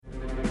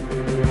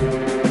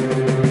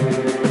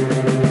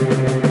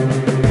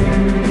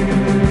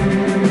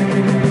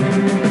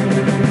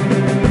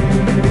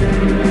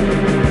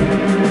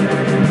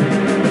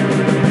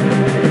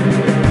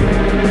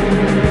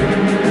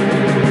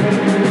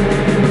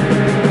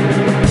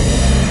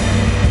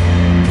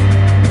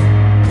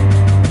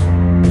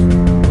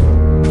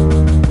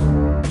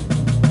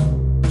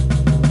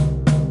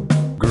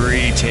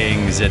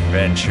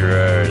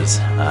adventurers.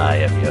 I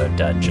am your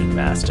dungeon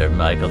master,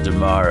 Michael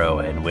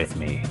Demaro, and with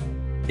me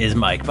is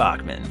Mike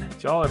Bachman.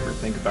 Did y'all ever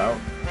think about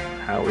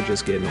how we're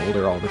just getting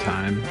older all the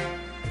time?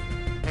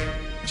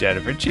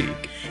 Jennifer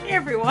Cheek. Hey,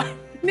 everyone.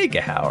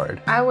 Nika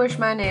Howard. I wish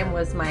my name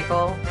was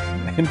Michael.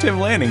 And Tim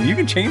Lanning. You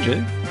can change it.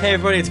 Hey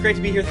everybody, it's great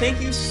to be here.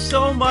 Thank you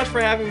so much for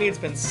having me. It's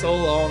been so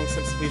long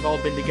since we've all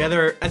been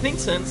together. I think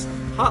since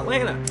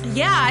Hotlanta.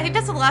 Yeah, I think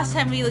that's the last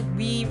time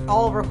we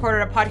all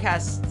recorded a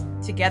podcast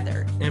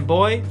together. And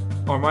boy,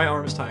 are my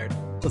arms tired.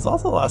 It's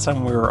also the last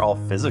time we were all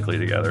physically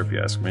together, if you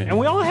ask me. And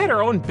we all had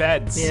our own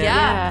beds.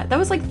 Yeah. That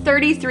was like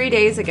 33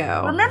 days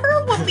ago.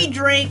 Remember when we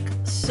drank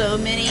so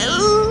many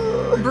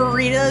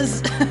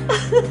burritos?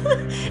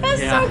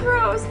 It's so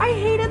gross. I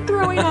hated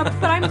throwing up,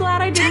 but I'm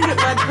glad I didn't get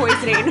lead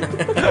poisoning.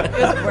 It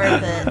was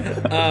worth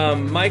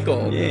it.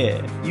 Michael.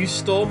 Yeah. You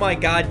stole my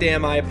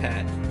goddamn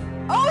iPad.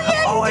 Oh,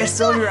 yeah. Oh, I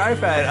stole your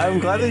iPad. I'm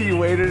glad that you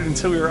waited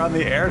until we were on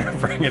the air to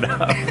bring it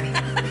up.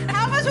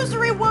 How am I supposed to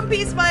read One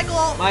Piece,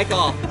 Michael?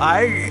 Michael.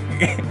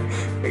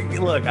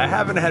 Look, I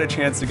haven't had a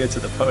chance to get to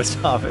the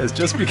post office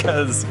just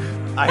because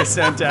I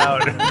sent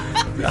out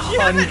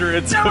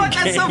hundreds of games.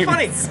 That's so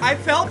funny. I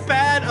felt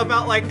bad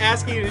about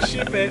asking you to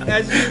ship it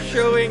as you're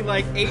showing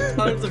 8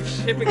 tons of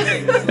shipping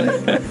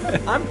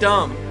things. I'm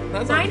dumb.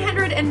 That's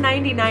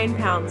 999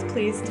 pounds,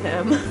 please,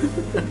 Tim.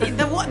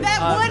 That one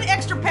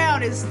extra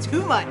pound is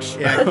too much.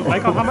 Yeah.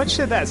 Michael, how much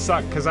did that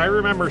suck? Because I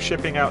remember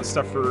shipping out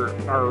stuff for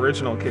our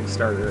original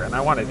Kickstarter, and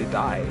I wanted to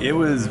die. It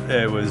was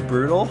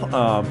brutal,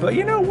 but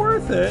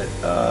worth it.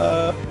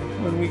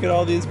 When we get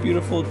all these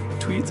beautiful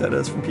tweets at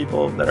us from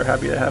people that are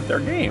happy to have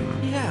their game.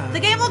 Yeah. The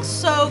game looks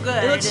so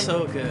good. It looks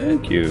so good.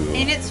 Thank you.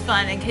 And it's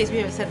fun, in case we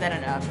haven't said that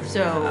enough.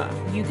 So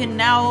you can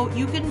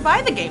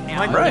buy the game now.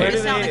 Michael, Right.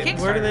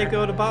 where do they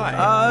go to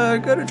buy?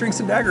 Go to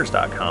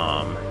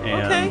drinksanddaggers.com.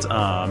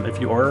 And if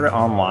you order it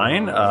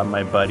online,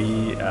 my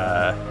buddy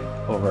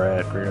over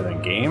at Greater Than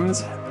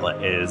Games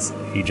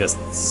he just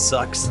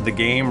sucks the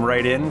game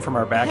right in from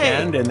our back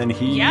end, and then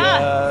he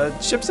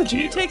ships it to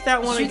you. Can you take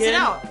that one Shoots again? it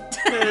out.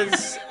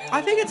 Because I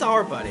think it's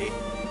our buddy.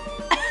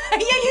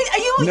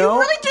 You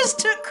really just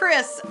took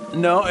Chris.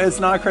 No, it's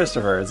not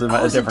Christopher. It's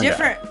a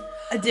different guy.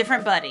 A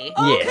different buddy.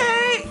 Yeah.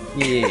 Okay.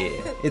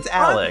 Yeah, it's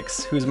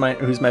Alex, who's my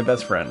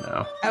best friend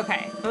now.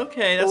 Okay.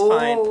 Okay, that's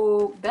fine.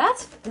 Oh,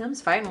 that's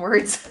them's fighting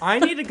words. I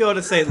need to go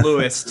to St.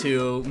 Louis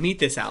to meet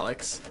this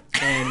Alex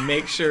and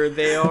make sure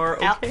they are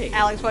okay.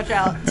 Alex, watch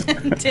out.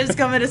 Tim's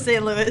coming to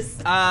St.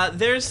 Louis.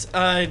 There's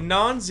a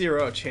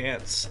non-zero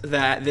chance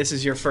that this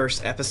is your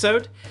first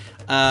episode.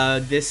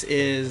 This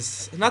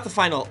is not the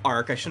final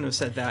arc. I shouldn't have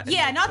said that.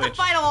 Yeah, not the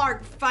final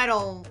arc.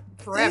 Final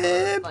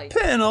forever.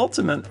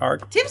 Penultimate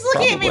arc. Tim's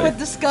looking at me probably. with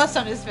disgust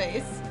on his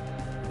face.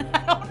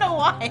 I don't know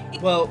why.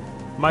 Well,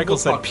 Michael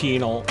said talk.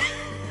 penal.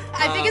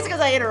 I think it's because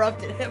I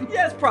interrupted him.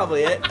 Yeah, that's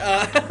probably it.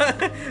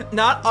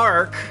 Not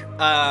arc.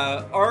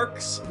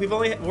 Arcs.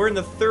 We're in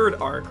the third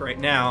arc right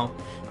now.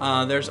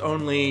 There's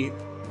only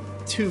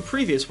 2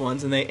 previous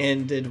ones, and they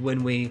ended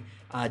when we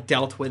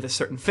dealt with a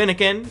certain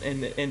Finnegan,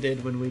 and it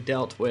ended when we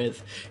dealt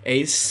with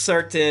a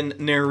certain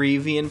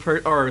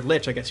Nerevian or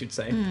Lich, I guess you'd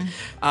say.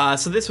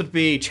 So this would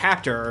be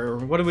chapter, or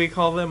what do we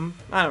call them?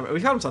 I don't know. We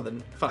call them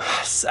something. Fuck.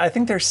 I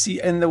think they're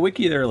in the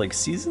wiki. They're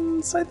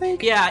seasons. I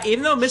think. Yeah,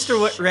 even though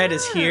Mr. Red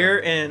is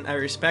here and I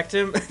respect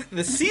him,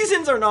 the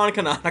seasons are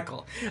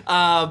non-canonical,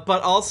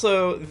 but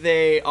also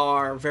they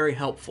are very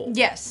helpful.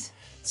 Yes.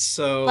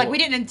 So we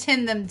didn't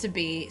intend them to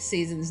be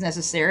seasons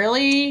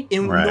necessarily.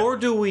 Nor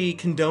do we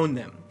condone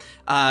them.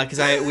 Because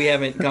we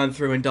haven't gone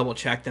through and double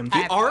checked them.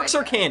 The arcs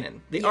are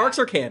canon. The arcs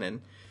are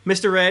canon.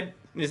 Mr. Red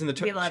is in the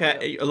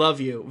chat. I love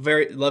you.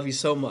 Love you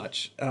so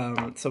much.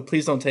 So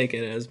please don't take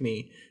it as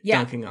me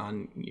dunking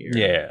on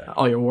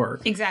all your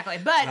work. Exactly.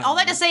 But all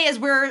that to say is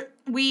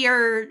we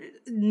are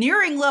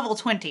nearing level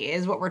 20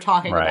 is what we're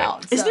talking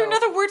about. So. Is there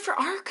another word for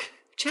arc?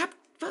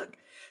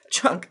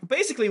 Chunk.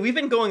 Basically, we've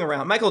been going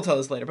around. Michael will tell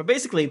us later. But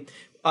basically,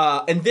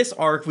 in this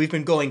arc, we've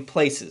been going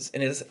places.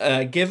 And it's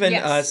given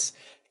us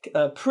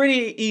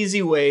pretty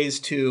easy ways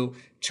to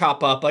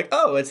chop up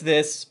it's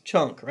this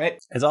chunk, right?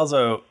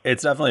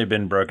 It's definitely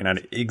been broken out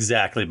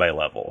exactly by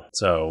level.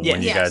 So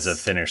when you guys have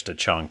finished a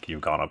chunk,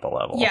 you've gone up a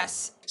level.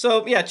 Yes.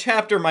 So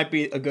chapter might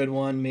be a good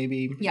one,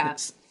 maybe. Yeah.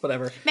 It's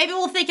whatever. Maybe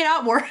we'll think it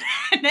out more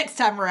next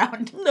time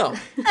around. No.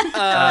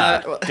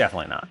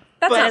 Definitely not.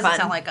 That doesn't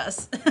sound like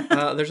us.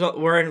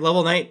 We're in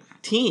level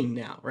 19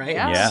 now, right?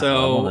 Yeah.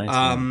 So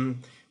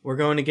we're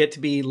going to get to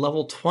be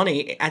level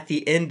 20 at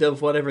the end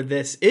of whatever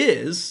this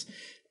is.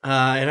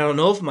 And I don't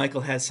know if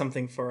Michael has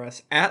something for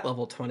us at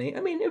level 20.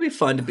 I mean, it'd be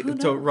fun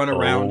to run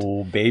around.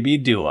 Oh, baby,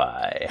 do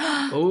I.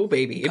 Oh,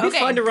 baby. It'd be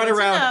fun to run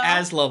around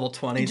as level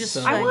 20. Just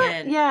so.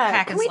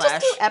 Can we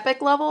just do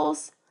epic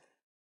levels?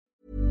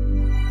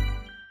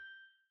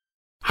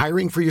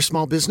 Hiring for your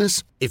small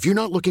business? If you're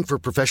not looking for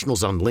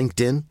professionals on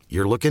LinkedIn,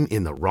 you're looking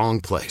in the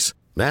wrong place.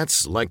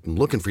 That's like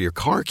looking for your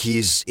car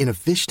keys in a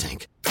fish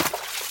tank.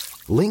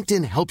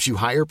 LinkedIn helps you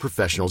hire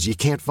professionals you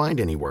can't find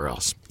anywhere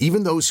else,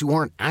 even those who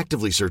aren't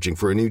actively searching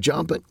for a new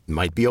job but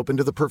might be open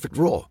to the perfect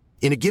role.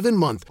 In a given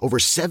month, over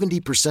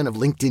 70% of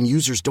LinkedIn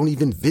users don't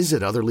even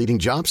visit other leading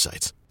job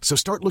sites. So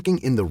start looking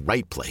in the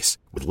right place.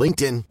 With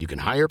LinkedIn, you can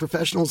hire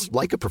professionals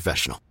like a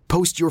professional.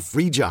 Post your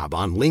free job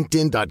on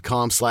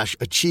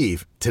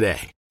linkedin.com/achieve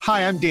today.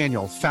 Hi, I'm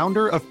Daniel,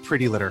 founder of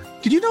Pretty Litter.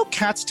 Did you know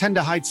cats tend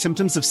to hide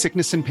symptoms of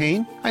sickness and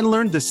pain? I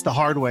learned this the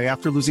hard way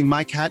after losing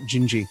my cat,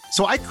 Gingy.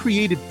 So I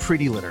created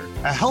Pretty Litter,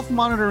 a health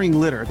monitoring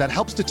litter that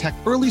helps detect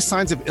early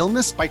signs of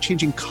illness by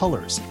changing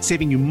colors,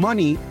 saving you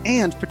money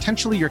and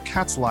potentially your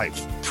cat's life.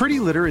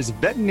 Pretty Litter is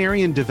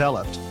veterinarian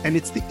developed, and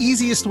it's the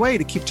easiest way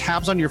to keep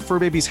tabs on your fur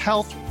baby's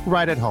health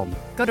right at home.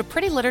 Go to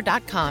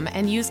prettylitter.com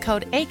and use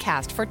code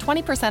ACAST for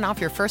 20% off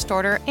your first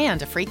order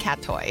and a free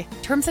cat toy.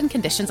 Terms and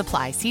conditions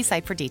apply. See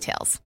site for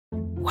details.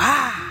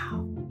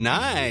 Wow.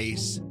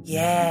 Nice.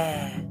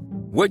 Yeah.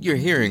 What you're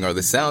hearing are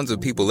the sounds of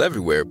people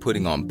everywhere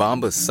putting on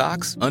Bombas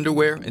socks,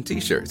 underwear, and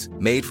T-shirts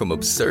made from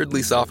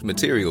absurdly soft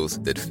materials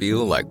that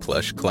feel like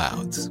plush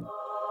clouds.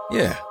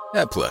 Yeah,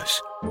 that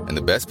plush. And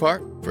the best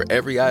part? For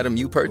every item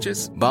you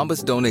purchase,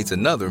 Bombas donates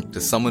another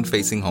to someone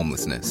facing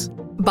homelessness.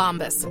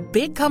 Bombas.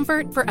 Big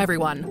comfort for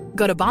everyone.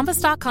 Go to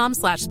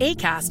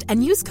bombas.com/ACAST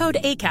and use code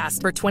ACAST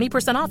for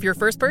 20% off your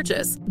first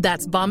purchase.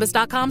 That's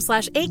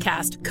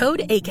bombas.com/ACAST.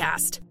 Code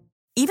ACAST.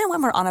 Even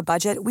when we're on a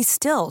budget, we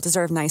still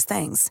deserve nice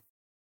things.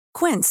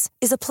 Quince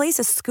is a place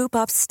to scoop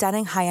up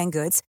stunning high-end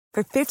goods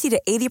for 50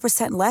 to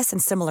 80% less than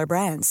similar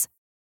brands.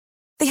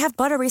 They have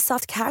buttery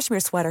soft cashmere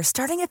sweaters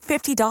starting at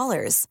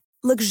 $50,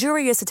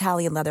 luxurious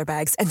Italian leather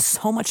bags, and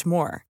so much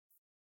more.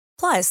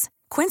 Plus,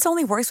 Quince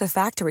only works with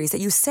factories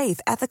that use safe,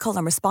 ethical,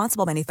 and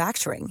responsible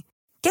manufacturing.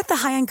 Get the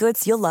high-end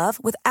goods you'll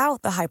love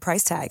without the high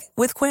price tag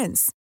with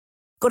Quince.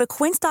 Go to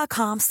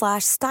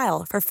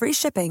quince.com/style for free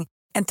shipping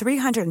and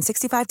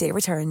 365-day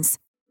returns.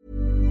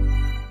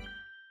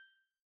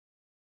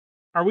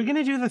 Are we going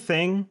to do the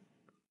thing?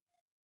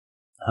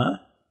 Huh?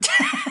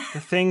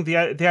 The thing, the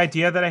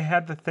idea that I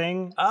had the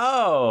thing?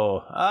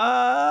 Oh,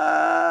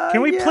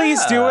 can we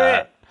please do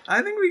it?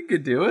 I think we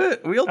could do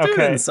it. We'll do it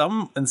in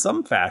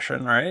some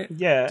fashion, right?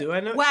 Yeah. Do I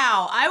know?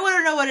 Wow, I want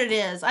to know what it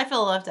is. I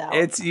feel left out.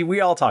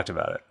 We all talked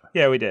about it.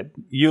 Yeah, we did.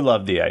 You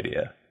loved the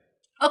idea.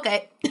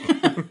 Okay.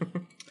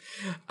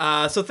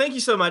 So thank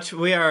you so much.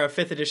 We are a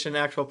 5th edition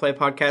actual play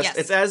podcast. Yes.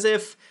 It's as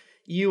if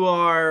you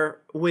are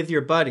with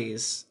your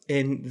buddies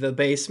in the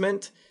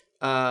basement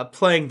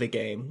playing the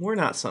game. We're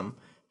not some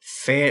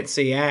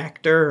fancy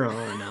actor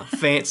on a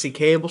fancy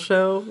cable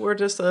show. We're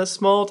just a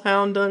small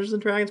town Dungeons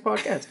and Dragons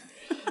podcast.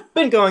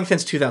 Been going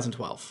since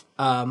 2012.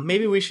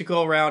 Maybe we should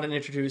go around and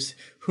introduce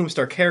whom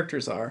our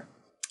characters are.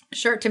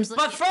 Sure, Tim's.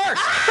 But first,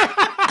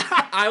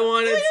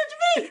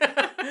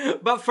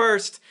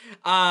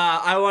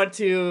 I want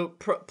to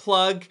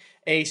plug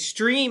a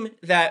stream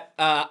that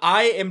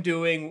I am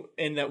doing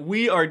and that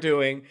we are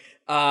doing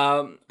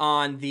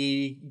on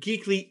the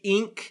Geekly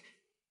Inc.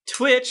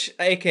 Twitch,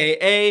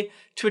 aka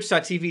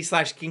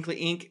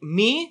twitch.tv/Geekly Inc.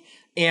 Me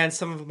and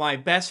some of my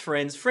best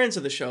friends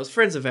of the shows,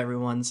 friends of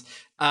everyone's,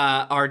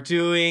 are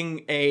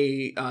doing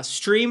a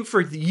stream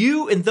for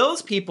you and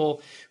those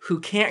people who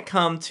can't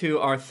come to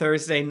our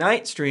Thursday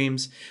night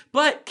streams,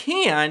 but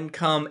can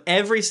come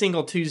every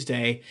single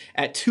Tuesday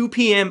at 2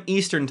 p.m.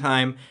 Eastern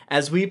Time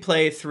as we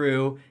play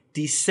through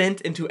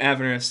Descent into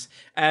Avernus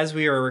as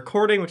we are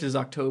recording, which is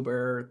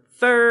October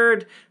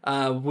 3rd.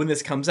 When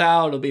this comes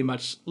out, it'll be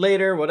much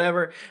later,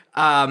 whatever.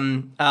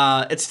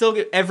 It's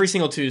still every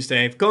single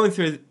Tuesday, going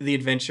through the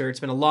adventure.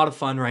 It's been a lot of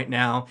fun right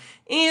now,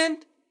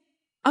 and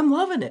I'm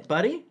loving it,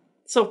 buddy.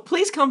 So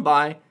please come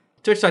by,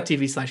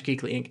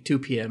 twitch.tv/Geekly Inc., 2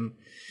 p.m.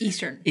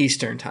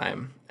 Eastern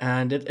Time.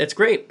 And it's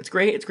great. It's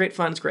great. It's great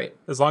fun. It's great.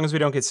 As long as we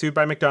don't get sued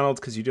by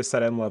McDonald's, because you just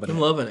said I'm loving it. I'm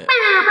loving it.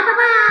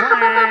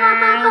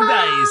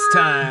 Dice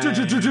time.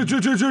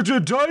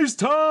 Dice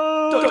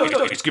time.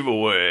 Dice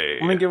giveaway.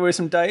 I'm gonna give away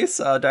some dice.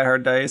 Die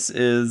Hard Dice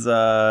is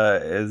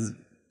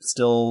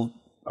still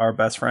our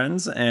best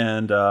friends,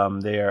 and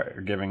they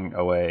are giving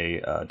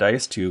away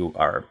dice to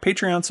our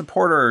Patreon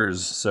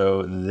supporters.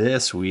 So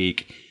this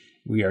week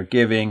we are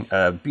giving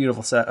a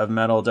beautiful set of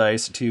metal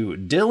dice to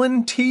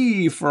Dylan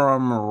T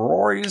from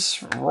Royersford,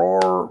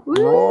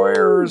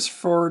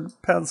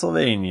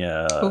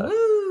 Pennsylvania.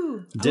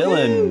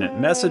 Dylan,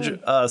 message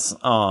us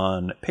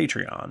on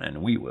Patreon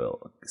and we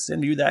will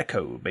send you that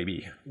code,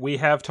 baby. We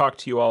have talked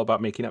to you all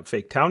about making up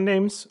fake town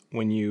names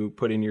when you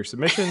put in your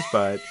submissions,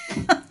 but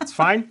it's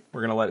fine.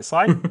 We're going to let it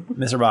slide.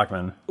 Mr.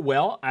 Bachman.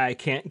 Well, I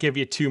can't give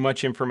you too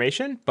much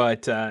information,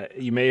 but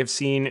you may have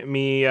seen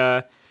me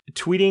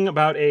tweeting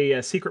about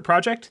a secret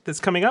project that's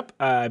coming up.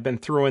 I've been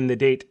throwing the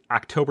date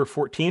October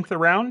 14th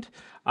around.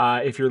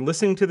 If you're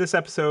listening to this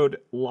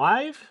episode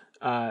live,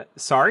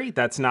 sorry,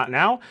 that's not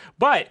now.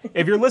 But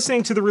if you're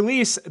listening to the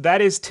release,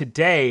 that is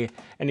today,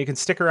 and you can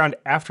stick around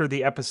after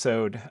the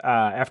episode,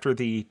 after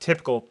the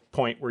typical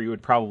point where you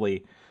would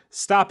probably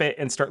stop it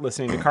and start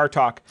listening to Car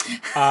Talk.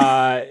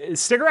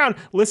 Stick around,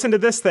 listen to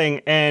this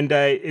thing, and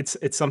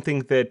it's something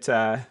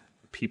that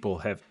people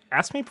have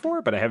asked me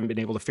for, but I haven't been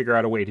able to figure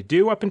out a way to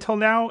do up until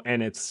now,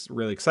 and it's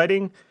really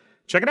exciting.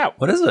 Check it out.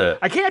 What is it?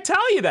 I can't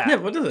tell you that. Yeah,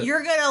 what is it?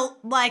 You're gonna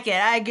like it,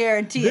 I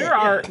guarantee it. There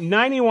are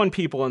 91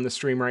 people in the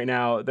stream right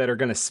now that are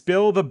going to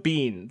spill the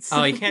beans.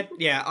 Oh, you can't.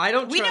 Yeah, I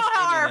don't. We know trust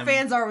how any of our them.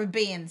 fans are with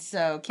beans,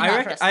 so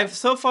cannot trust them. I've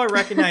so far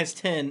recognized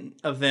 10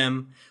 of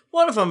them.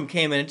 One of them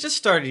came in and just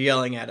started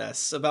yelling at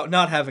us about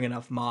not having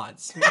enough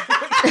mods.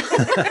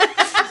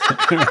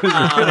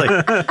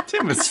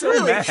 Tim was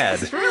so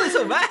mad. Really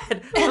so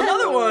mad.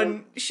 Another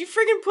one, she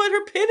friggin' put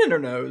her pin in her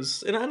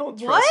nose, and I don't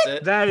trust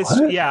it. That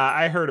is, yeah,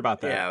 I heard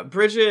about that. Yeah,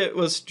 Bridget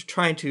was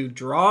trying to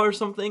draw or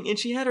something, and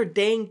she had her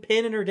dang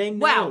pin in her dang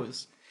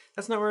nose.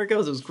 That's not where it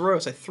goes. It was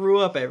gross. I threw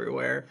up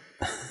everywhere.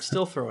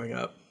 Still throwing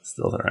up.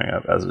 Still throwing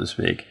up as we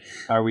speak.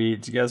 Do you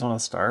guys want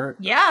to start?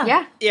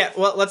 Yeah. Yeah,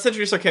 well, let's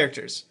introduce our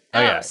characters. Oh,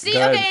 yeah. See,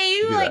 Go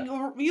ahead.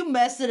 okay, you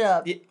messed it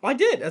up. Yeah, I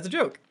did, as a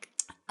joke.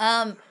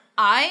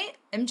 I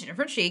am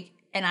Jennifer Cheek,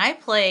 and I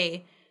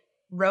play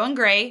Rowan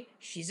Gray.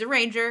 She's a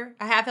ranger,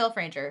 a half-elf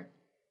ranger,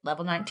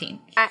 level 19.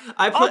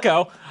 I'll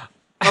go.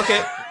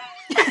 Okay.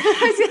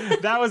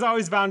 That was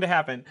always bound to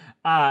happen.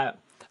 I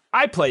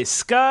play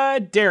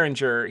Scud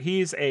Derringer.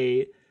 He's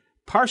a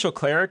partial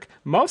cleric,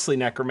 mostly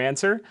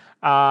necromancer,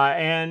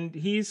 and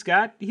he's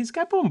got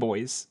boom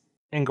boys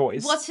and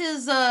goys. What's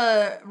his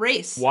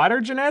race?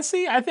 Water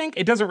genasi, I think.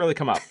 It doesn't really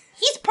come up.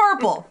 He's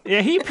purple.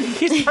 Yeah,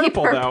 he's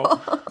purple, though.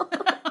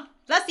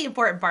 That's the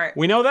important part.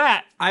 We know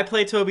that. I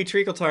play Toby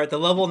Treacletart, the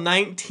level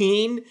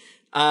 19,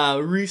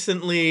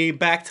 recently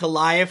back to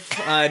life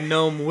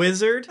gnome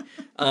wizard.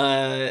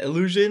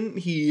 Illusion.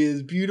 He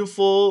is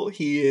beautiful.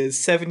 He is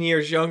 7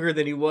 years younger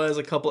than he was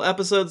a couple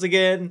episodes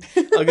ago,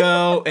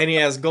 and he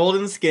has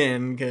golden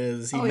skin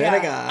because he met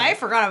a guy. I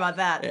forgot about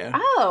that. Yeah.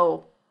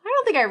 Oh, I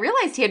don't think I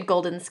realized he had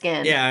golden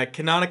skin. Yeah,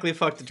 canonically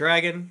fucked a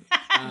dragon.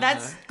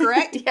 That's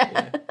correct.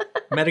 Yeah.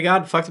 Met a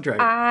god, fucked a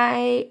dragon.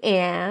 I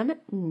am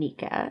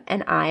Nika,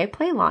 and I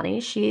play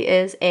Lonnie. She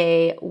is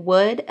a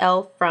wood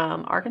elf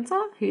from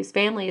Arkansas whose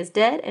family is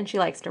dead, and she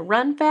likes to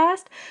run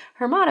fast.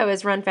 Her motto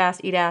is run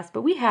fast, eat ass,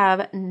 but we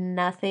have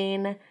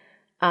nothing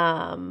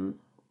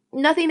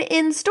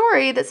in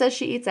story that says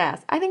she eats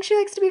ass. I think she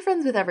likes to be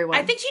friends with everyone.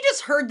 I think she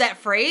just heard that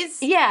phrase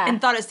and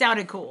thought it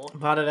sounded cool.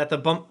 Bought it at the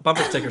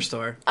bumper sticker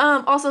store.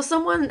 Also,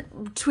 someone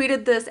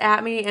tweeted this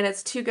at me, and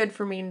it's too good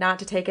for me not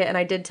to take it, and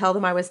I did tell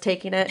them I was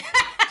taking it.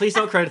 Please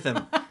don't credit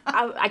them.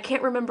 I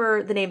can't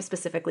remember the name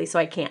specifically, so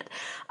I can't.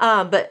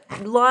 But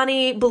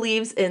Lonnie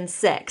believes in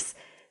sex.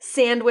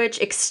 Sandwich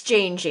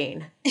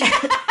exchanging.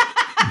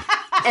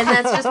 And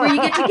that's just where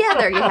you get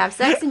together. You have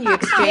sex and you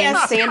exchange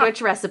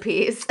sandwich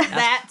recipes.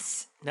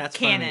 That's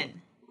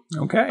canon.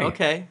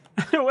 Okay.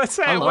 What's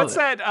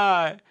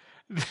that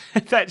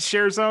that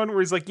share zone where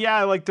he's like, yeah,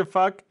 I like to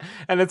fuck,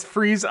 and it's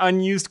freeze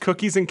unused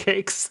cookies and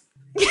cakes.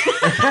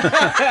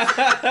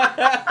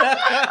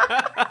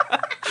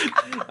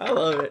 I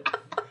love it.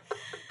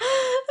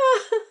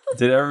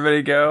 Did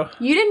everybody go?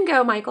 You didn't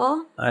go,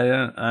 Michael. I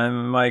didn't.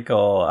 I'm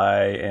Michael.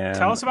 I am.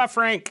 Tell us about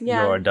Frank.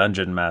 Yeah. Your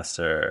dungeon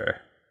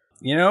master.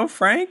 You know,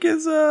 Frank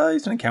is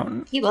he's an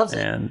accountant. He loves it.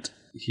 And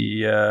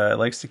he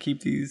likes to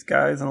keep these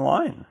guys in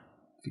line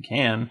if he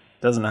can.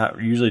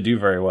 Doesn't usually do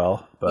very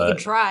well, but he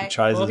can try. He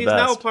tries Well, his he's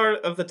best. now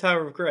part of the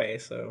Tower of Grey,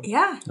 so.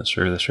 Yeah. That's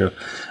true.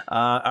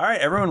 All right,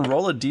 everyone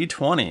roll a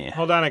d20.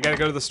 Hold on, I gotta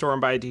go to the store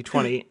and buy a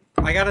D20.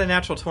 I got a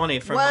natural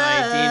 20 from my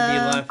D&D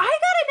life. I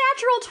got a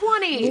natural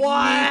 20. What?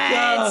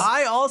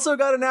 I also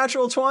got a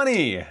natural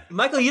 20.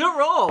 Michael, you don't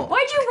roll.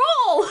 Why'd you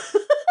roll?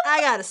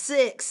 I got a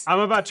 6. I'm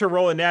about to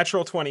roll a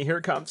natural 20. Here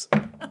it comes.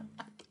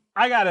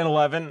 I got an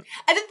 11. And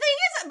the thing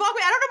is, Bobby,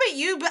 I don't know about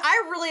you, but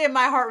I really, in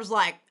my heart, was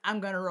like, I'm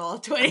going to roll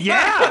a 20. Yeah.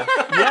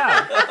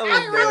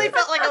 I really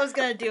felt like I was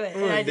going to do it.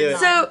 And I did not.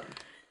 So,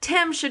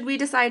 Tim, should we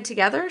decide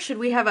together? Should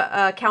we have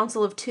a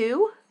council of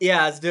 2?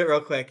 Yeah, let's do it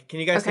real quick. Can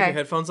you guys take your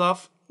headphones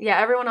off? Yeah,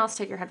 everyone else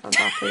take your headphones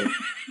off, please.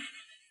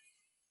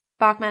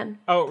 Bachman.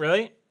 Oh,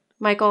 really?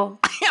 Michael.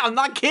 Yeah, I'm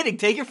not kidding.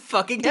 Take your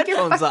fucking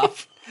headphones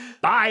off.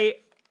 Bye.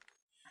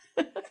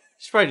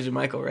 Should probably do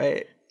Michael,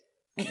 right?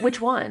 Which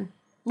one?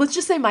 Let's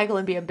just say Michael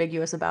and be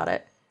ambiguous about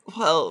it.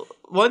 Well,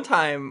 one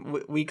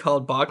time we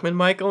called Bachman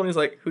Michael, and he's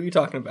like, "Who are you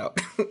talking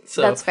about?"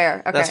 So That's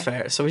fair. Okay. That's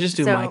fair. So we just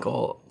do So,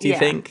 Michael. Do you yeah.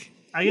 think?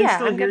 I can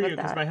still I'm hear good you with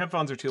because that. my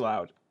headphones are too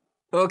loud.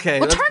 Okay.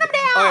 Well, turn them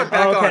down! All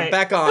right, Okay.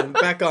 back on.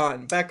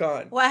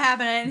 What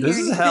happened? I didn't This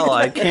hear is you. hell.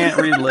 I can't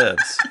read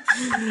lips.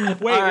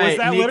 Wait, All right, was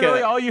that Nika.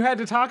 literally all you had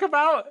to talk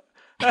about?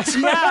 That's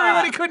what Yeah.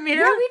 everybody couldn't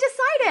hear? Yeah, we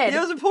decided. It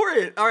was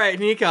important. All right,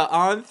 Nika,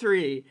 on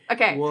 3.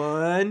 Okay.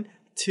 1,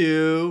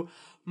 2.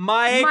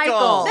 Michael.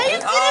 Michael. No, you did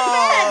it,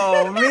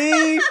 Oh,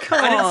 me? Come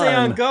on. I didn't say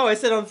on go. I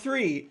said on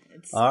 3.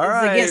 All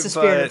right, against the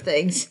spirit but of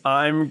things.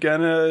 I'm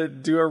gonna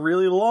do a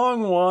really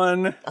long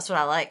one. That's what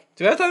I like.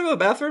 Do I have time to go to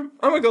the bathroom?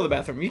 I'm gonna go to the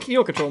bathroom. You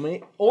don't control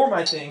me or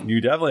my thing. You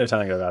definitely have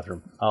time to go to the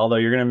bathroom. Although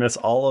you're gonna miss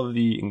all of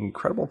the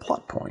incredible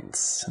plot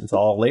points. It's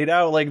all laid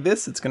out like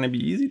this. It's gonna be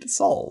easy to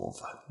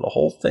solve the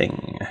whole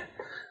thing.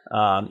 So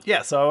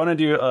I want to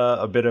do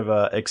a bit of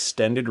a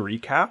extended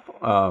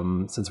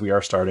recap since we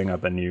are starting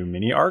up a new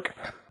mini arc.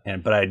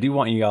 But I do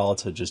want you all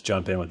to just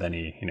jump in with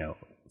any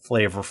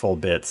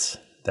flavorful bits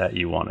that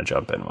you want to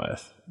jump in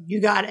with.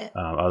 You got it.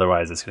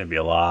 Otherwise, it's going to be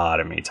a lot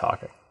of me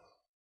talking.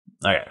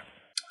 Okay,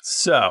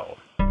 so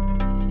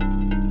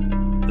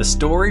the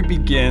story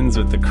begins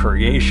with the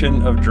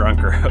creation of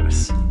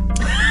Drunkeros.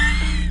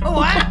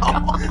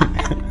 Wow.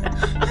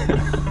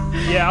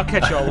 Yeah, I'll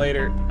catch y'all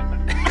later.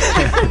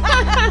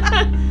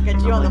 Get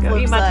you on the Go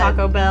flip eat my side.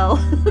 Taco Bell.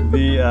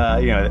 The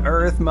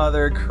Earth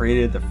Mother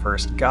created the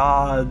first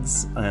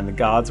gods, and the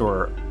gods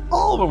were,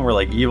 all of them were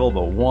like evil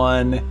but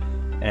one,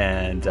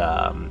 and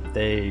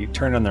they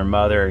turned on their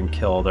mother and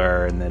killed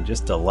her, and then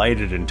just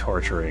delighted in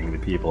torturing the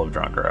people of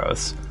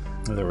Drunkeros.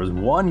 There was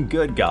one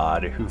good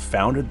god who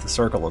founded the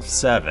Circle of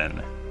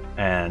Seven,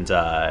 and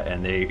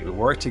they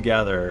worked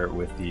together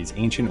with these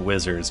ancient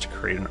wizards to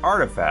create an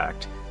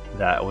artifact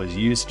that was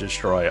used to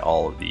destroy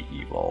all of the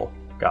evil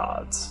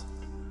gods.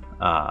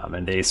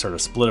 And they sort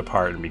of split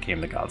apart and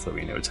became the gods that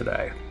we know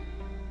today.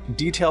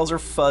 Details are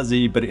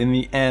fuzzy, but in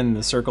the end,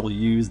 the Circle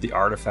used the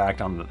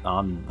artifact on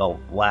the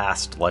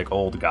last,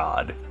 old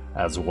god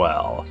as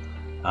well.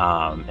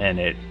 And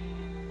it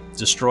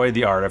destroyed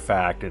the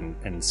artifact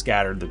and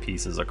scattered the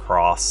pieces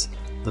across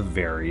the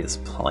various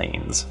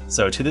planes.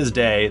 So to this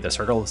day, the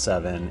Circle of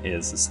Seven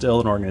is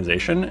still an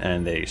organization,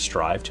 and they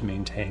strive to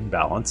maintain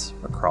balance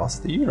across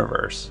the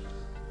universe.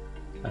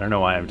 I don't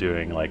know why I'm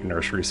doing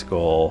nursery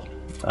school.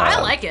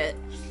 I like it.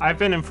 I've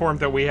been informed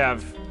that we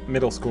have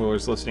middle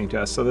schoolers listening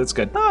to us, so that's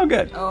good. Oh,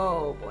 good.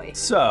 Oh boy.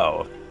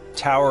 So,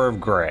 Tower of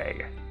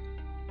Grey.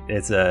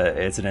 It's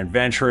an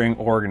adventuring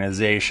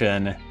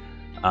organization,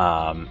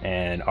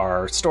 and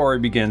our story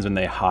begins when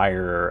they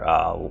hire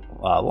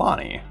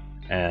Lonnie.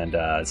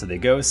 And so they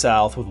go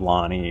south with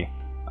Lonnie,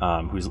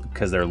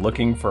 because they're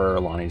looking for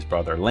Lonnie's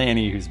brother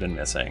Lanny, who's been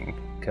missing,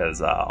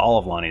 because all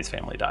of Lonnie's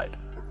family died,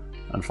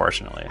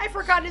 unfortunately. I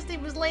forgot his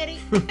name was Lanny.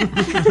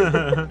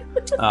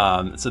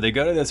 So they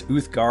go to this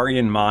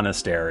Uthgarian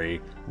monastery,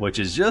 which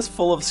is just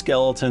full of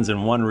skeletons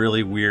and one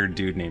really weird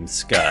dude named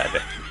Scud,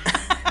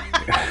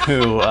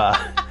 who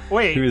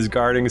is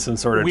guarding some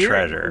sort of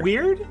treasure.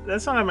 Weird?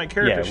 That's not on my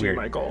character sheet, weird.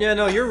 Michael. Yeah,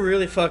 no, you're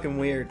really fucking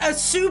weird. A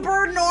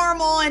super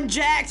normal and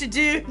jacked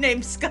dude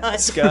named Scud.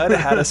 Scud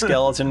had a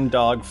skeleton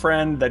dog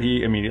friend that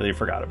he immediately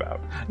forgot about.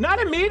 Not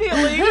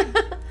immediately!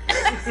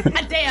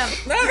 God damn.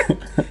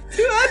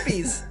 Two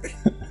uppies.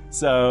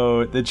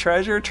 So the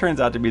treasure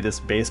turns out to be this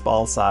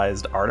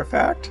baseball-sized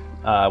artifact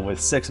with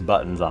 6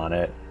 buttons on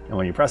it. And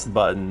when you press the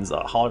buttons,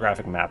 a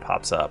holographic map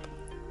pops up,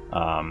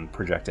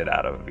 projected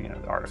out of the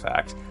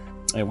artifact.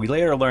 And we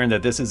later learned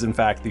that this is in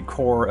fact the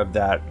core of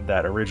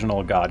that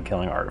original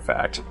god-killing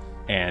artifact.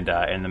 And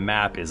the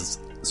map is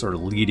sort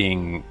of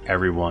leading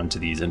everyone to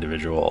these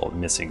individual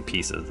missing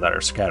pieces that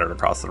are scattered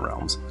across the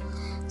realms.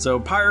 So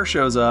Pyre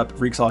shows up,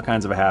 wreaks all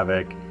kinds of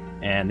havoc,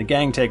 and the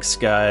gang takes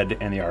Scud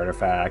and the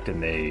artifact,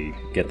 and they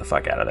get the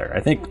fuck out of there. I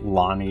think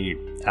Lonnie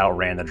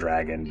outran the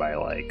dragon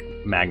by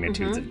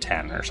magnitudes of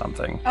 10 or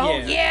something. Oh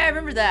yeah, I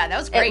remember that. That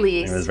was great. At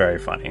least. It was very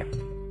funny.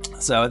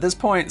 So at this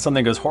point,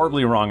 something goes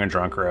horribly wrong in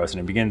Drunkeros, and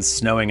it begins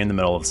snowing in the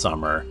middle of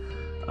summer.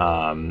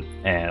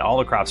 And all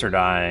the crops are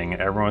dying.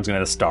 Everyone's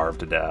going to starve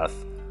to death.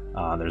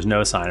 There's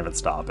no sign of it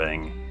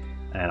stopping.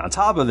 And on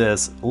top of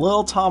this,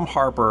 little Tom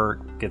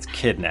Harper gets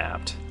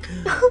kidnapped.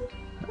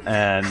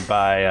 And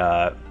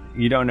by,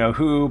 you don't know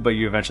who, but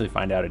you eventually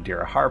find out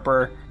Adira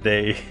Harper.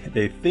 They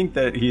think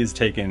that he's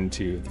taken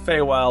to the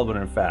Feywild, but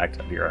in fact,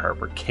 Adira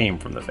Harper came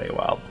from the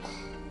Feywild.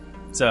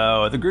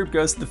 So the group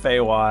goes to the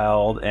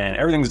Feywild, and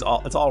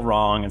it's all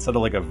wrong. Instead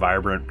of a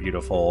vibrant,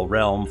 beautiful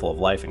realm full of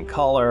life and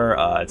color,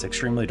 it's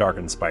extremely dark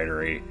and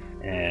spidery.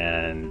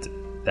 And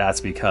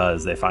that's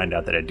because they find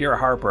out that Adira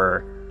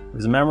Harper,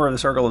 who's a member of the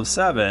Circle of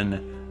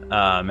Seven,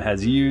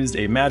 has used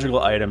a magical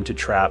item to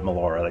trap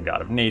Melora, the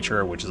god of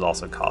nature, which is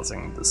also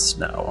causing the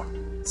snow.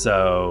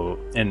 So,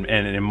 in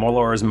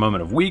Melora's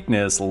moment of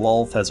weakness,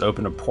 Lulth has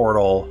opened a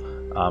portal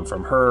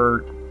from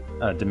her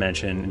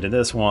dimension into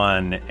this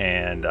one,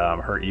 and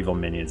her evil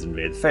minions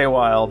invade the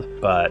Feywild.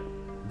 But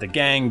the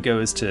gang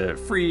goes to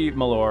free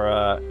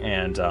Melora,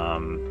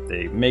 and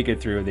they make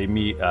it through. They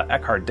meet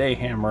Eckhard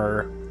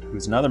Dayhammer,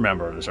 who's another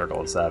member of the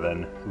Circle of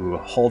Seven, who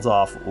holds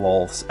off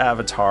Lulth's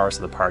avatar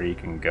so the party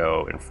can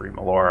go and free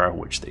Melora,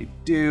 which they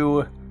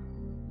do.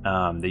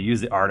 They use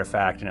the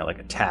artifact, and it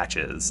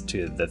attaches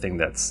to the thing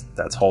that's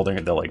holding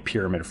it, the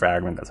pyramid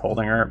fragment that's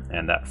holding her,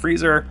 and that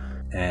frees her.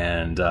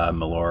 And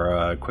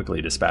Melora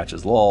quickly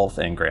dispatches Lulth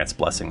and grants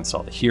blessings to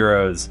all the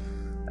heroes.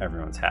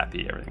 Everyone's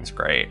happy, everything's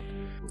great.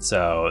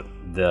 So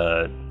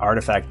the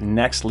artifact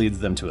next leads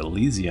them to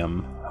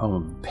Elysium, home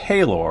of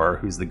Pelor,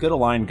 who's the good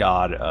aligned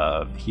god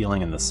of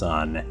healing in the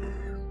sun.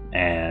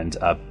 And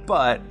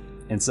but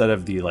instead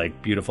of the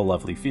beautiful,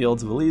 lovely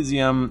fields of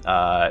Elysium,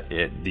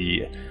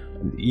 the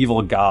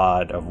evil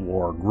god of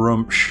war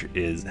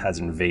Grumsh has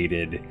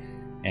invaded,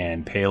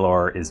 and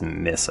Pelor is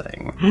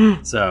missing.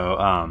 So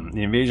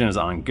the invasion is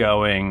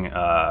ongoing.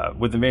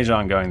 With the invasion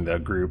ongoing, the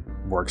group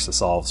works to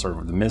solve sort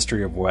of the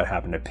mystery of what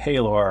happened to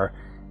Pelor,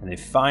 and they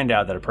find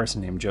out that a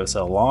person named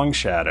Josel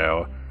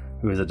Longshadow,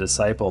 who is a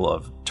disciple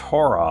of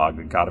Torog,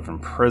 the god of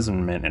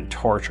imprisonment and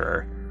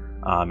torture,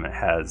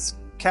 has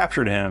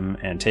captured him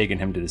and taken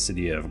him to the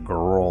city of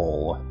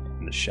Grohl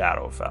in the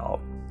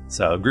Shadowfell.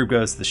 So the group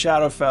goes to the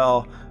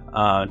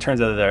Shadowfell. Turns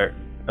out that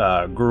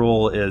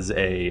Grohl is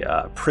a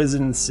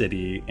prison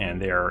city,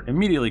 and they are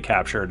immediately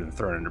captured and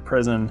thrown into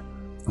prison,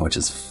 which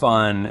is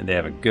fun. They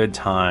have a good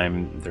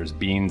time. There's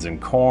beans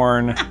and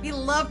corn. We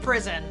love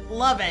prison.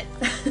 Love it.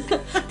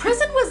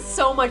 Prison was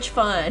so much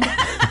fun.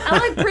 I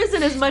like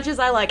prison as much as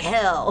I like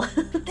hell.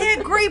 They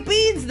had great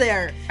beans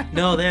there.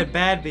 No, they had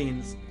bad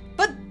beans.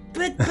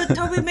 But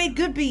Toby made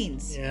good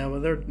beans. Yeah, well,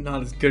 they're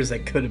not as good as they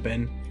could have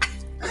been.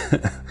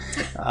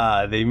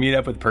 They meet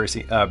up with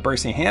Bercy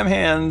Ham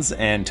Hands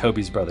and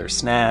Toby's brother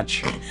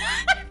Snatch. I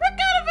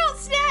forgot about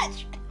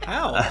Snatch.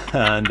 How?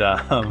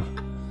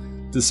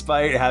 And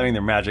despite having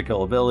their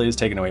magical abilities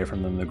taken away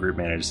from them, the group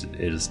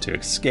manages to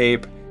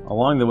escape.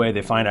 Along the way,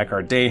 they find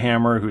Eckhart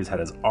Dayhammer, who's had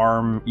his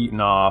arm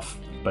eaten off,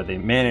 but they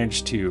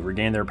manage to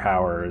regain their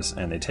powers,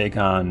 and they take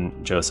on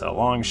Josel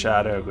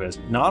Longshadow, who has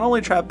not only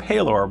trapped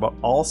Palor, but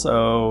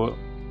also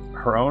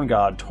her own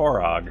god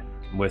Torog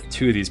with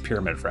 2 of these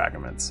pyramid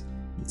fragments.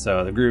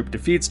 So the group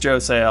defeats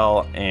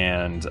Josel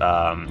and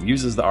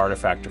uses the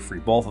artifact to free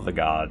both of the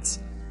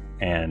gods,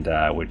 and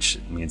which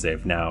means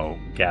they've now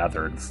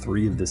gathered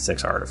 3 of the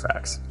 6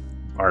 artifact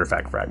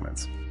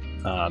fragments.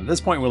 At this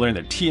point, we learn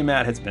that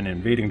Tiamat has been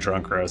invading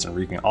Drunkros and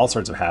wreaking all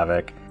sorts of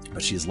havoc,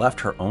 but she's left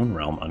her own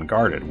realm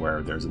unguarded,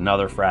 where there's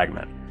another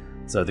fragment.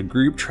 So the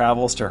group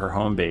travels to her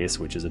home base,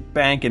 which is a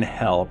bank in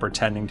hell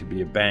pretending to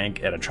be a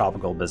bank at a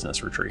tropical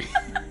business retreat.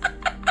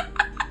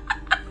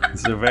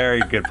 It's a very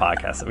good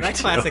podcast that we That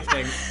classic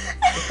thing.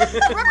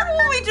 Remember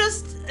when we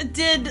just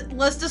did,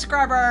 let's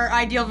describe our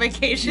ideal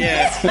vacation?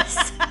 Yes.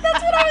 That's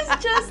what I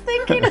was just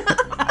thinking of.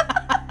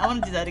 I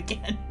want to do that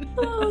again.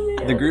 Oh,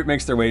 man. The group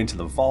makes their way into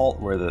the vault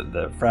where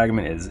the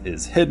fragment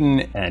is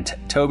hidden, and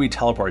Toby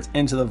teleports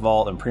into the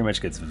vault and pretty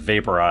much gets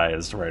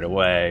vaporized right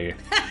away.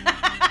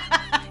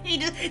 He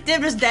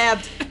just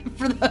dabbed,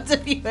 for those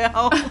of you at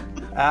home.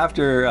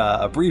 After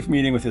a brief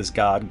meeting with his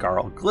god,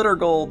 Garl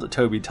Glittergold,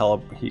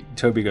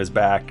 Toby goes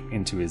back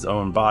into his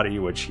own body,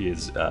 which he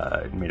has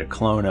made a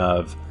clone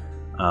of,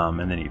 and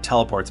then he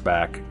teleports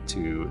back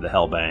to the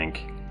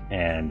Hellbank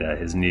and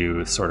his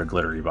new sort of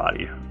glittery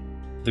body.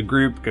 The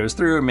group goes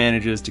through and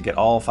manages to get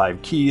all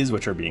 5 keys,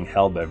 which are being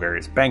held by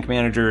various bank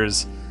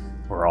managers,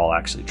 who are all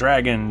actually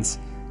dragons,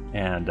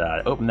 and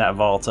open that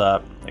vault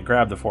up. They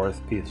grab the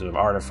 4th piece of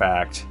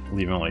artifact,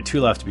 leaving only 2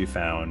 left to be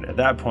found. At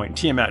that point,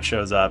 Tiamat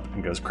shows up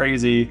and goes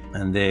crazy,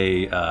 and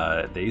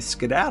they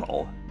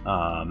skedaddle.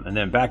 And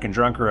then back in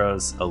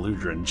Drunkeros,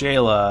 Aludra and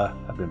Jayla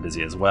have been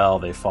busy as well.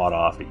 They fought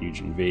off a huge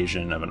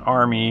invasion of an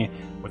army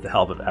with the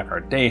help of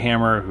Eckhart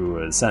Dayhammer, who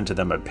was sent to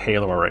them by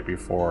Palor right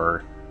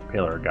before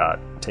Palor got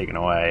taken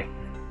away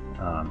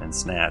and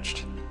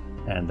snatched.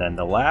 And then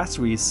the last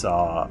we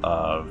saw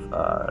of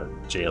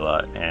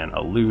Jayla and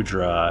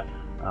Aludra,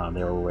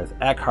 they were with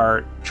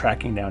Eckhart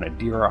tracking down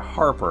Adira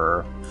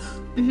Harper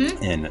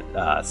in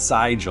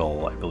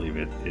Sigil, I believe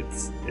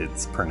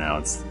it's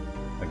pronounced,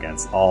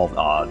 against all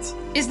odds.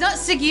 Is not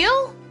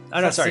Sigil? Oh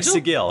no, sorry,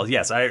 Sigil.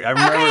 Yes, I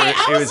remember. Okay,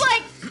 I was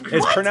like,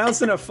 it's what?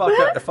 pronounced in a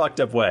fucked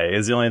up way.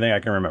 Is the only thing I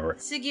can remember.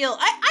 Sigil.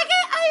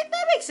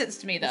 That makes sense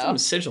to me, though. Some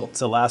sigil.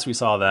 So last we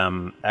saw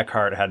them,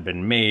 Eckhart had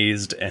been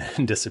mazed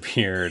and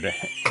disappeared.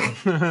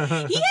 He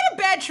had a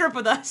bad trip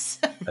with us.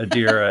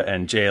 Adira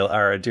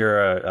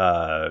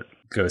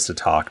goes to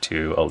talk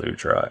to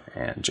Aludra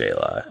and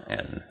Jayla,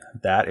 and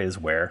that is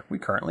where we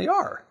currently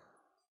are.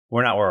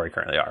 We're not where we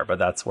currently are, but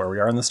that's where we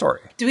are in the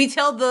story. Do we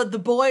tell the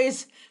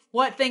boys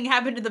what thing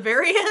happened at the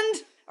very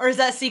end? Or is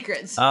that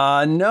secrets?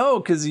 No,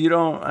 because you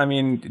don't, I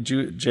mean,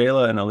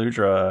 Jayla and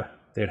Aludra,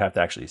 they'd have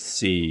to actually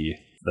see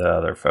the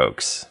other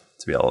folks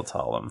to be able to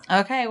tell them.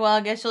 Okay, well,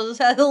 I guess you'll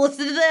just have to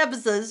listen to the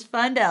episodes to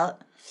find out.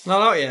 It's not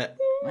out yet.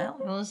 Well,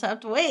 we'll just have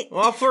to wait.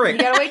 Well, for it.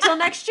 You gotta wait till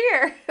next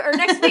year. Or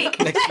next week.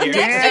 Next year.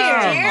 Next year.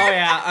 Oh,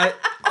 yeah.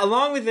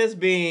 Along with this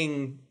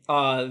being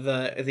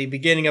the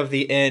beginning of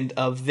the end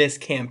of this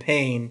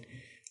campaign,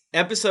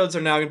 episodes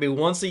are now going to be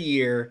once a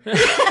year.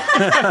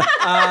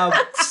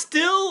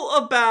 Still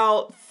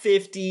about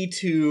 50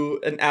 to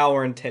an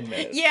hour and 10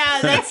 minutes. Yeah,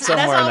 that's all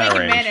we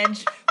can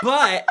manage.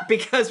 But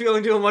because we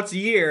only do them once a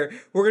year,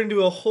 we're going to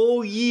do a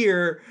whole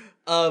year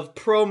of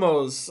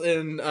promos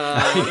and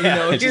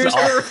here's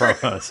all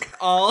promos.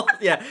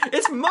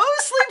 It's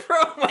mostly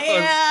promos.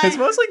 Yeah. It's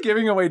mostly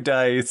giving away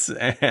dice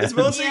and It's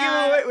mostly giving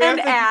away And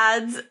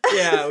ads.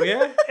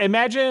 Yeah.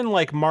 Imagine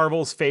like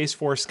Marvel's Phase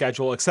 4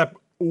 schedule, except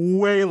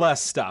way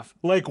less stuff.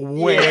 Like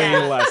way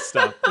less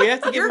stuff. We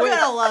have to give You're away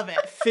gonna love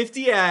it.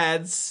 50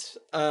 ads.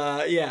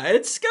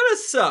 It's gonna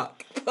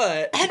suck,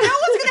 but And no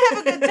one's gonna have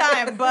a good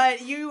time,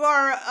 but you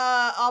are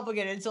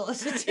obligated to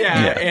listen to it.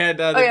 and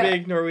the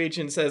big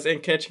Norwegian says,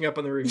 and catching up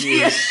on the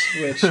reviews,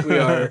 which we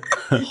are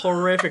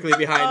horrifically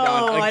behind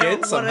on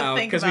again somehow,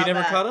 because we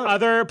never caught up.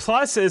 Other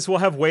pluses, we'll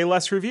have way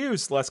less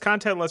reviews, less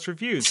content, less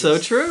reviews. So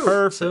It's true.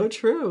 perfect. So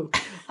true.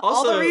 All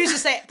Also, the reviews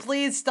just say,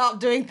 please stop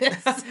doing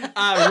this.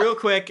 real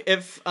quick,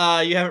 if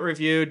you haven't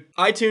reviewed,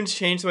 iTunes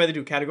changed the way they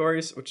do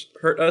categories, which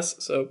hurt us,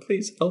 so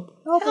please help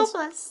Help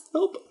us.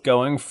 Nope.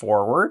 Going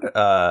forward,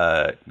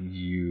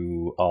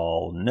 you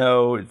all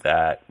know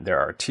that there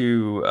are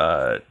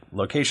 2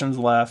 locations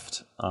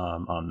left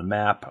on the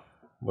map,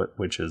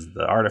 which is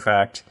the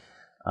artifact,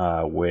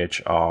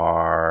 which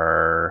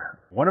are...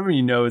 One of them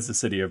you know is the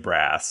City of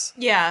Brass.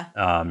 Yeah.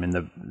 In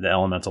the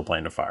elemental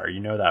plane of fire. You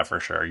know that for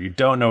sure. You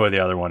don't know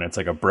the other one. It's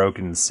like a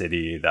broken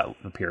city that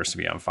appears to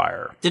be on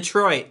fire.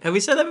 Detroit. Have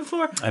we said that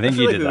before? I think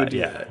you like did we that. would do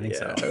Yeah, that. I think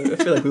so. I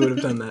feel like we would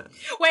have done that.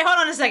 Wait, hold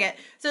on a second.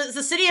 So it's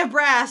the City of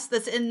Brass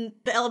that's in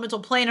the elemental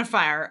plane of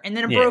fire, and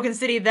then a broken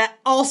city that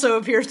also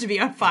appears to be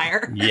on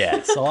fire.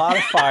 Yes, a lot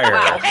of fire.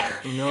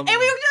 And we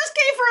just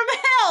came from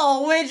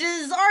hell, which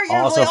is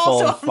arguably Also full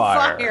also of on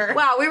fire. fire.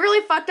 Wow, we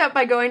really fucked up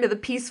by going to the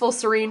peaceful,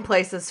 serene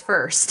places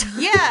first.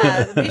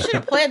 Yeah, we should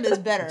have planned this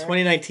better.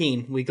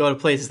 2019, we go to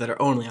places that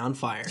are only on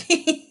fire.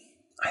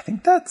 I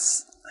think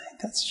that's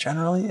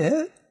generally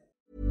it.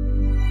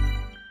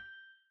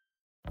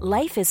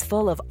 Life is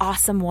full of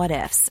awesome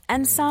what-ifs,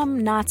 and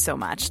some not so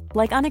much,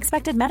 like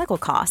unexpected medical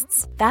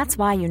costs. That's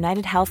why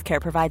United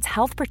Healthcare provides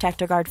Health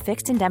Protector Guard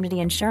fixed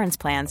indemnity insurance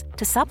plans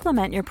to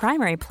supplement your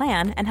primary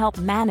plan and help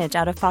manage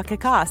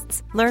out-of-pocket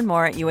costs. Learn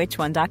more at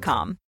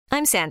uh1.com.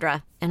 I'm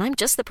Sandra, and I'm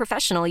just the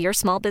professional your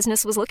small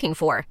business was looking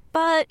for.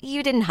 But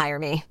you didn't hire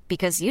me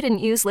because you didn't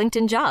use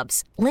LinkedIn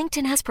Jobs.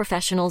 LinkedIn has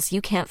professionals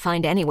you can't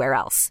find anywhere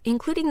else,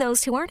 including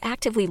those who aren't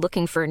actively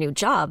looking for a new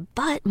job,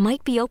 but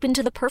might be open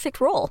to the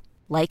perfect role,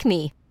 like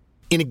me.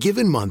 In a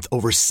given month,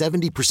 over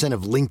 70%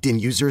 of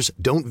LinkedIn users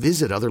don't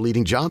visit other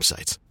leading job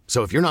sites.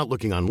 So if you're not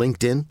looking on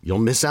LinkedIn, you'll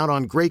miss out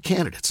on great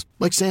candidates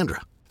like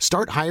Sandra.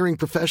 Start hiring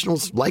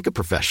professionals like a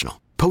professional.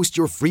 Post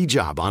your free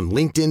job on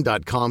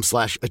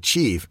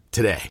linkedin.com/achieve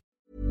today.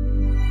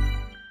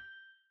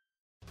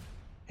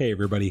 Hey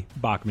everybody,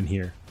 Bachman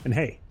here. And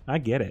hey, I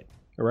get it.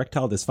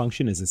 Erectile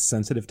dysfunction is a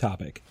sensitive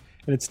topic,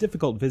 and it's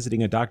difficult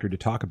visiting a doctor to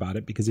talk about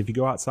it because if you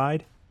go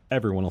outside,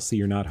 everyone will see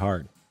you're not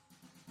hard.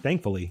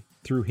 Thankfully,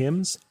 through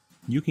HIMS,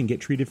 you can get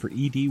treated for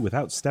ED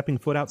without stepping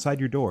foot outside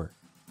your door.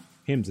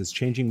 HIMS is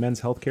changing men's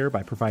healthcare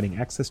by providing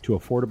access to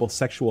affordable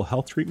sexual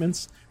health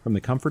treatments from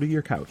the comfort of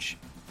your couch.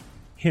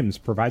 HIMS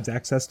provides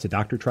access to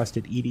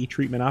doctor-trusted ED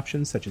treatment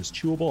options such as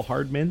chewable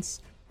hard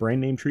mints,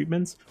 brand-name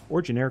treatments,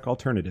 or generic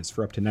alternatives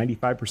for up to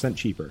 95%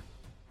 cheaper.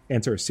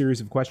 Answer a series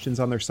of questions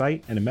on their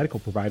site, and a medical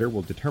provider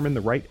will determine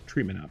the right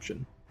treatment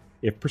option.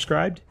 If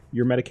prescribed,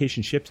 your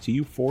medication ships to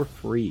you for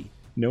free,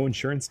 no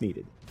insurance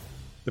needed.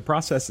 The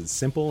process is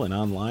simple and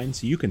online,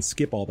 so you can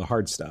skip all the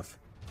hard stuff.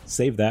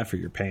 Save that for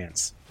your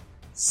pants.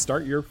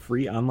 Start your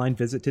free online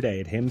visit today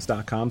at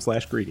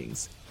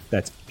hims.com/greetings.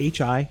 That's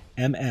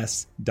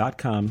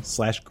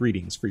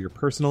HIMS.com/greetings for your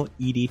personal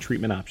ED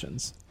treatment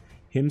options.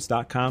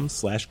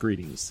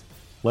 hims.com/greetings.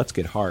 Let's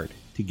get hard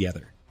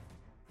together.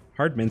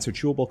 Hard mints are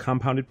chewable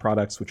compounded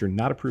products which are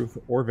not approved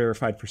or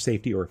verified for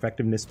safety or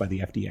effectiveness by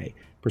the FDA.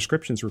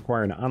 Prescriptions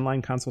require an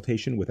online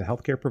consultation with a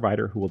healthcare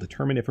provider who will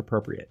determine if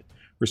appropriate.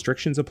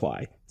 Restrictions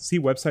apply. See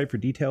website for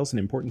details and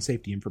important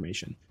safety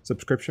information.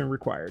 Subscription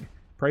required.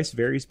 Price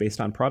varies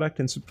based on product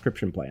and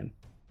subscription plan.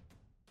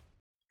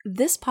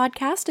 This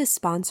podcast is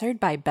sponsored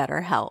by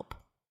BetterHelp.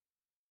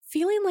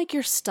 Feeling like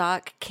you're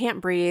stuck,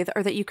 can't breathe,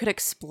 or that you could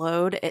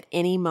explode at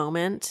any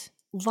moment?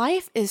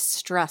 Life is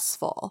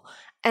stressful.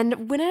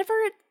 And whenever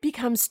it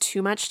becomes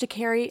too much to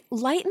carry,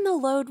 lighten the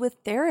load with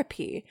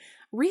therapy.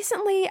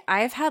 Recently,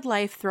 I've had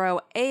life throw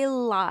a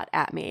lot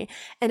at me,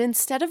 and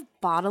instead of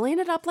bottling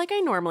it up like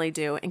I normally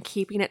do and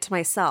keeping it to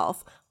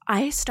myself,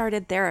 I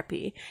started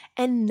therapy,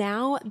 and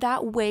now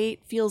that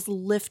weight feels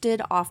lifted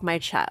off my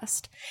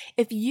chest.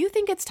 If you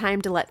think it's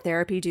time to let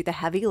therapy do the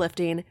heavy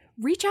lifting,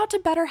 reach out to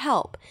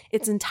BetterHelp.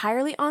 It's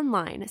entirely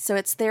online, so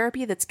it's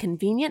therapy that's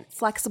convenient,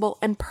 flexible,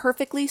 and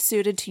perfectly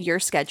suited to your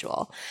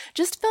schedule.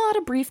 Just fill out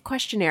a brief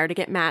questionnaire to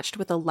get matched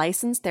with a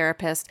licensed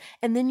therapist,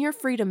 and then you're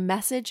free to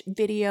message,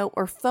 video,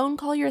 or phone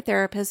call your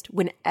therapist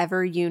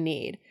whenever you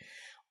need.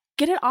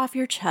 Get it off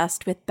your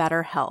chest with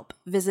BetterHelp.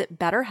 Visit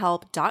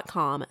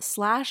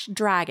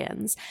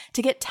betterhelp.com/dragons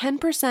to get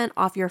 10%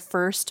 off your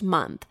first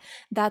month.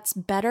 That's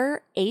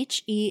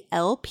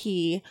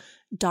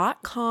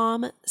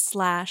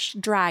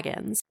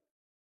betterhelp.com/dragons.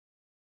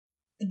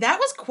 That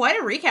was quite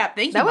a recap.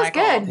 Thank you, That was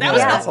Michael. good. That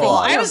was Yeah. helpful.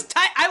 Yeah.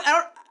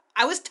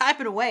 I was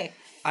typing away.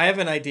 I have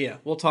an idea.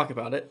 We'll talk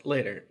about it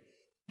later.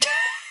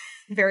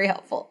 Very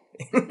helpful.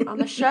 On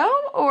the show,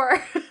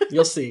 or?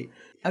 You'll see.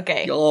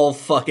 Okay. You'll all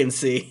fucking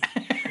see.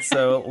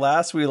 So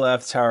last we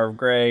left Tower of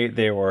Grey,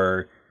 they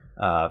were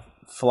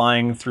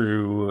flying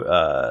through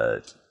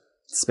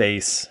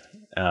space.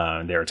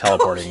 They were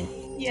teleporting.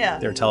 Yeah.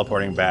 They were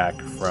teleporting back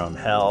from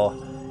hell,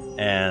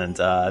 and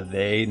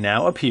they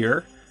now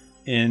appear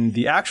in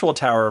the actual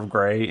Tower of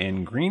Grey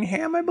in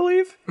Greenham, I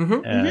believe.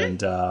 Mm-hmm.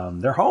 And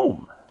they're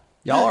home.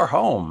 Y'all are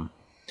home.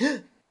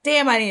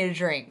 Damn, I need a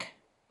drink.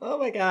 Oh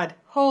my god.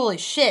 Holy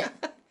shit.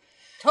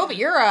 Toby,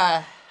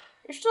 you're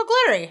still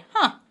glittery,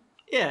 huh?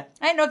 Yeah.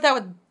 I didn't know if that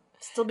would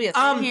still be a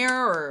thing here,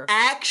 or...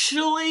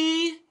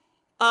 Actually,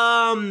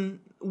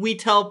 we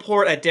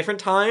teleport at different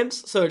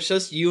times, so it's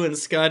just you and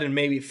Scud and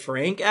maybe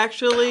Frank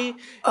actually,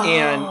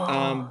 and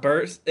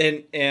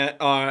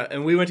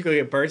and we went to go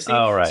get Bercy.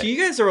 Oh, right. So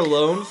you guys are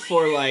alone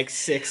for like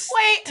 6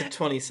 to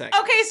 20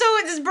 seconds. Okay, so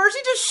does Bercy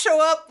just show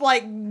up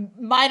like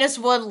minus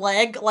one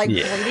leg, like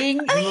bleeding?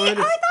 I thought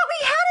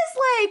we had his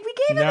leg. We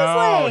gave him his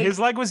No, leg. his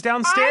leg was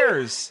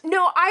downstairs.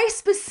 I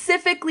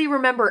specifically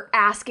remember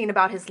asking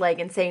about his leg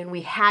and saying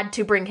we had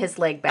to bring his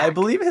leg back. I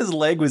believe his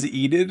leg was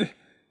eaten,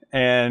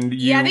 and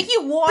you, I think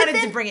you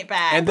wanted to bring it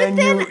back. and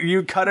then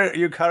you cut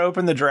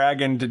open the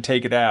dragon to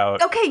take it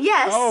out. Okay,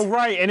 yes. Oh,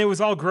 right, and it was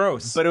all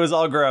gross. But it was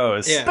all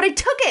gross. Yeah. But I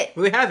took it.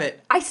 We have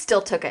it. I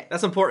still took it.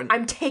 That's important.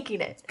 I'm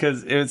taking it.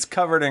 Because it was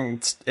covered in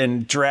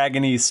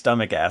dragony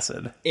stomach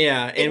acid.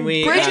 Yeah, and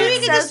we...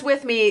 Bridget says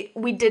with me,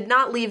 we did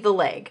not leave the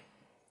leg.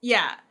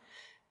 Yeah.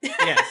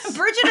 Yes.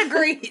 Bridget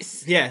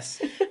agrees.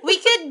 Yes. We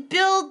could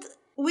build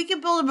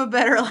him a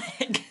better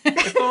leg.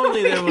 If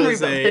only there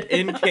was a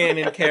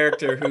in-canon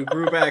character who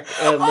grew back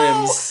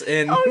limbs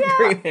and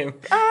bring him.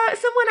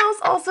 Someone else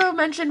also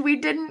mentioned we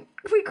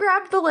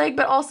grabbed the leg,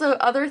 but also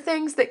other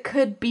things that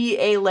could be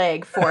a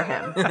leg for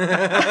him.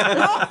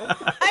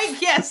 That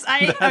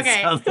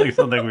okay. Sounds like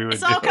something we would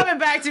It's do. all coming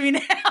back to me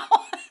now.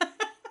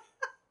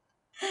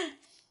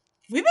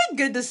 We make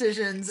good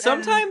decisions.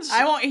 Sometimes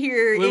I won't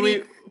hear when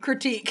any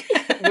critique.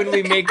 When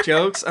we make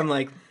jokes, I'm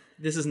like,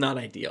 this is not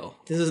ideal.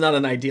 This is not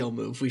an ideal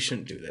move. We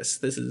shouldn't do this.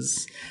 This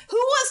is... Who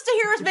wants to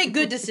hear us make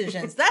good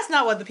decisions? That's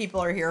not what the people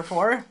are here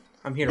for.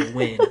 I'm here to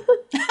win.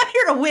 I'm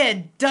here to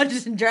win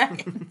Dungeons and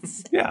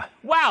Dragons. Yeah.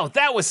 Wow,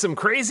 that was some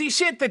crazy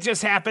shit that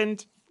just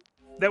happened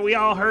that we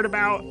all heard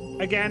about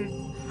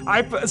again.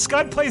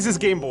 Scud plays his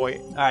Game Boy.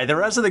 All right, the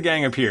rest of the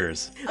gang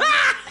appears. We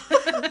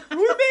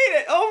made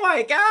it! Oh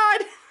my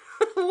god!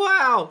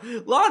 Wow.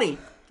 Lonnie,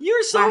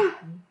 you're so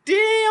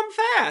damn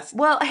fast.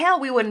 Well, hell,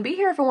 we wouldn't be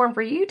here if it weren't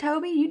for you,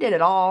 Toby. You did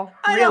it all.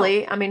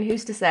 Really? I mean,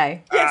 who's to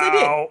say? Yes, I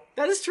did.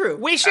 That is true.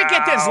 We should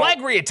get this leg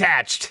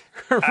reattached.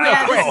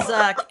 Yeah, this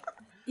is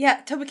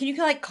yeah, Toby, can you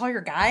call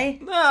your guy?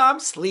 No, I'm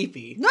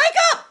sleepy. Wake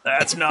up!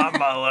 That's not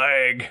my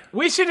leg.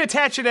 We should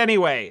attach it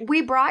anyway.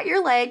 We brought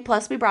your leg,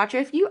 plus we brought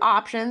you a few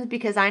options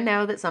because I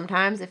know that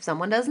sometimes if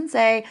someone doesn't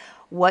say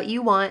what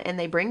you want and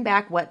they bring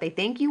back what they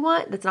think you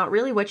want, that's not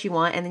really what you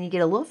want, and then you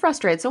get a little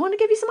frustrated. So I want to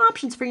give you some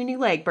options for your new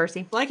leg,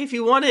 Bercy. Like if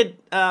you wanted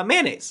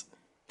mayonnaise.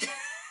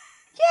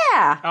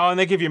 Yeah. Oh, and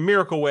they give you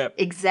Miracle Whip.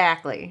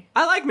 Exactly.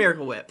 I like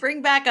Miracle Whip.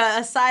 Bring back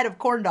a side of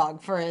corn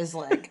dog for his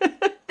leg.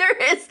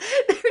 There's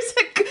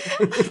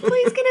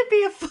please can it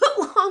be a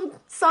foot-long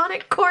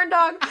Sonic corn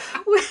dog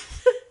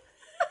with...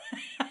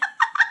 I'm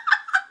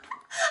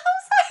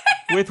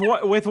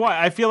sorry. With what?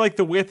 I feel like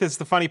the width is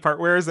the funny part.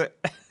 Where is it?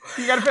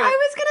 You gotta fit it. I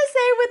was gonna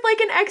say with like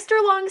an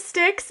extra long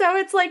stick, so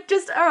it's like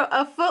just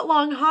a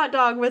foot-long hot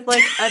dog with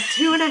like a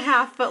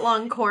 2.5 foot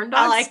long corn dog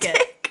I like stick.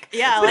 it.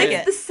 Yeah, I like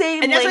it. The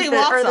same And that's what length he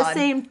walks or the on.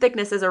 same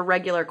thickness as a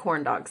regular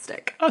corn dog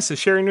stick. Oh, so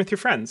sharing with your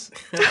friends.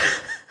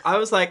 I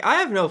was like, I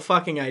have no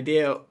fucking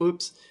idea,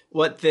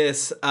 what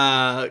this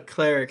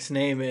cleric's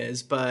name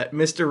is, but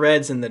Mr.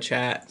 Red's in the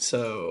chat,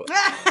 so...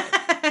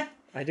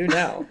 I do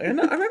now. I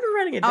remember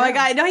writing it down. Oh my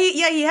god, no,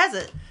 he has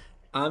it.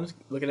 I'm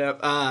looking it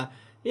up.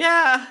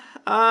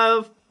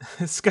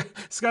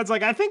 Scott's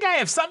like, I think I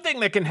have something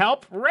that can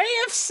help. Ray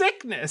of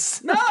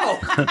sickness. No!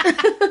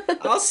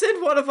 I'll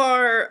send one of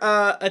our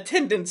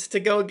attendants to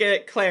go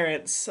get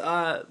Clarence.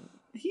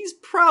 He's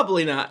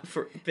probably not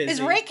busy.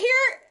 Is Rake here?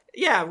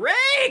 Yeah,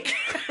 Rake!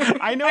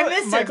 I know,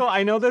 missed him. Michael,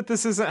 I know that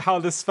this isn't how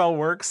this spell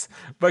works,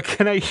 but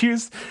can I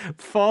use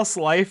false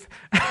life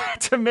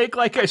to make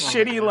like a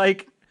shitty,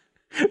 like,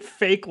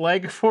 fake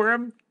leg for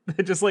him?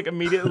 That just like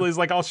immediately is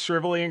like all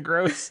shrivelly and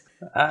gross.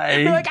 I'd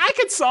be like, I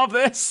could solve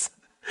this.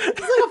 It's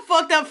like a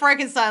fucked up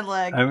Frankenstein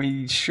leg. I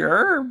mean,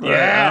 sure, but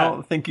Yeah. I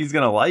don't think he's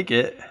gonna like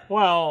it.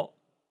 Well,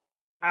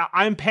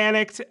 I'm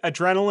panicked,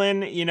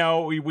 adrenaline,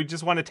 we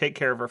just want to take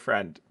care of our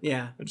friend.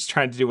 Yeah. I'm just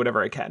trying to do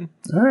whatever I can.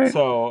 All right.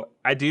 So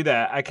I do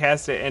that. I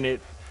cast it, and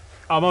it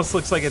almost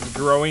looks like it's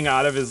growing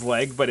out of his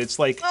leg, but it's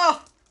like...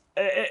 Oh.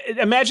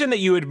 Imagine that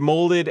you had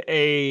molded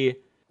a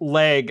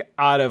leg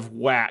out of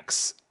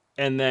wax,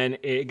 and then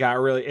it got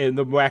and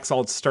the wax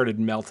all started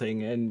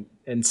melting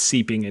and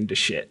seeping into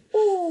shit.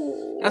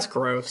 That's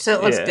gross. So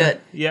it looks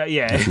good. Yeah,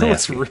 it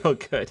looks real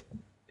good.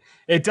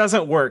 It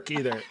doesn't work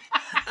either.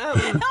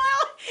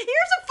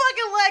 Here's a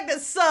fucking leg that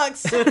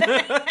sucks. And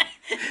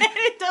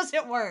it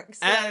doesn't work.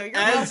 So you're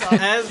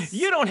welcome.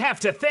 You don't have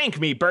to thank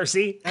me,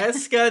 Bercy.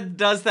 As Scud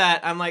does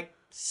that, I'm like,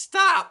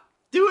 stop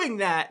doing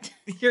that.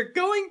 You're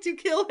going to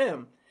kill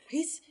him.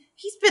 He's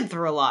been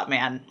through a lot,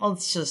 man.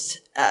 Let's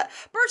just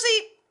Bercy,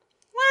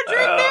 want a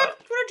drink, man? Want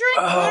a drink?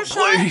 Want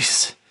a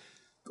shot?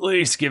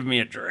 Please give me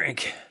a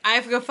drink. I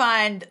have to go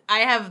find.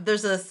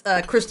 There's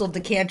a crystal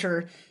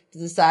decanter to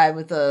the side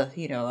with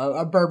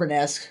a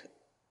bourbon-esque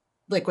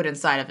liquid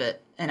inside of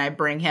it, and I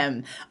bring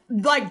him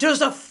like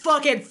just a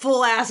fucking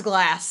full ass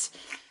glass.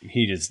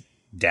 He just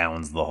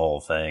downs the whole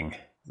thing.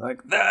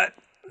 Like that.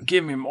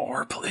 Give me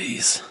more,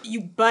 please.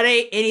 You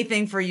buddy,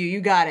 anything for you.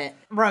 You got it.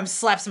 Rum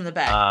slaps him in the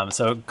back.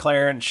 So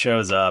Clarence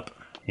shows up.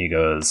 He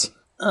goes,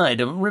 I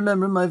don't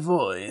remember my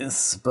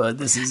voice, but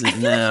this is it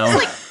now. He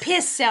was like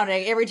piss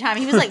sounding every time.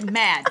 He was like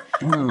mad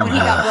when he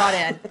got brought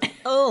in.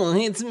 Oh,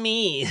 it's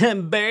me,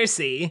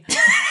 Bercy.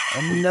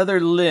 Another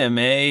limb,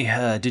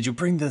 eh? Did you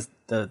bring the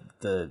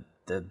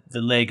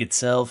leg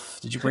itself?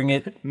 Did you bring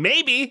it?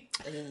 Maybe.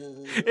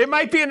 It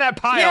might be in that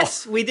pile.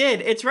 Yes, we did.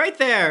 It's right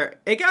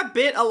there. It got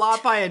bit a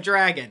lot by a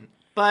dragon,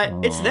 but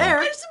it's there.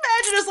 I just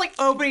imagine us like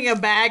opening a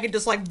bag and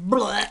just like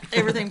blah,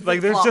 everything.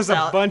 Like there's just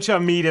a bunch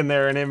of meat in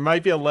there, and it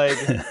might be a leg.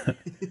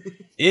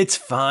 It's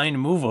fine.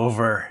 Move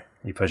over.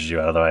 He pushes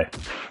you out of the way.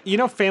 You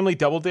know Family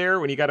Double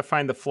Dare when you got to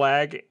find the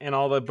flag and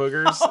all the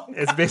boogers?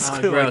 It's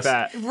basically like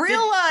that.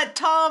 Real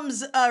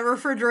Tom's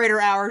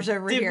refrigerator hours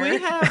over here.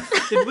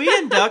 Did we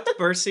induct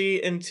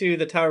Bercy into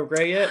the Tower of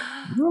Grey yet?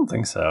 I don't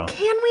think so.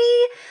 Can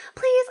we?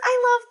 Please,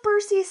 I love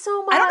Bercy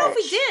so much. I don't know if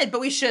we did, but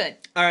we should.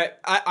 All right,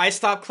 I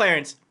stopped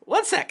Clarence.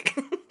 1 sec.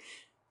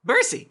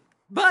 Bercy,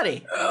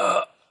 buddy.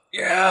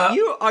 Yeah.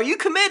 Are you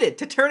committed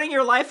to turning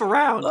your life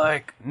around?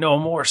 Like, no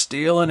more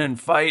stealing and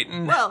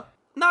fighting. Well,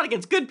 not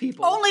against good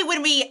people. Only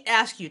when we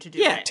ask you to do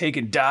it.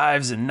 Taking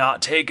dives and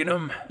not taking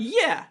them.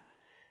 Yeah.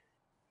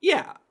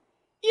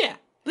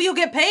 But you'll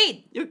get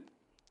paid.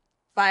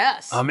 By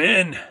us. I'm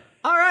in.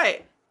 All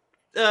right.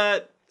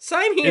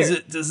 Sign here.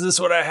 Is this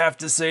what I have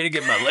to say to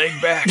get my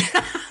leg back?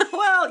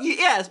 Well,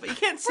 yes, but you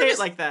can't say it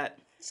like that.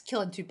 It's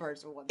killing two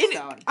birds with one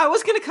stone. I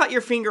was going to cut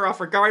your finger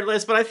off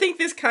regardless, but I think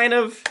this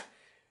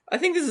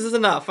is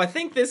enough. I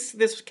think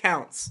this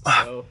counts.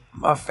 So.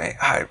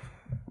 I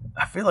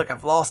feel like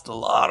I've lost a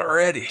lot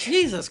already.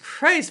 Jesus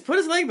Christ, put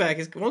his leg back.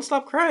 He won't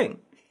stop crying.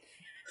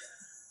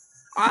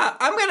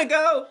 I'm going to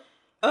go.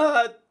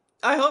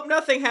 I hope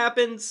nothing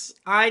happens.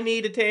 I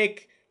need to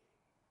take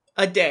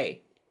a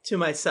day to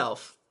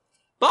myself.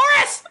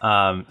 Boris!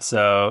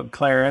 So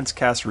Clarence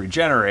casts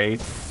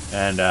Regenerate,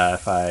 and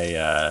if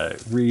I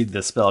read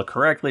the spell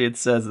correctly, it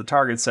says the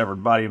target's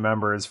severed body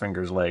members,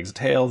 fingers, legs,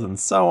 tails, and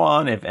so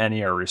on, if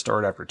any, are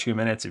restored after 2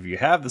 minutes. If you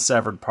have the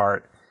severed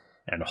part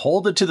and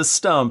hold it to the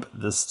stump,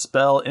 the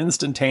spell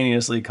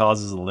instantaneously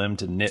causes the limb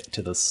to knit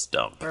to the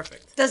stump.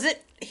 Perfect. Does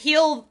it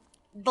heal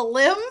the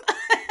limb?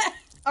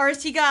 Or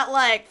has he got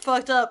like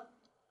fucked up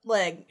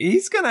leg?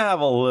 He's gonna have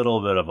a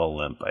little bit of a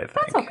limp, I think.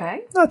 That's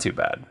okay. Not too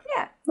bad.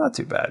 Yeah. Not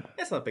too bad.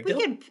 That's not a big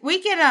deal. We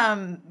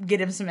can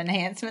get him some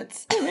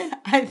enhancements.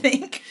 I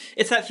think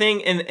it's that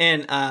thing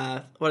in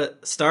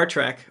Star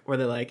Trek where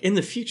they're like, in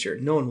the future,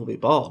 no one will be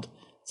bald.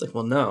 It's like,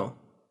 well, no.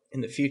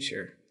 In the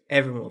future,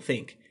 everyone will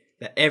think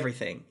that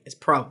everything is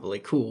probably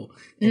cool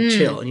and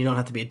chill, and you don't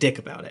have to be a dick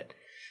about it.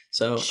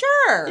 So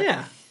sure,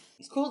 yeah,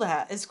 it's cool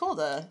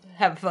to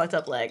have a fucked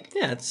up leg.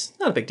 Yeah, it's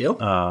not a big deal.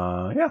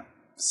 Yeah.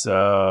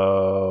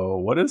 So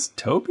what does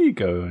Toby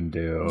go and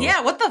do?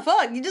 Yeah, what the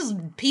fuck? You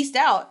just pieced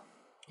out.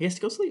 He has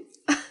to go sleep.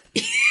 You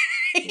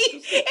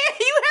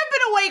have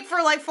been awake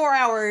for like 4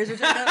 hours or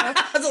something.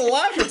 That's a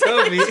lot for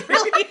Toby. It's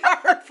really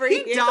hard for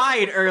you. He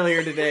died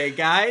earlier today,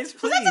 guys.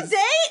 Please. Was that today?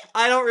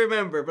 I don't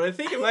remember, but I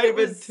think it might have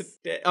been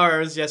today, or it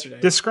was yesterday.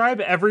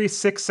 Describe every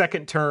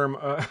 6-second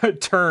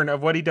turn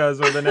of what he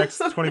does over the next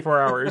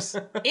 24 hours.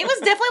 It was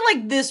definitely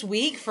like this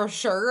week for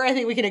sure. I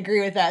think we can agree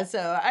with that.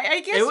 So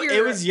I guess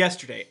it was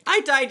yesterday.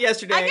 I died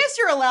yesterday. I guess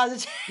you're allowed to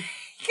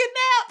take a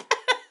nap.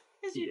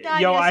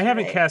 Yo, I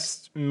haven't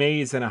cast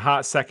Maze in a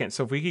hot second,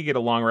 so if we could get a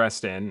long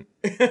rest in,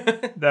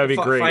 that would be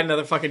great. Find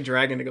another fucking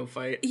dragon to go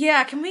fight.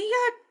 Yeah, can we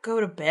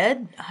go to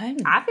bed?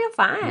 I feel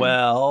fine.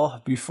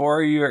 Well,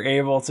 before you're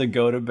able to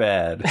go to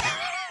bed.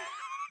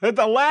 At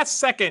the last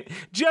second,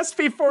 just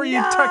before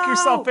you tuck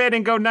yourself in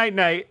and go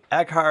night-night.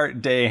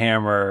 Eckhart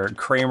Dayhammer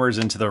Kramers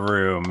into the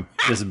room,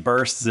 just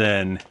bursts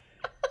in,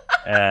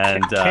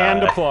 and...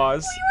 Canned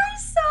applause. We were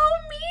so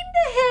mean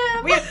to him.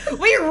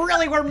 We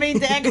really were mean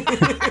to Eckhart.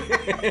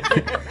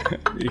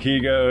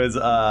 He goes,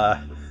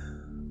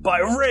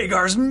 by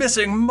Rhaegar's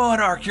missing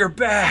monarch, you're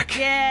back!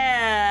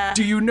 Yeah!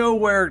 Do you know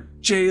where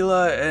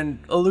Jayla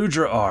and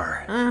Aludra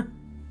are?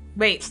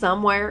 Wait.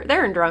 Somewhere.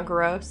 They're in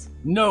Drunkeros.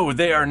 No,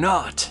 they are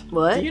not.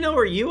 What? Do you know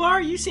where you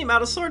are? You seem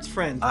out of sorts,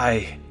 friend.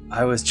 I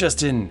was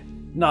just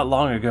not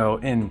long ago,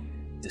 in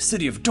the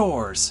city of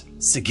Doors,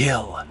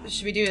 Sigil.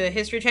 Should we do a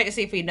history check to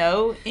see if we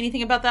know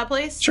anything about that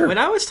place? Sure. When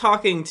I was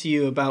talking to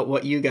you about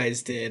what you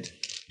guys did,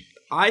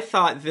 I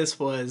thought this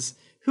was...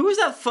 Who was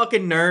that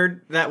fucking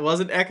nerd that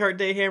wasn't Eckhart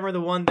Dayhammer,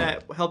 the one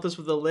that helped us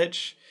with the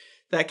Lich?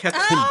 That kept...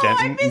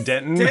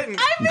 Denton?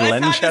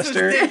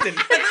 Glenchester? I thought you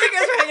guys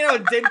were hanging out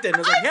with Denton. I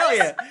was like, hell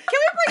yeah. Can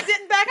we bring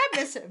Denton back? I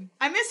miss him.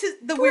 I miss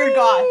the weird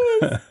god.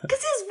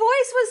 Because his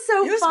voice was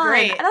so It was fun.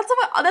 great. And that's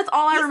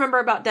all I remember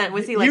about Denton.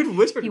 Was he like... You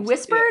whispered. He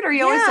whispered, or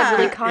he always said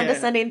really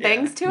condescending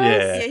things to us?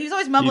 Yeah. Yeah, he was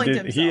always mumbling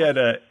to himself. He had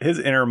his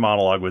inner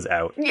monologue was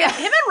out. Yeah.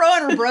 Him and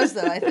Rowan were bros,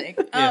 though, I think.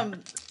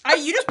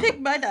 You just picked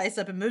my dice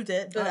up and moved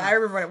it, but I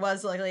remember what it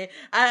was. Luckily,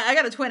 I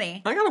got a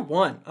 20. I got a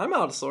 1. I'm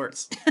out of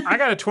sorts. I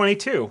got a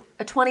 22.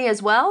 A 20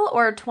 as well,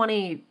 or a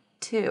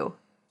 22?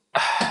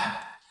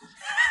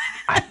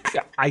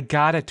 I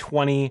got a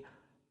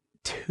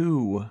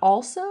 22.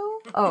 Also?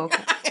 Oh,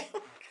 okay.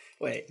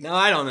 Wait, no,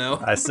 I don't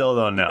know. I still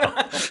don't know.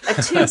 A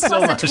 2 plus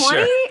a 20?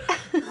 Sure.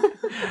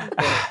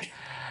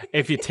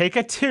 If you take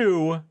a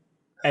 2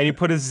 and you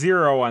put a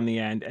 0 on the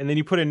end, and then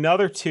you put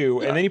another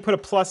 2, and then you put a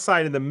plus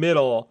sign in the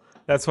middle,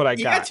 that's what I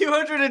got. You got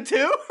 202?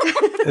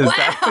 Is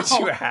that what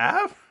you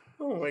have?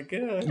 Oh my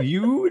god.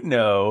 You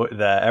know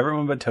that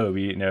everyone but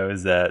Toby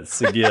knows that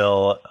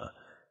Sigil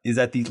is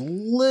at the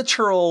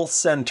literal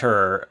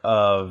center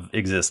of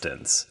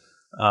existence.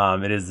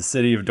 It is the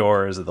city of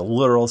doors, the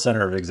literal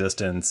center of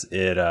existence.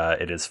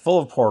 It is full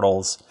of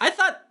portals. I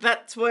thought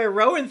that's where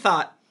Rowan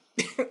thought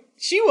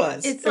she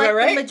was. It's Am like I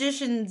right? the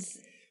magician's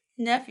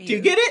nephew. Do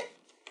you get it?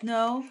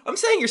 No. I'm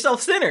saying you're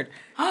self-centered.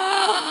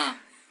 Oh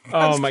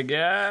my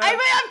god.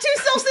 I'm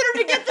too self-centered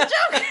to get the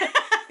joke.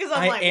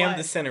 I am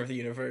the center of the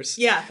universe.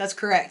 Yeah, that's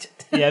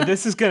correct. Yeah,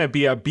 this is going to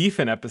be a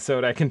beefing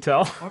episode, I can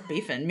tell. We're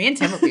beefing. Me and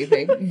Tim are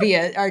beefing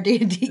via our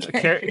D&D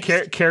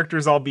characters.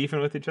 Characters all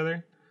beefing with each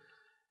other.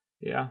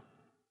 Yeah.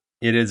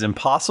 It is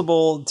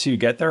impossible to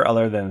get there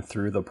other than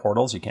through the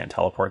portals. You can't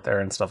teleport there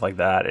and stuff like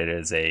that. It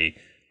is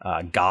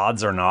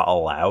gods are not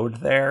allowed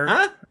there.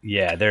 Huh?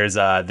 Yeah, there's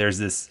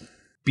this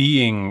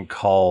being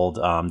called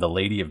the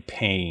Lady of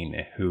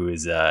Pain, who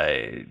is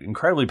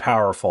incredibly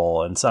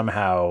powerful and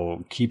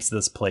somehow keeps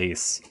this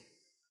place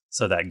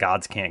so that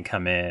gods can't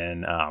come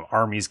in,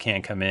 armies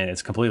can't come in.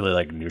 It's completely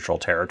like neutral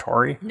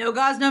territory. No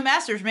gods, no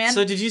masters, man.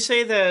 So did you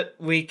say that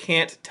we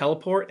can't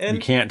teleport in?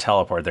 You can't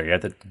teleport there. You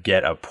have to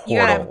get a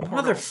portal.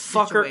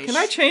 Motherfucker. Can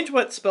I change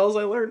what spells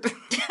I learned?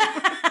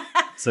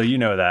 So you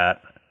know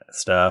that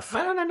stuff.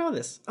 Why don't I know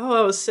this?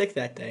 Oh, I was sick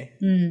that day.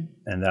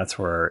 And that's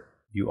where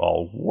you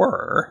all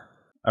were.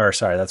 Or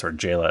sorry, that's where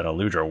Jayla and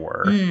Aludra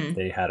were.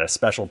 They had a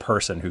special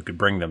person who could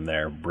bring them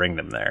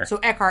there. So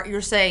Eckhart,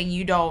 you're saying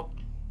you don't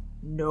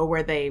know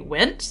where they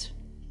went?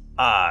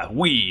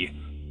 We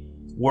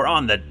were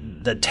on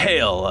the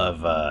tail of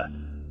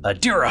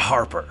Adira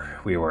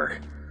Harper.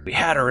 We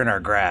had her in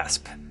our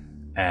grasp,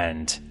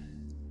 and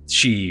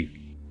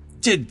she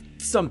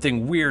did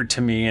something weird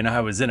to me, and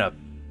I was in a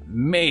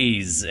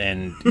maze,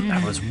 and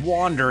I was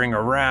wandering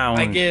around.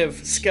 I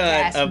give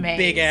Scud a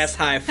big ass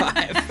high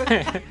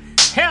five.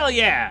 Hell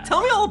yeah!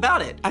 Tell me all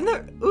about it. I've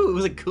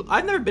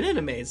never been in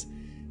a maze.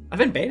 I've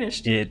been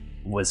banished. It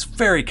was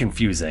very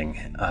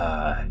confusing,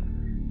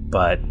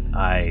 but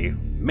I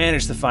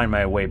managed to find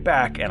my way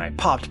back, and I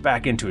popped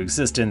back into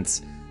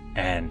existence,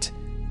 and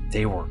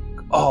they were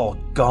all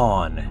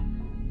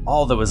gone.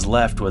 All that was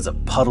left was a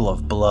puddle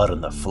of blood on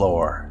the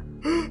floor.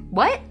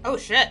 What? Oh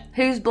shit.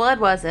 Whose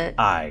blood was it?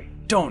 I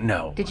don't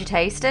know. Did you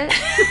taste it?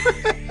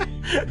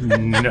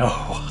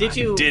 No. Did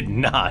you? I did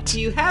not.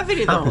 Do you have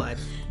any of the blood?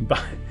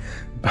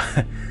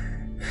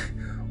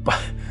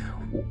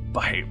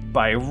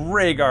 By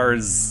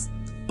Rhaegar's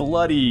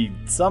bloody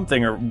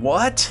something or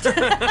what?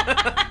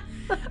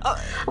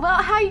 Well,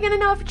 how are you gonna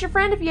know if it's your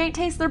friend if you ain't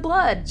taste their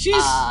blood?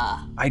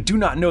 I do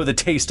not know the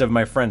taste of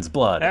my friend's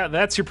blood.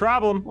 That's your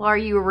problem. Well, are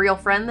you a real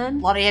friend then?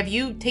 Lonnie, have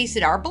you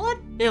tasted our blood?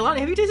 Yeah, Lonnie,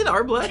 have you tasted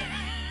our blood?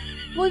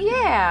 Well,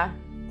 yeah.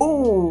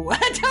 Ooh.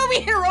 Toby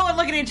and Rowan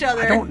looking at each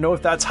other. I don't know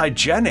if that's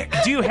hygienic.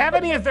 Do you have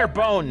any of their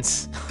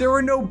bones? There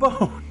were no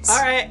bones.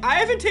 All right, I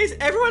haven't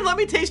tasted. Everyone, let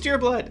me taste your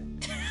blood.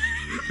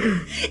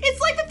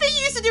 It's like the thing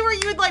you used to do where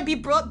you would like be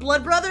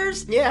blood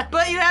brothers. Yeah.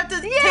 But you have to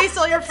taste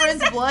all your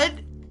friends'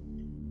 blood.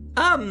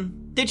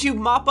 Did you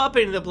mop up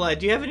any of the blood?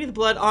 Do you have any of the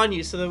blood on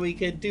you so that we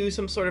could do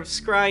some sort of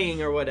scrying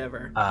or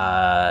whatever?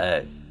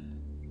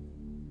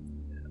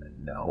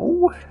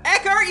 No.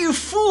 Eckhart, you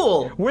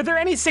fool! Were there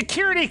any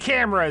security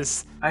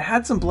cameras? I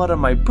had some blood on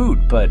my boot,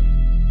 but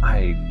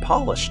I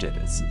polished it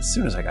as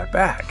soon as I got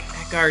back.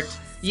 Eckhart,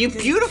 you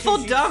beautiful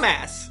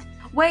dumbass!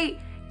 Wait,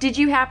 did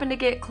you happen to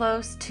get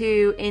close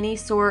to any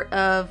sort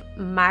of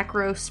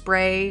micro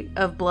spray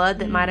of blood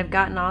that might have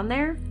gotten on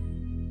there?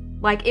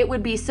 Like, it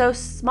would be so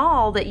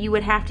small that you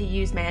would have to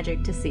use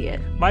magic to see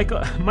it.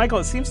 Michael,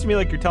 it seems to me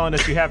like you're telling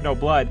us you have no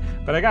blood,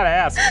 but I gotta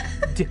ask,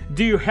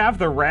 do you have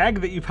the rag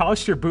that you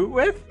polished your boot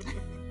with?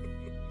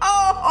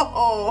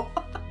 Oh!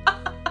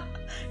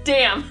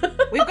 Damn.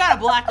 We've got a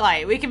black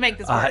light. We can make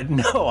this work.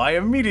 No, I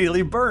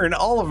immediately burn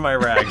all of my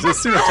rags as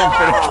soon as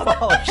I'm finished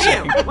polishing.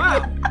 Damn,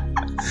 wow.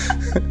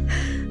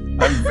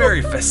 I'm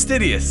very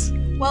fastidious.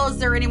 Well, is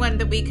there anyone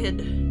that we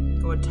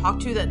could go and talk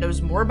to that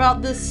knows more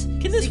about this?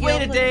 Can this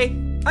wait a day?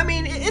 I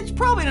mean, it's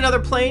probably in another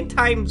plane.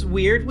 Time's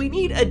weird. We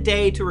need a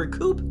day to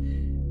recoup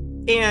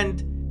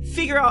and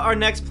figure out our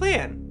next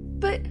plan.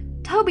 But,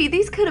 Toby,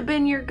 these could have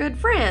been your good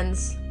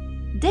friends.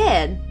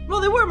 Dead. Well,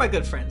 they were my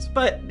good friends,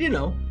 but, you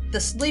know. The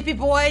sleepy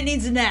boy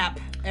needs a nap,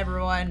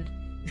 everyone.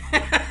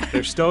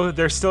 There's still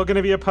going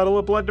to be a puddle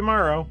of blood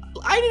tomorrow.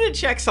 I need to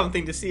check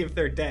something to see if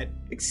they're dead.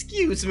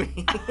 Excuse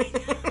me.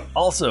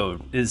 Also,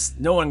 is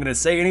no one going to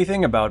say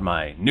anything about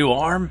my new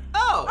arm?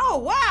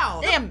 Oh,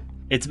 wow. Damn.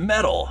 It's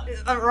metal.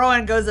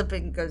 Rowan goes up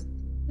and goes,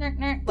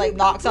 like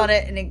knocks on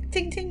it and then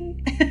ting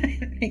ting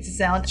makes a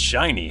sound.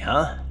 Shiny,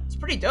 huh? It's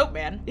pretty dope,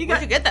 man.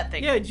 Where'd you get that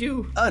thing? Yeah,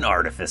 you. An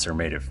artificer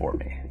made it for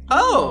me.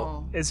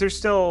 Oh. Is there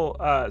still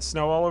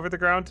snow all over the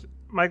ground,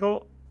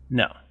 Michael?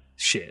 No.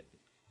 Shit.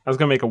 I was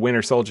going to make a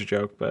Winter Soldier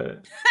joke,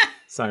 but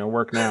it's not going to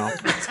work now.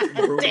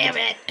 Damn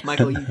it.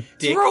 Michael, you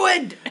dick.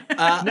 Ruined.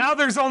 Now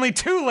there's only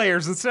 2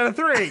 layers instead of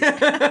 3.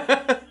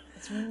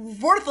 It's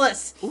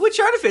worthless. Which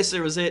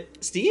artificer was it?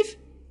 Steve?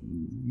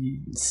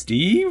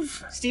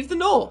 Steve? Steve the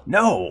Knoll.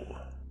 No,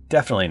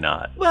 definitely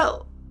not.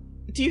 Well,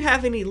 do you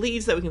have any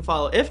leads that we can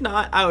follow? If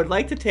not, I would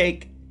like to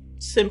take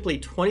simply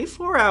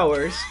 24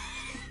 hours.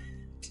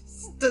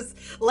 Just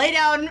lay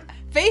down,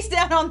 face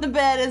down on the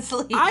bed and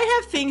sleep.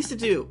 I have things to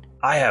do.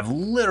 I have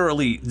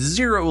literally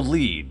 0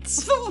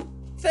 leads.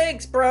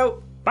 Thanks,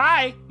 bro.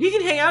 Bye. You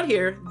can hang out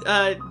here.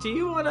 Do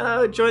you want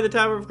to join the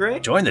Tower of Grey?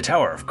 Join the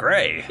Tower of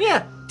Grey?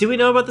 Yeah. Do we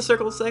know about the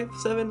Circle of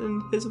Seven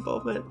and his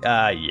involvement?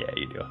 Yeah,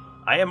 you do.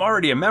 I am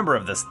already a member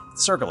of this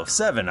Circle of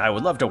 7. I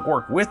would love to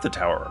work with the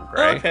Tower of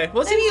Grey. Okay.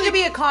 Well, maybe you could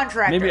be a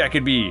contractor. Maybe I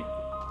could be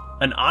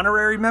an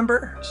honorary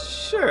member?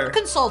 Sure.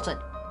 Consultant.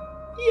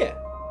 Yeah.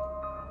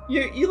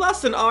 You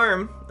lost an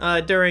arm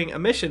during a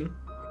mission,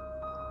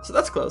 so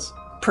that's close.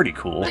 Pretty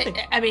cool.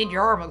 I mean,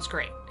 your arm looks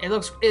great.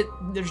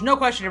 There's no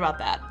question about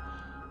that.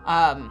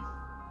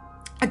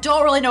 I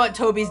don't really know what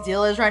Toby's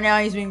deal is right now.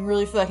 He's being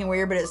really fucking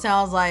weird, but it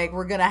sounds like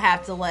we're gonna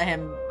have to let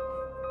him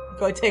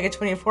go take a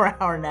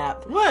 24-hour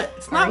nap. What?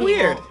 It's not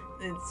weird.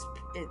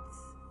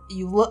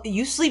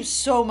 You sleep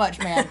so much,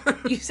 man.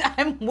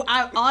 I'm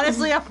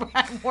honestly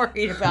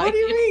worried about What do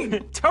you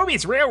mean?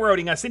 Toby's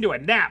railroading us into a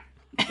nap.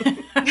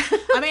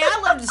 I mean,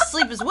 I love to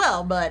sleep as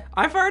well, but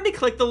I've already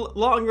clicked the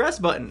long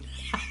rest button.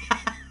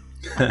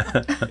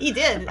 he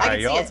did. All right,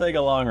 you all take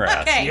a long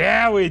rest. Okay.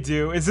 Yeah, we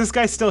do. Is this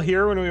guy still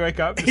here when we wake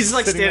up? He's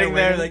like sitting standing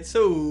there, waiting? like,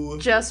 so.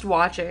 Just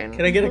watching.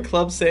 Can I get a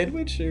club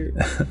sandwich or?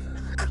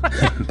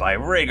 By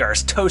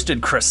Rhaegar's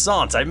toasted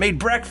croissants, I made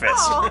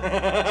breakfast.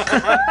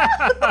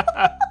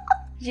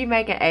 Did you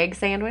make an egg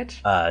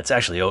sandwich? It's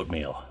actually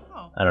oatmeal.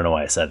 I don't know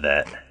why I said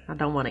that. I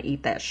don't want to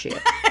eat that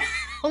shit.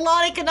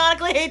 Lonnie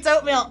canonically hates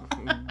oatmeal.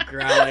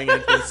 Growling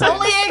at this.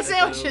 Only egg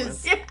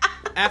sandwiches.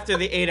 After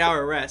the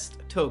 8-hour rest,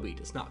 Toby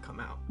does not come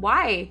out.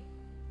 Why?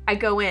 I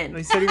go in.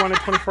 He said he wanted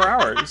 24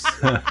 hours.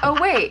 Oh,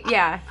 wait.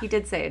 Yeah, he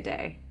did say a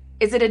day.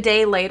 Is it a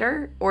day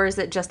later, or is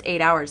it just 8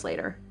 hours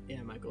later?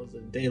 Yeah, Michael, is it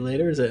a day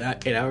later or is it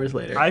 8 hours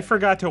later? I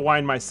forgot to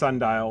wind my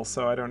sundial,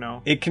 so I don't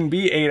know. It can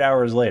be 8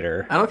 hours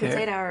later. I don't care. It's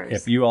 8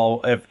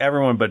 hours. If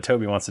everyone but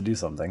Toby wants to do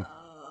something.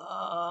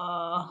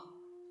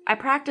 I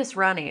practice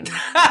running.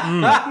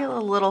 I feel a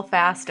little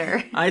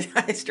faster. I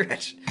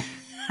stretch.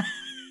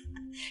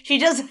 She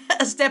does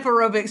a step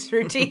aerobics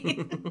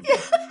routine.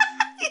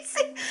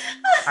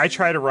 I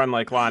try to run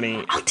like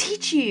Lonnie. I'll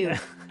teach you.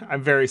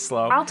 I'm very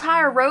slow. I'll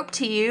tie a rope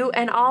to you,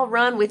 and I'll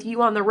run with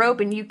you on the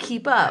rope, and you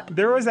keep up.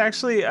 There was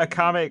actually a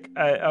comic,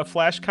 a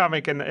Flash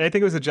comic, and I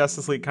think it was a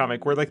Justice League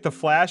comic, where like the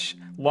Flash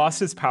lost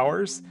his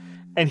powers,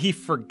 and he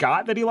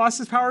forgot that he lost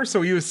his powers,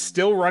 so he was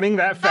still running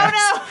that fast.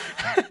 Oh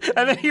no!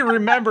 And then he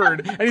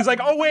remembered, and he's like,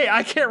 "Oh wait,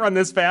 I can't run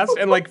this fast,"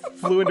 and like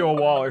flew into a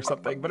wall or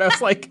something. But I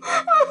was like,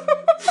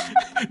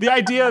 the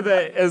idea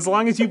that as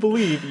long as you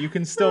believe, you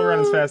can still run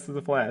as fast as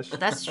the Flash.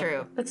 That's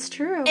true. That's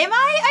true.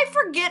 I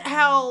forget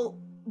how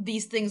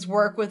these things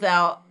work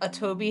without a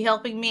Toby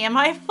helping me. Am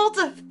I able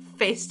to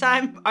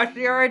FaceTime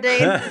Ashiara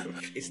Dane?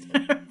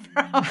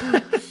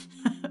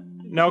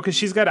 No, because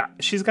she's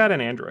got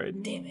an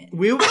Android. Damn it.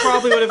 We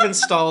probably would have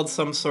installed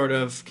some sort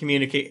of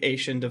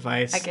communication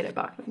device. I get it,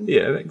 Bach.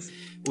 Yeah, thanks.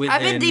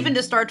 I've been deep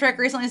into Star Trek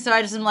recently, so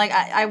I just am like,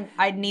 I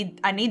need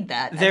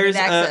that. There's I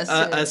need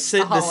access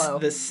to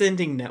the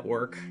sending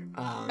network,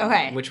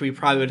 okay, which we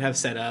probably would have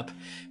set up.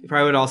 We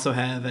probably would also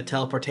have a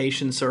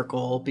teleportation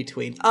circle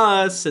between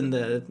us and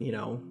the,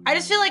 I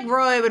just feel like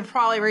Roy would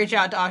probably reach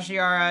out to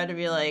Ashiara to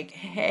be like,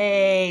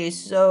 hey,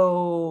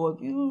 so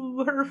have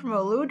you heard from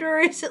Aludra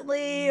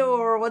recently,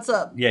 or what's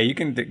up? Yeah, you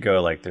can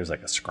go there's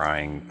like a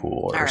scrying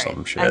pool or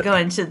some shit. I go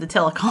into the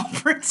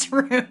teleconference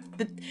room,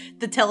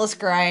 the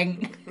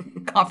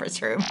telescrying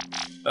conference room.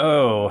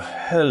 Oh,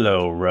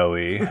 hello,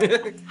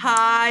 Rowie.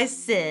 Hi,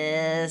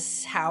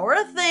 sis. How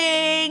are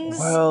things?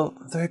 Well,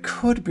 they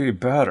could be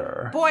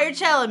better. Boy, you're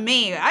telling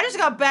me. I just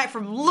got back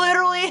from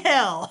literally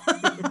hell.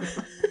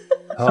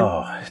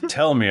 Oh,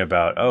 tell me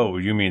about. Oh,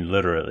 you mean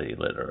literally.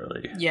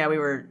 Yeah, we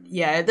were.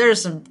 Yeah,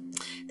 there's been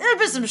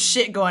some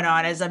shit going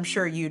on, as I'm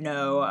sure you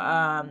know.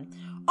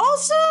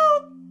 Also,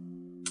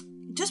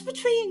 just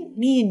between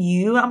me and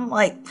you, I'm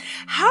like,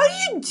 how do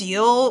you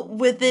deal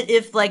with it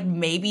if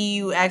maybe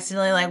you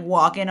accidentally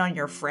walk in on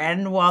your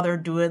friend while they're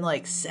doing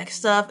sex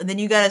stuff, and then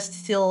you gotta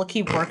still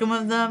keep working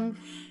with them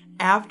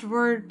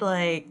afterward? Do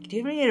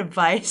you have any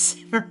advice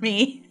for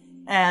me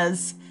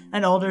as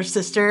an older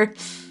sister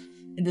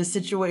in this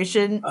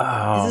situation?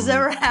 Has this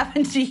ever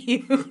happened to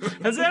you?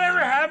 Has that ever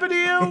happened to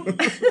you?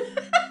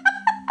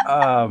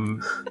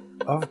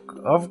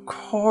 Of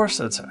course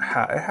it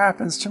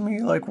happens to me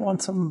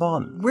once a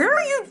month.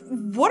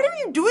 What are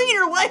you doing in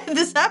your life if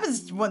this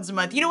happens once a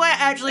month? You know what,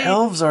 actually,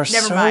 elves are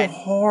never so mind.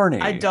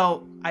 horny. I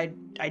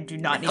do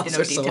not need to know Elves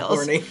are details. so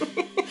horny.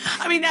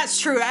 I mean, that's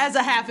true. As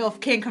a half-elf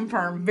can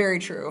confirm, very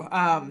true.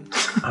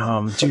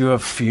 Do you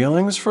have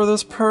feelings for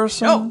this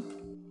person?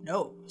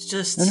 No, it's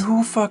just... And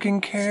who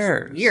fucking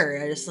cares?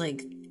 Weird. I just,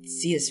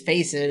 see his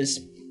face and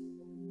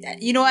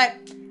you know what?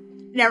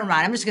 Never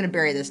mind. I'm just going to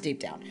bury this deep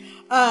down.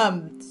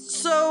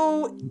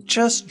 So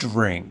Just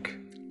drink.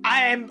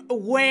 I'm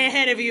way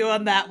ahead of you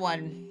on that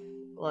one.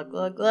 Look.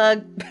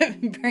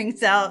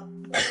 Brings out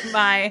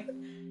my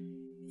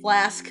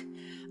flask.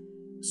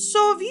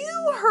 So have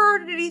you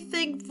heard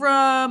anything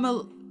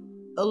from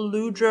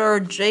Aludra or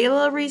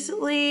Jayla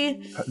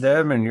recently?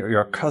 Them and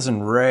your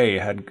cousin Ray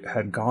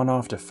had gone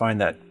off to find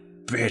that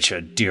bitch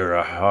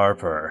Adira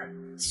Harper.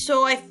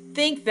 So I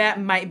think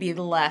that might be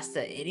the last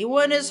that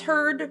anyone has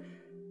heard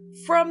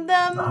from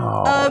them.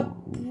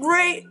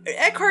 Ray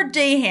Eckhart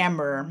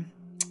Dayhammer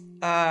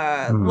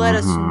let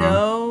us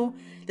know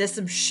that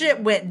some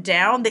shit went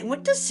down. They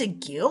went to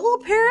Sigil,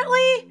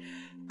 apparently.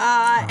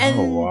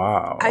 And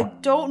wow. I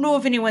don't know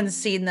if anyone's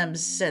seen them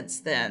since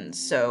then,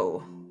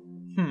 so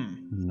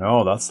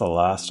No, that's the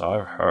last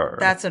I've heard.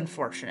 that's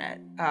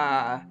unfortunate.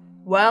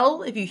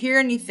 Well, if you hear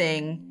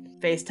anything,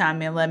 FaceTime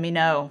me and let me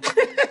know.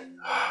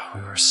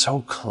 We were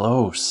so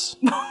close.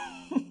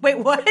 Wait,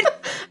 what?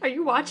 Are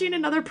you watching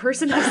another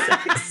person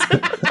have sex?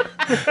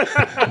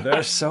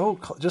 They're so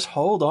just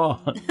hold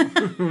on.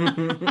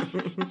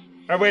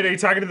 Oh, wait, are you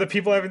talking to the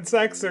people having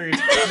sex, or are you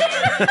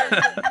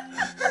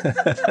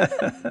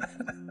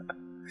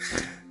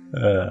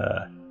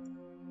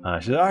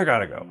She said, I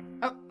gotta go.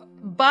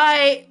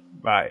 Bye.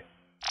 Bye.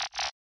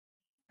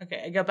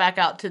 Okay, I go back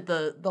out to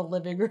the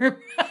living room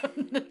of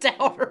the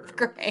Tower of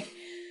Grey,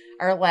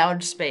 our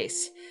lounge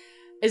space.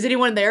 Is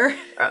anyone there?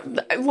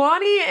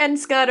 Lonnie and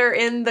Scud are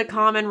in the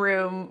common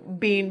room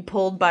being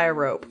pulled by a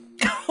rope.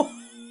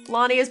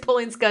 Lonnie is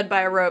pulling Scud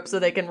by a rope so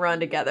they can run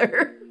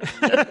together.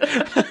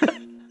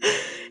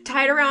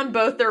 Tied around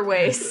both their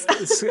waists.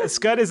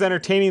 Scud is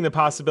entertaining the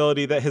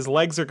possibility that his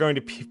legs are going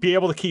to be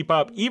able to keep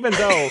up, even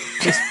though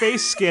his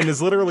face skin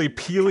is literally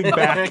peeling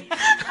back.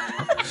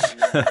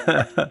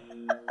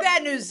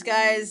 Bad news,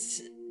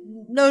 guys.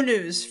 No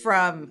news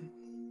from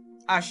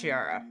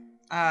Ashiara.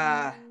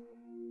 I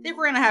think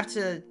we're gonna have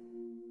to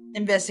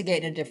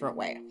investigate in a different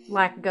way.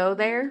 Like, go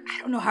there? I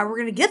don't know how we're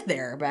gonna get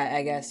there, but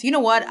I guess. You know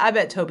what? I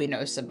bet Toby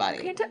knows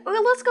somebody.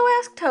 Well, let's go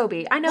ask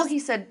Toby. I know he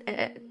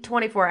said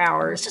 24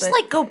 hours. Let's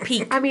just, go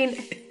peek. I mean,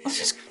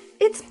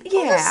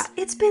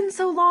 it's been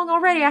so long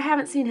already. I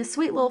haven't seen his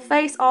sweet little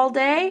face all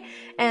day,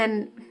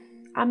 and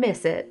I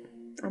miss it.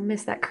 I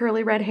miss that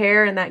curly red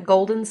hair and that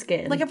golden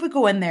skin. Like, if we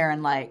go in there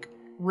and,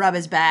 rub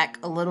his back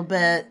a little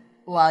bit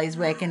while he's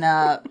waking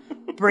up,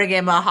 bring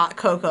him a hot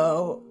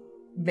cocoa,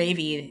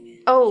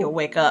 maybe he'll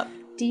wake up.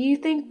 Do you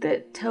think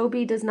that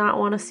Toby does not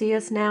want to see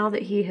us now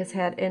that he has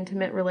had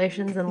intimate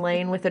relations and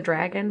lain with a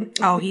dragon?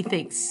 Oh, he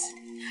thinks.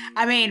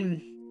 I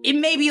mean, it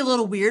may be a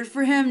little weird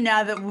for him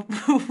now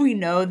that we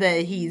know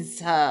that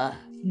he's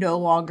no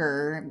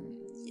longer.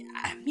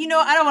 You know,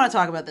 I don't want to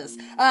talk about this.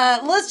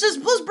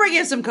 Let's bring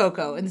in some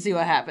cocoa and see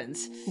what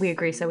happens. We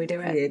agree, so we do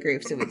it. We agree,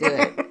 so we do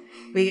it.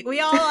 We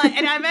all,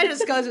 and I imagine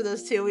Scud's with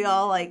us too. We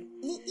all creep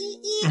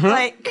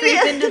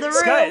into the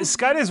room.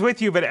 Scud is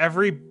with you, but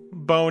every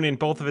bone in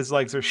both of his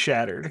legs are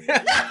shattered. He's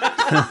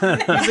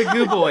a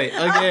goo boy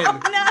again.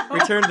 No.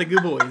 Return to the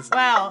goo boys.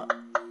 Wow.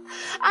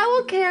 I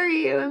will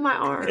carry you in my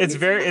arms. It's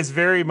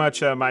very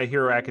much a My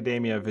Hero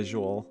Academia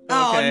visual.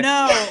 Oh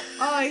no!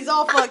 Oh, he's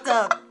all fucked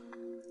up.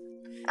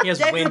 He has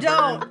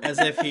windburn as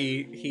if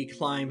he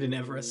climbed an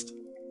Everest.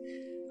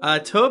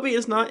 Toby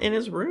is not in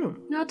his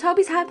room. No,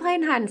 Toby's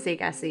playing hide and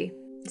seek, I see.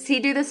 Does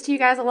he do this to you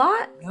guys a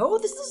lot? No,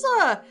 this is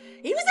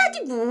he was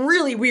acting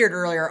really weird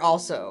earlier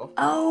also.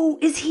 Oh,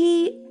 is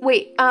he...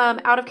 Wait,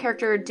 out of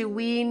character, do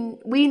we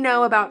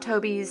know about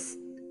Toby's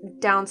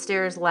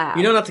downstairs lab?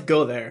 You don't have to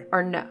go there.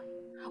 Or no?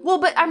 Well,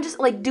 but I'm just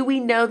do we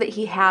know that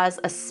he has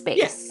a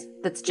space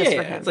that's just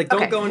for him? It's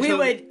don't go into... We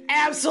would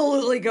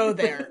absolutely go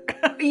there.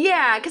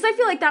 Yeah, because I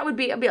feel like that would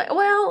be... I'd be like,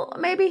 well,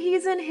 maybe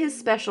he's in his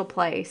special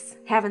place,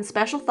 having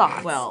special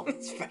thoughts. Well,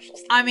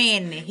 I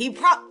mean,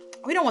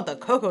 we don't want the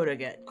cocoa to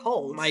get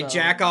cold. My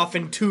jack off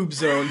in tube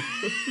zone.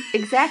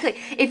 Exactly.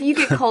 If you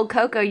get cold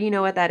cocoa, you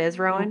know what that is,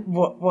 Rowan?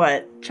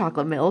 What?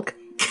 Chocolate milk.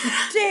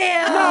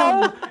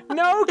 Damn!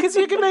 No, because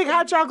you can make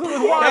hot chocolate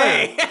with water.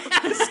 Hey!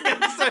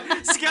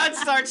 Scott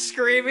starts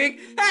screaming.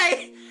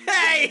 Hey!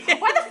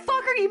 Why the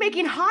fuck are you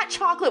making hot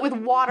chocolate with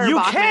water? You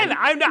Bachman? can.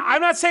 I'm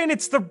not saying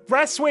it's the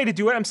best way to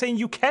do it. I'm saying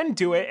you can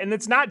do it, and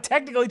it's not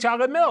technically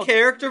chocolate milk.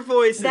 Character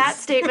voices. That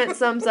statement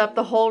sums up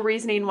the whole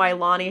reasoning why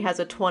Lonnie has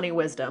a 20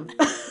 wisdom.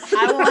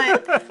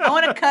 I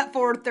want to cut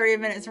forward 30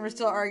 minutes and we're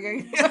still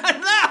arguing.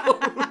 No!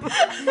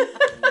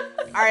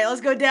 All right,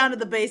 let's go down to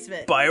the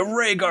basement. By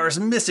Rhaegar's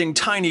missing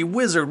tiny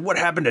wizard, what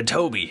happened to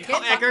Toby?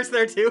 Oh, Eckart's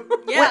there too?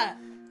 Yeah.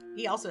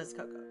 He also has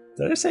cocoa.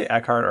 Did I say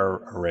Eckhart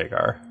or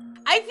Rhaegar?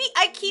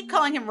 I keep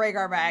calling him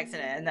Rhaegar by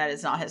accident, and that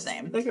is not his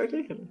name. We're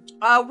gonna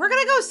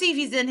go see if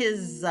he's in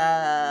his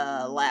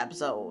lab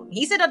zone.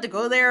 He said not to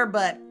go there,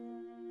 but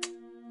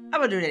I'm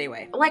gonna do it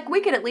anyway. We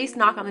could at least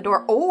knock on the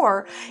door,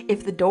 or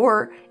if the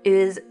door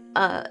is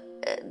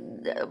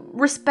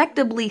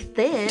respectably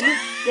thin,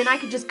 then I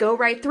could just go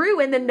right through,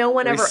 and then no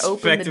one ever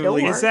opened the door.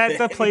 Is that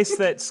the place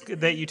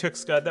that you took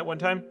Scud that one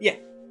time? Yeah.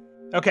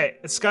 Okay,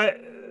 Scud.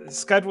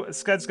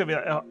 Scud's gonna be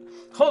like, oh,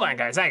 hold on,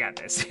 guys, I got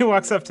this. He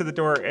walks up to the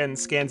door and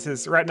scans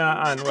his retina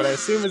on what I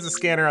assume is a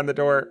scanner on the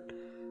door.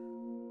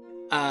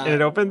 And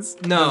it opens?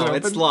 No,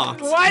 it's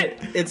locked. What?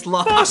 It's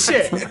locked.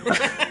 Bullshit!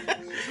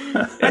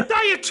 I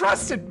thought you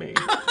trusted me.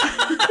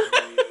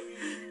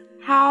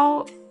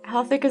 How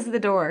thick is the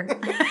door?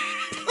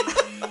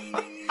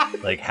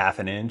 Like half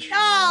an inch.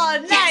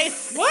 Oh,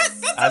 nice. What?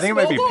 I think it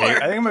might be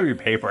paper. I think it might be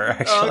paper.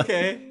 Actually.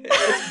 Okay,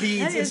 it's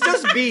beads. It's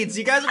just beads.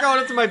 You guys are going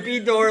up to my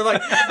bead door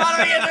like, how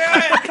do I get through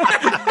it?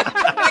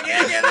 I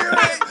can't get through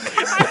it.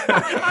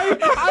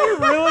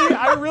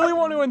 I really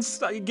want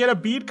to get a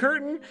bead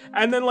curtain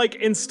and then like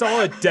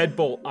install a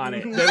deadbolt on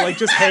it that like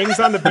just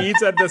hangs on the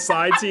beads at the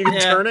side so you can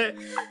turn it.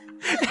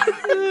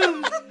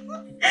 Oh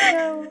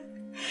man!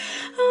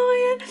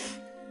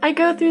 I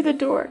go through the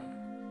door.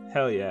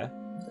 Hell yeah!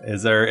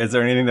 Is there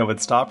anything that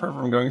would stop her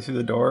from going through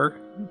the door,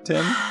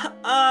 Tim?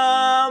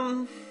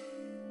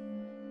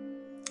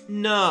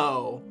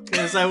 No,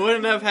 because I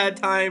wouldn't have had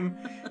time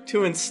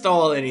to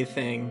install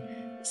anything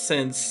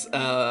since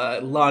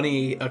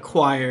Lonnie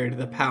acquired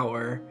the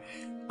power.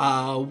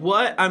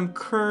 What I'm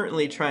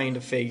currently trying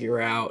to figure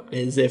out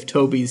is if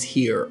Toby's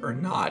here or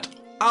not.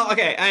 Oh,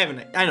 okay, I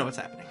know what's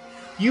happening.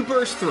 You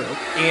burst through,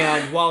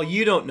 and while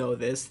you don't know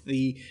this,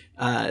 it's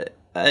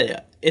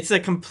a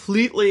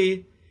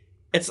completely...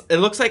 It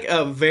looks like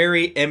a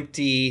very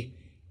empty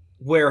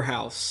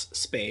warehouse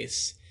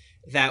space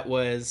that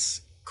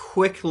was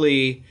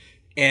quickly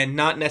and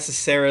not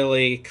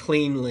necessarily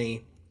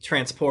cleanly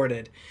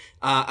transported.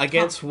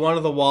 Against one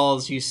of the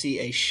walls, you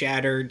see a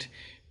shattered,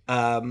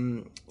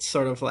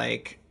 sort of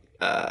like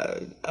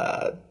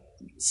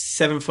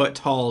 7 foot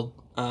tall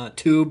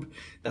tube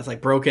that's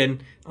like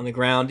broken on the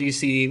ground. You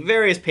see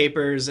various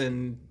papers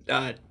and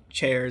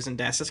chairs and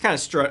desks. It's kind of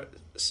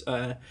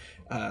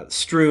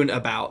strewn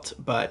about,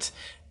 but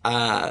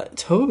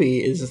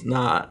Toby is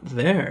not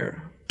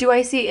there. Do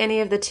I see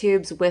any of the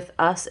tubes with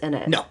us in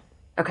it? No.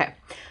 Okay.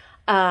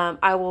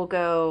 I will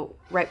go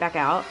right back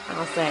out and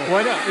I'll say,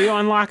 why don't you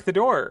unlock the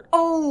door?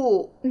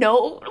 Oh,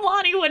 no,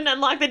 Lonnie wouldn't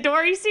unlock the door.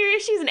 Are you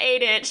serious? She's an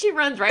 8-inch. She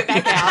runs right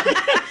back out.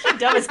 She's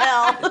dumb as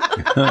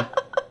hell.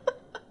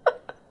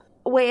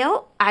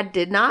 Well, I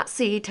did not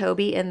see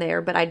Toby in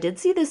there, but I did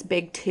see this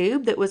big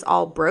tube that was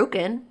all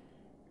broken.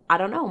 I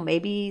don't know.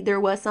 Maybe there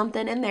was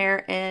something in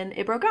there and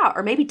it broke out.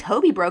 Or maybe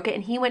Toby broke it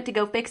and he went to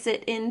go fix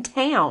it in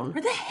town.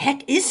 Where the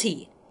heck is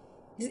he?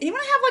 Does anyone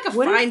have like a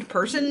find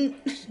person?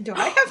 Do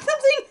I have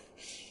something?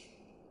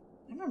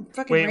 I'm a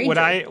fucking Wait,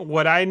 ranger.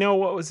 would I know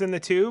what was in the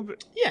tube?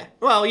 Yeah.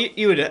 Well,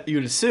 you would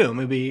assume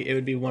it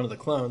would be one of the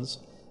clones.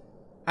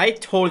 I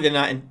totally did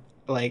not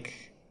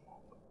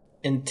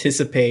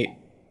anticipate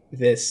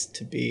this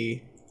to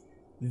be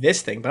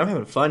this thing, but I'm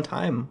having a fun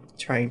time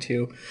trying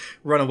to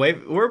run away.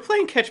 We're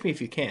playing Catch Me If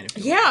You Can.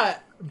 Yeah.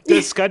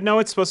 Does Scud know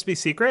it's supposed to be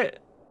secret?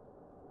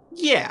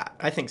 Yeah,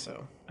 I think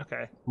so.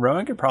 Okay.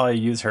 Rowan could probably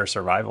use her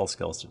survival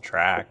skills to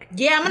track.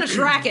 Yeah, I'm gonna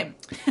track him.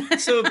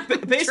 So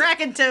basically,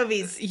 tracking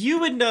Tobies. You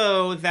would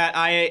know that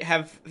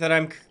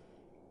I'm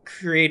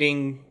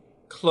creating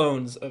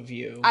clones of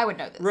you. I would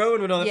know this.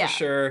 Rowan would know that for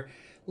sure.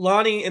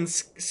 Lonnie and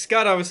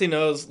Scott obviously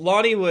knows.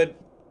 Lonnie would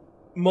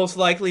most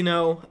likely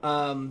know,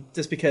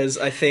 just because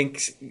I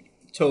think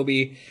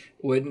Toby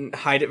wouldn't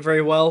hide it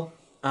very well.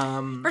 For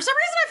some reason,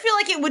 I feel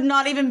like it would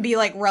not even be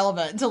like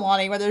relevant to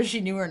Lonnie whether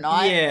she knew or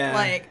not. Yeah.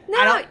 Like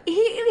no,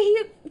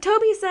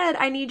 Toby said,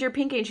 "I need your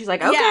pinky," and she's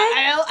like, "Okay."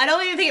 Yeah, I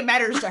don't even think it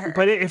matters to her.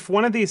 But if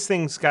one of these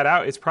things got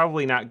out, it's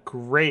probably not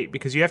great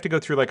because you have to go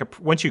through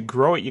once you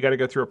grow it, you got to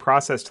go through a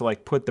process to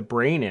like put the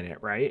brain in it,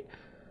 right?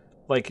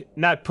 Like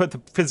not put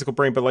the physical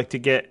brain, but like to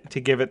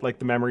give it like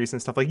the memories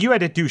and stuff. Like you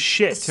had to do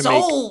shit to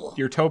make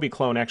your Toby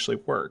clone actually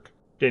work,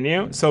 didn't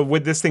you? So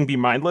would this thing be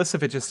mindless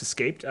if it just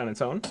escaped on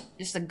its own?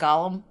 Just a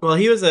golem. Well,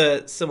 he was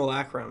a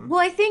simulacrum. Well,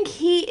 I think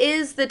he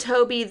is the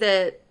Toby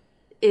that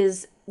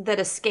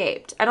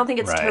escaped. I don't think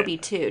it's Toby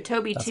 2.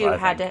 Toby 2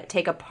 had to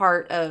take a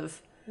part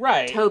of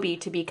Toby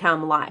to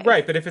become live.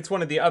 Right, but if it's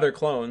one of the other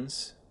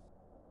clones,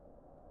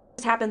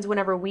 this happens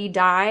whenever we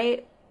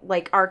die.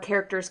 Like our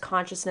character's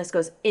consciousness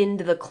goes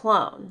into the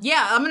clone.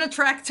 Yeah, I'm gonna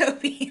track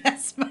Toby.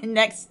 That's my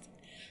next.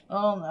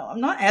 Oh no,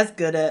 I'm not as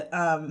good at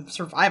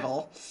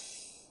survival.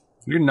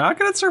 You're not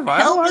good at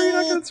survival? How are you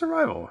not good at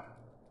survival?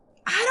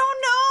 I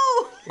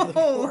don't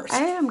know. I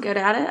am good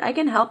at it. I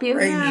can help you.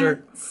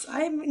 Ranger.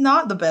 I'm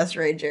not the best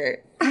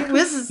ranger. You're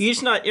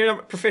not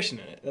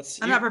proficient in it.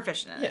 I'm not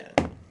proficient in it.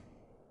 Yeah.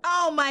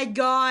 Oh my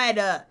god.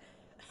 I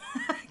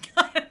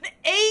got an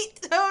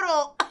 8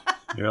 total.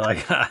 You're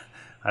like,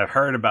 I've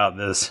heard about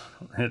this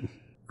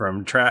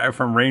from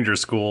Ranger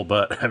School,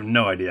 but I have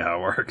no idea how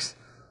it works.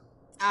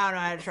 I don't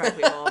know how to track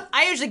people.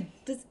 I usually...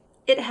 Does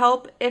it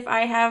help if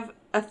I have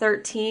a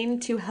 13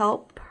 to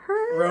help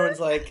her?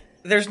 Rowan's like,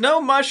 there's no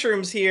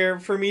mushrooms here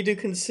for me to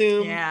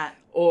consume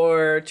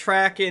or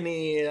track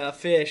any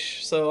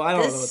fish, so I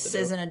don't know what to do. This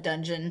isn't a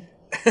dungeon.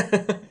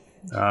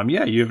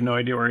 Yeah, you have no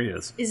idea where he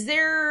is. Is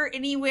there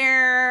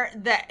anywhere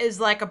that is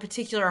like a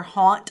particular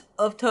haunt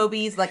of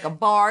Toby's, like a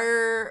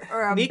bar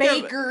or a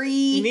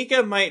bakery?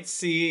 Nika might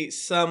see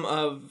some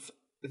of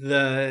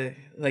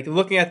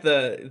looking at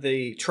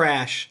the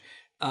trash,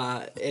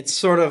 it's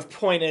sort of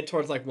pointed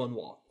towards like one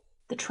wall.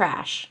 The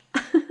trash.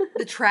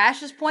 The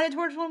trash is pointed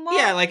towards one wall?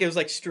 Yeah, like it was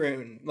like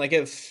strewn. Like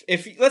if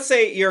let's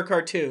say you're a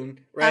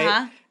cartoon,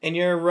 right? And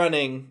you're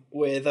running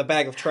with a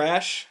bag of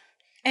trash.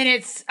 And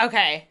it's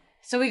okay.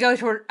 So we go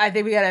toward. I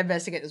think we gotta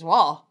investigate this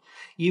wall.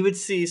 You would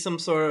see some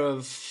sort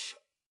of,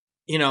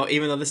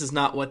 even though this is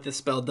not what this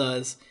spell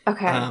does.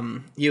 Okay.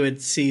 You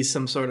would see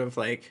some sort of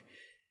like,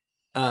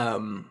 you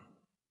probably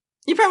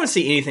wouldn't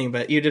see anything,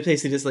 but you'd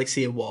basically just like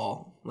see a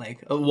wall,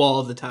 like a wall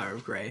of the Tower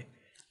of Grey.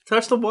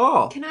 Touch the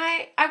wall. Can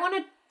I want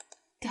to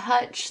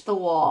touch the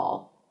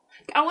wall.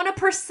 I want to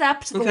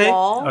percept the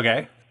wall.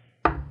 Okay.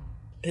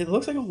 It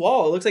looks like a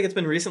wall. It looks like it's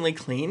been recently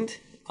cleaned.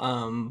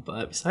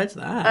 But besides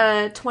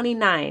that,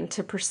 29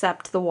 to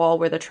percept the wall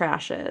where the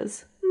trash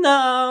is.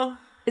 No.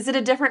 Is it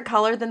a different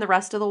color than the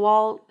rest of the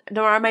wall?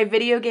 Are my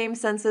video game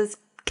senses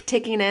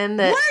ticking in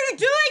that? What are you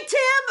doing,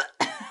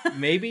 Tim?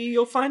 Maybe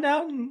you'll find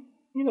out in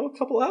a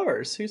couple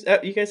hours.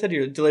 You guys had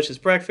your delicious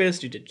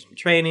breakfast. You did some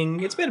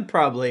training. It's been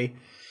probably,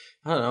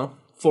 I don't know,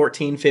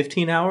 14,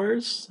 15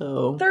 hours.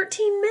 So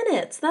 13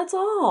 minutes. That's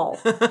all.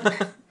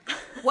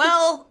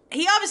 Well,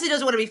 he obviously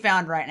doesn't want to be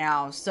found right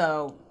now.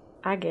 So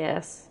I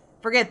guess.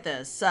 Forget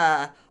this. You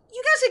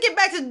guys can get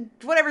back to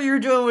whatever you're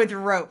doing with your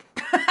rope.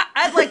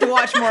 I'd like to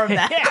watch more of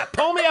that. Yeah,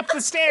 pull me up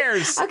the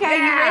stairs. Okay, are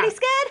you ready,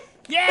 Scud?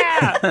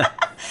 Yeah.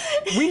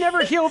 We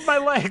never healed my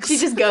legs. She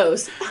just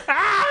goes. We'll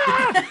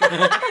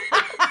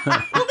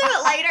do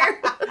it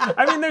later.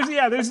 I mean,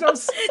 there's no...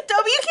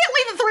 Toby, you can't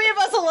leave the three of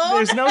us alone.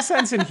 There's no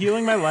sense in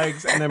healing my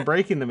legs and then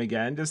breaking them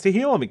again just to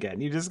heal them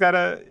again. You just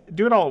gotta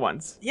do it all at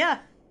once. Yeah.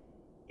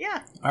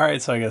 All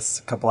right, so I guess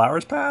a couple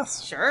hours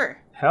pass. Sure.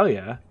 Hell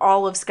yeah.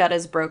 All of Scud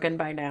is broken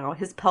by now.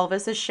 His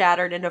pelvis is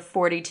shattered into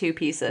 42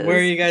 pieces. Where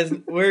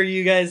are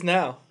you guys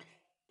now?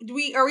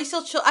 Are we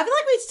still chill? I feel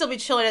like we'd still be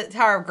chilling at the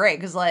Tower of Grey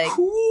because, like,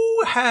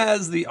 who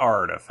has the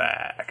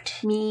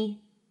artifact? Me?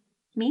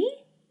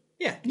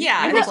 Yeah.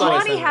 I think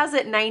Lonnie has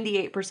it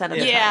 98% of the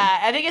time. Yeah,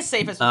 I think it's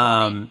safest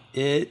for me.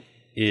 It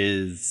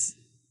is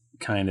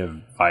kind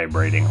of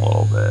vibrating a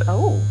little bit.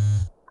 Oh,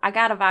 I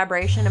got a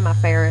vibration in my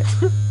ferret.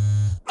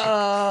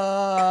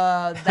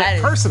 That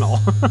is personal.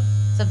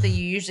 Something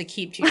you usually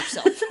keep to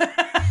yourself.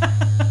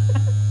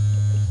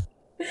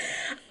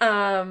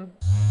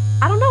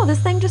 I don't know. This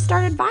thing just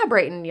started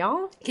vibrating,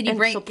 y'all. Can you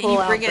bring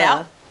it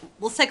out?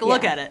 Let's take a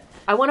look at it.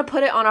 I want to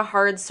put it on a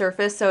hard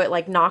surface so it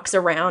like knocks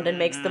around and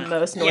makes the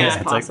most noise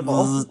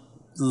possible.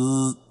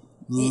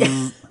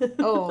 Like,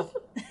 Oh.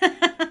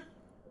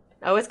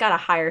 Oh, it's got a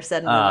higher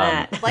setting than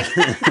that. Like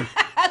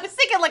I was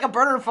thinking like a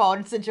burner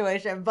phone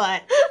situation,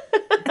 but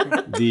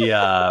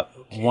the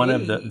one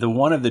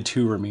of the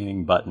two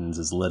remaining buttons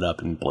is lit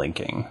up and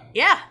blinking.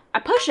 Yeah. I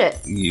push it.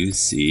 You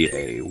see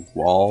a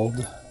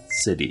walled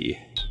city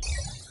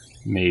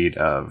made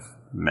of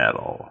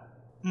metal.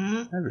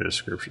 I have a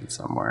description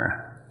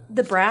somewhere.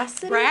 The brass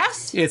city?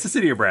 Brass? Yeah, it's a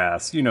city of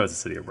brass. You know it's a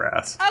city of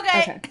brass.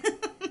 Okay.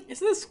 It's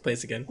this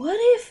place again.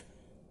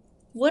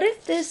 What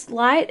if this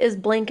light is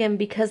blinking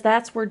because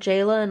that's where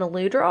Jayla and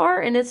Eludra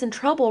are and it's in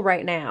trouble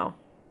right now?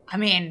 I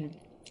mean,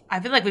 I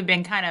feel like we've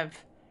been kind of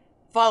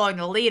following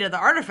the lead of the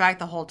artifact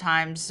the whole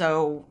time,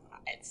 so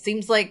it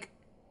seems like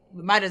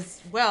we might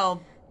as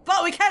well.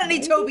 But we kind of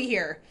need Toby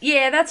here.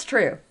 Yeah, that's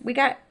true. We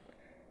got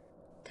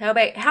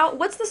Toby.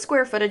 What's the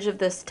square footage of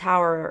this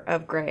Tower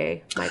of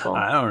Grey, Michael?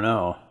 I don't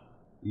know.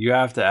 You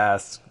have to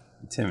ask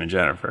Tim and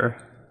Jennifer.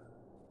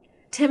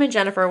 Tim and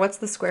Jennifer, what's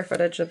the square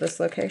footage of this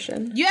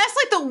location? You asked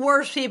like the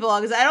worst people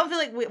because I don't feel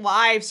like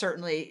I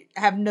certainly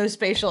have no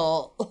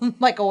spatial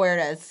like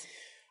awareness.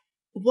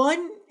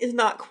 One is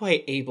not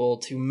quite able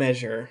to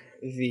measure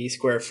the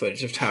square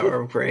footage of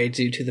Tower of Grey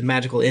due to the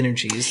magical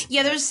energies.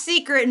 Yeah, there's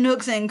secret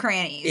nooks and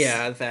crannies.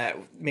 Yeah, that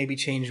maybe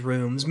change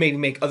rooms, maybe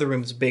make other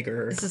rooms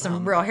bigger. This is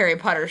some real Harry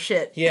Potter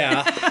shit.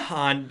 Yeah,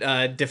 on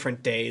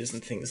different days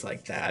and things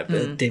like that,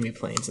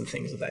 demi-planes and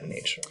things of that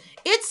nature.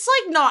 It's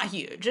like not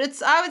huge.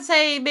 I would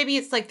say maybe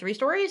it's like 3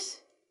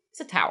 stories.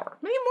 It's a tower.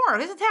 Maybe more.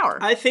 It's a tower.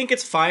 I think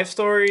it's 5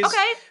 stories.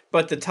 Okay.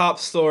 But the top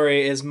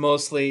story is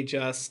mostly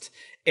just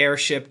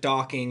airship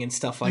docking and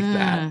stuff like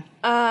that.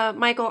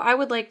 Michael, I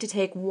would like to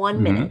take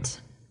 1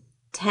 minute,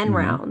 10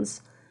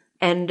 rounds,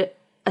 and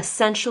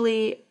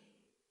essentially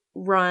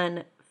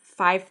run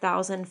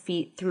 5,000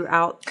 feet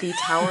throughout the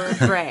Tower of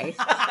Grey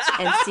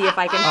and see if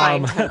I can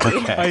find Toby.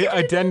 Okay.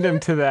 Addendum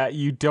to that,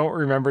 you don't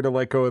remember to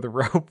let go of the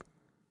rope.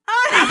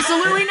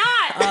 Absolutely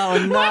not!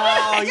 Oh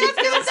no, you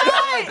killed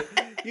Scud!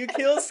 You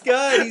killed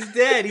Scud, he's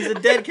dead. He's a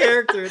dead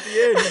character at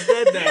the end. He's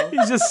dead now.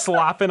 He's just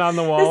slopping on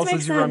the walls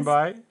as you run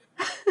by.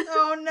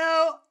 Oh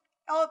no.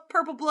 Oh,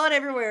 purple blood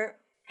everywhere.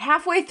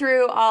 Halfway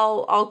through,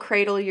 I'll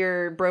cradle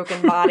your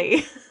broken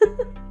body.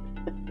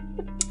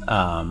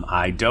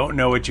 I don't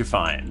know what you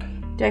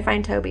find. Do I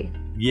find Toby?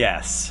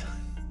 Yes.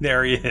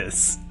 There he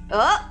is.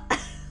 Oh,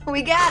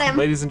 we got him.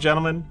 Ladies and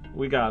gentlemen,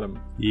 we got him.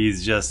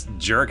 He's just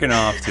jerking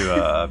off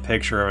to a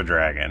picture of a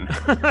dragon.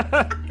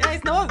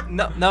 Guys, no,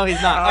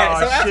 he's not. All right,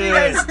 so after you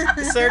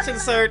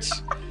guys search,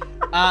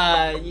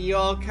 you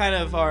all kind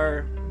of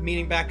are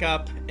meeting back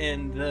up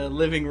in the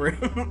living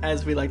room,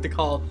 as we like to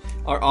call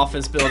our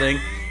office building.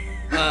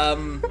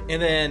 And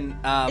then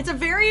it's a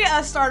very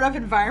startup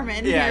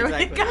environment here.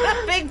 Exactly. We've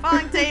got a big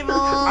pong table.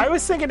 I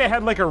was thinking it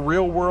had like a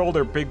Real World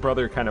or Big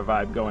Brother kind of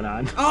vibe going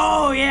on.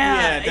 Oh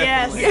yeah,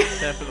 definitely, yes.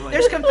 definitely.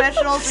 There's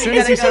confessionals. As soon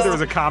as you said there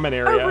was a common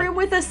area. A room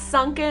with a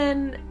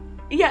sunken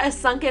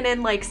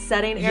in like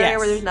setting area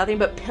where there's nothing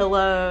but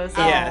pillows.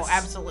 Oh,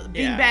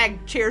 absolutely.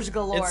 Beanbag chairs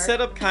galore. It's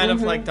set up kind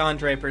of like Don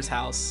Draper's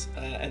house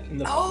in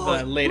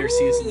the later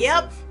seasons.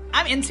 Yep.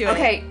 I'm into it.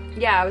 Okay,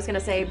 yeah, I was gonna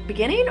say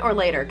beginning or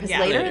later, because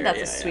later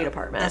that's a sweet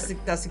apartment.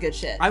 That's a good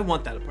shit. I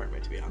want that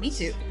apartment, to be honest. Me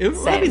too. It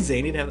would be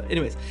zany to have that.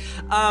 Anyways,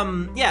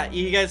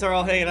 you guys are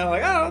all hanging out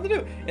like, I don't know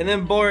what to do. And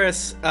then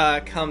Boris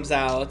comes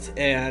out,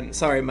 and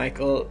sorry,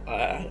 Michael,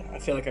 I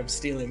feel like I'm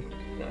stealing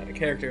a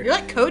character. You're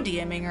like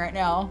co-DMing right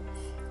now.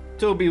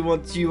 Toby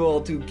wants you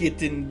all to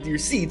get in your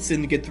seats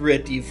and get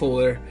ready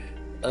for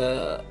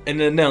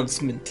an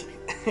announcement.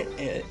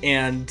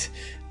 And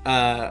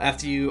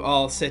after you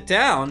all sit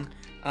down,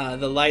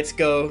 the lights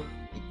go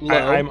low.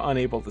 I'm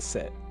unable to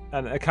sit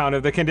on account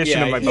of the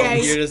condition of my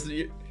bones.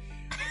 You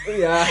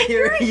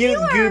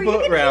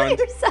goop around.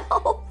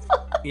 Yourself.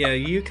 Yeah,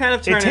 you kind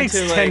of turn it takes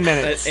into 10 like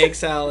minutes. an egg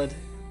salad.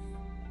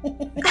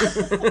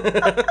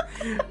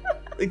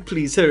 Like,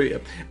 please hurry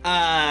up.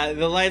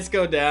 The lights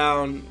go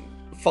down.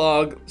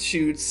 Fog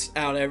shoots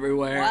out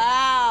everywhere.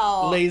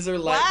 Wow. Laser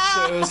light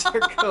shows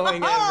are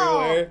going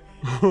everywhere.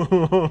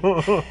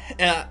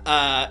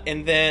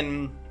 And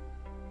then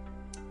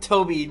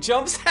Toby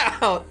jumps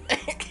out and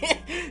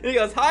he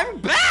goes, "I'm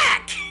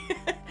back!"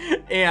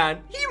 And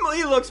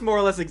he looks more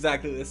or less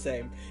exactly the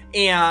same.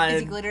 And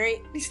is he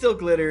glittery? He's still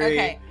glittery.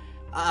 Okay.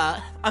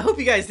 I hope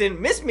you guys didn't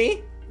miss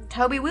me.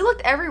 Toby, we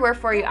looked everywhere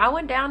for you. I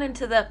went down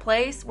into that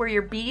place where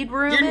your bead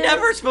room You're is.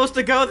 never supposed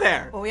to go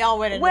there. Well, we all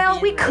went in. Well,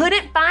 we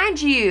couldn't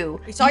find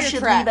you. We saw you your should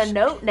trash. leave a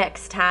note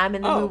next time,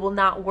 and then we will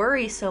not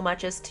worry so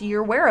much as to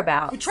your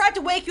whereabouts. We tried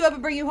to wake you up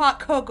and bring you hot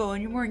cocoa,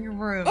 and you were in your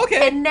room.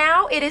 Okay. And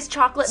now it is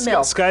chocolate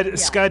milk.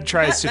 Scud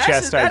tries to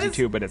chastise you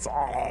too, but it's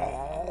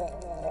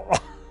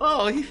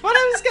Oh, he thought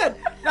it was good.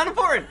 Not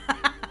important.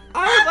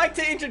 I would like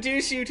to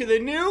introduce you to the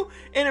new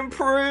and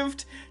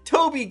improved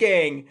Toby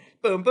gang.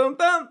 Boom, boom,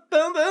 boom,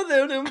 boom, boom,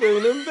 boom, boom,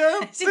 boom, boom,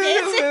 boom. Is he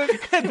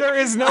dancing? There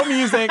is no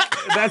music.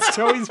 That's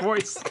Toby's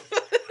voice.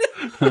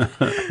 Boom,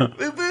 boom,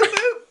 boom,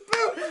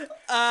 boom.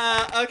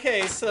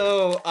 Okay,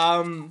 so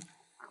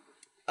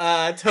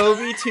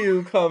Toby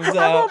 2 comes I'm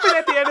out. hoping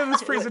at the end of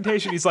this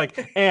presentation he's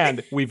like,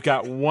 and we've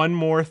got one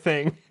more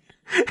thing.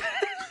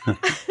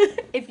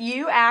 If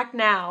you act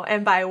now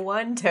and buy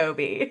one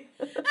Toby.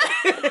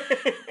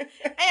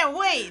 And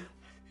wait,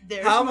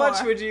 there's How more.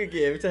 much would you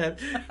give to him?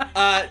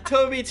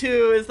 Toby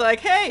 2 is like,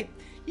 hey,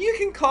 you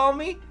can call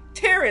me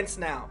Terrence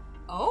now.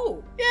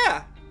 Oh.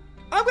 Yeah.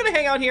 I'm going to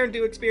hang out here and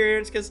do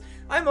experience because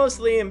I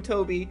mostly am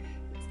Toby.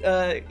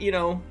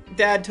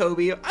 Dad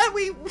Toby.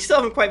 We still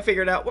haven't quite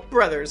figured out what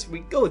brothers. We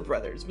go with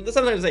brothers. But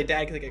sometimes I say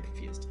dad because I get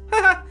confused.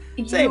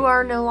 Same. You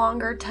are no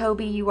longer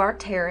Toby, you are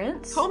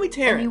Terrence. Call me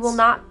Terrence. And you will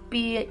not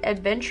be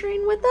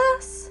adventuring with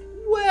us?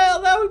 Well,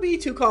 that would be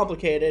too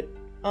complicated.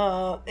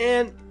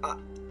 And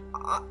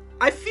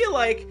I feel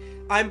like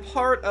I'm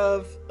part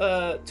of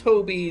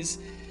Toby's...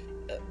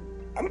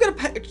 I'm going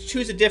to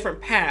choose a different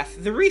path,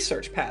 the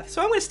research path.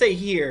 So I'm going to stay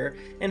here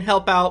and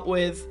help out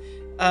with,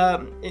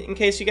 in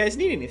case you guys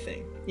need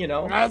anything, you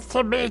know? Nice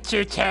to meet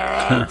you,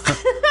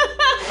 Terrence.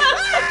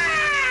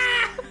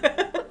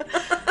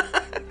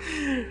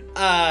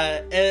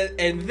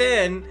 And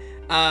then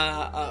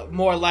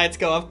more lights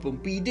go off. Boom,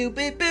 bee doo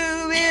boo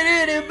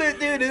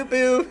boo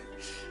boo.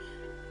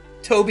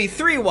 Toby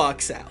 3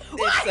 walks out.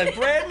 It's a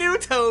brand new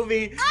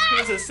Toby.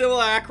 It's a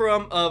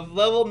simulacrum of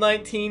level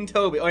 19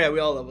 Toby. Oh yeah, we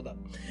all leveled up.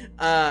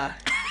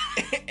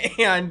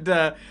 And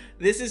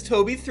this is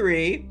Toby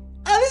 3.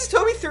 This is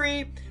Toby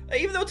 3.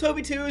 Even though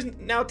Toby 2 is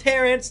now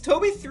Terrence,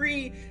 Toby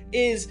 3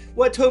 is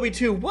what Toby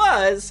 2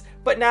 was,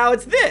 but now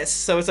it's this.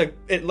 So it's like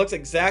it looks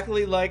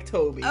exactly like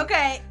Toby.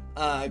 Okay.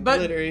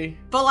 Glittery.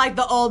 But like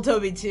the old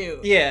Toby too.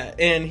 Yeah,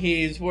 and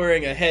he's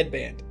wearing a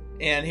headband.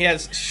 And he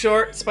has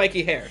short,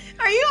 spiky hair.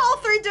 Are you all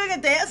three doing a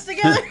dance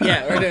together?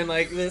 Yeah, we're doing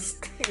like this.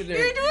 You're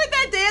doing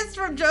that dance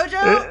from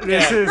JoJo?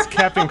 This is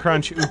Captain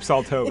Crunch, Oops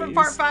All Tobies. From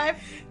part 5?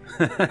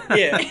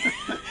 Yeah.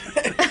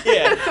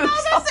 Yeah.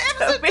 Oh, that's the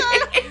episode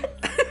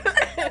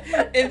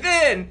title. And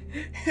then,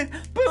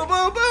 boom,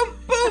 boom, boom,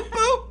 boom,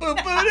 boom, boom, boom, boom,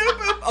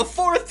 boom, a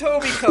fourth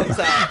Toby comes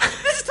out.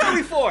 This is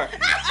Toby 4.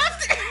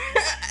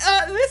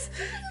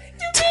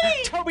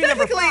 Toby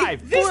number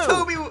 5. This Blue.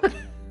 Toby...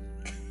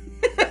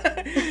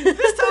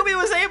 This Toby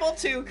was able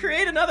to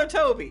create another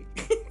Toby.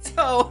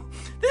 So,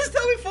 this is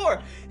Toby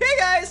 4. Hey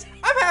guys,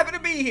 I'm happy to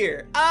be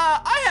here.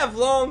 I have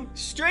long,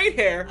 straight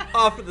hair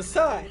off to the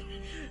side.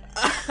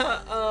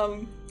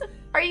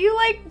 Are you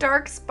like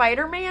Dark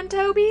Spider-Man,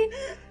 Toby?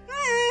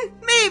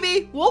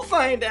 Maybe. We'll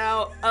find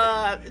out.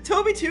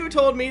 Toby 2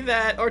 told me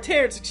that, or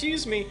Terrence,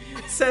 excuse me,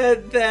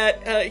 said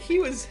that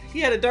he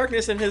had a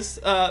darkness in his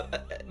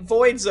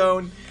void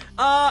zone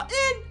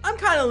And I'm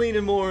kind of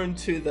leaning more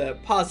into the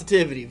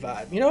positivity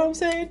vibe. You know what I'm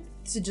saying?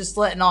 So just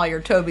letting all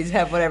your Tobies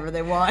have whatever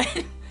they want.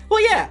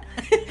 Well, yeah.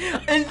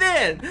 And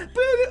then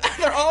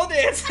they're all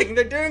dancing.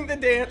 They're doing the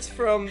dance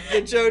from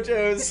the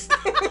JoJo's.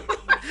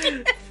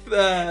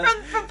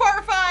 From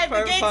part 5,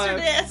 the gangster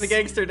dance. The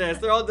gangster dance.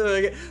 They're all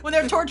doing it. When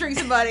they're torturing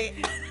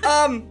somebody.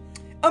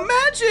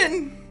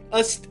 Imagine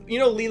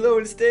Lilo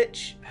and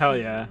Stitch? Hell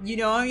yeah. You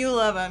know him, you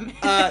love him.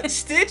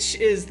 Stitch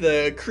is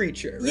the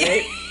creature,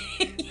 right?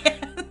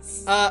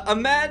 Yes.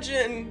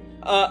 Imagine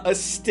a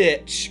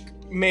Stitch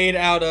made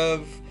out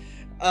of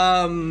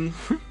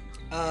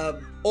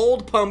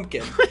old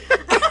pumpkin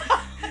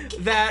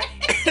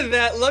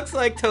that looks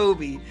like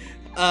Toby,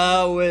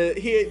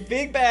 with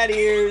big bad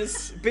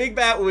ears, big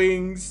bat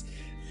wings,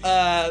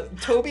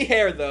 Toby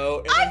hair though,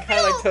 and then kind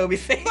of like Toby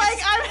face. Like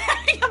I'm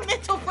having a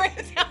mental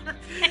breakdown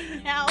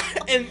right now.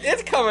 And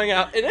it's coming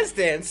out and it's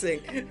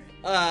dancing.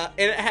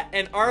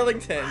 And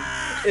Arlington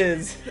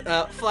is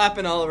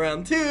flapping all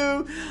around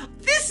too.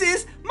 This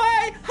is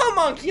my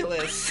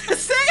homunculus.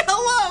 Say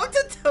hello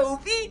to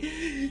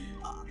Toby.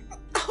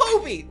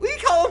 Hobie. We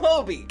call him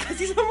Hobie because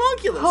he's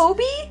homunculus.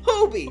 Hobie?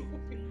 Hobie.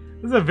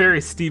 This is a very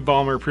Steve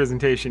Ballmer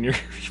presentation you're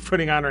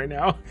putting on right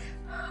now.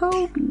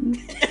 Hobie.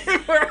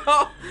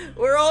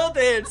 we're all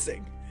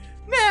dancing.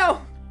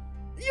 Now,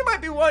 you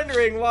might be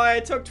wondering why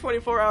it took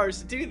 24 hours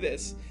to do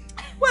this.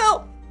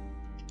 Well,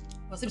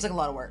 it seems like a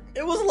lot of work.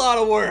 It was a lot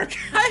of work.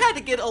 I had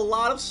to get a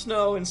lot of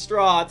snow and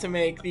straw to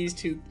make these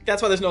two.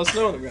 That's why there's no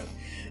snow on the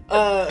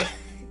ground.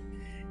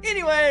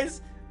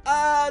 Anyways,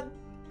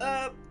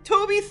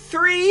 Toby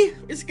 3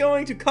 is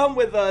going to come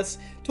with us.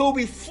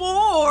 Toby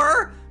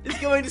 4 is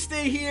going to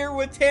stay here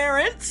with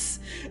Terrence.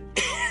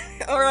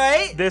 All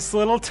right? This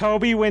little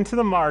Toby went to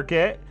the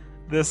market.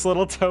 This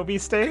little Toby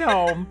stayed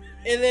home.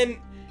 And then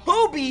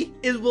Hobie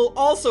will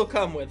also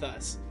come with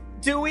us.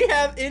 Do we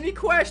have any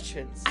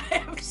questions? I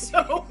have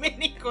so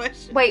many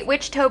questions. Wait,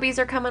 which Tobies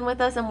are coming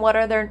with us and what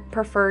are their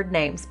preferred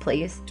names,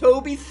 please?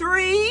 Toby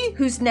 3.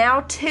 Who's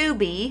now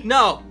Toby.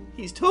 No,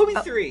 he's Toby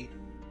 3.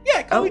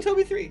 Yeah, call me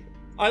Toby 3.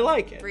 I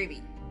like it.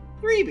 3B.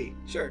 3B,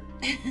 sure.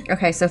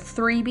 Okay, so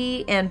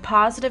 3B and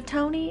positive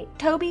Toby?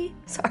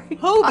 Sorry.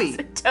 Hobie.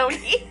 Positive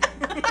Tony.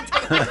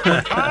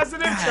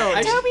 Positive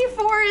Tony. Toby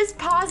 4 is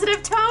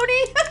positive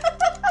Tony.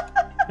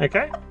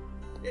 Okay.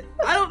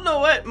 I don't know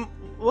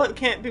what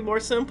can't be more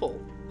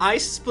simple. I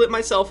split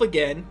myself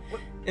again,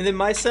 and then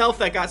myself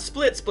that got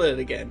split it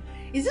again.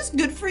 Is this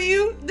good for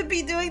you to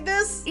be doing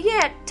this?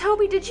 Yeah,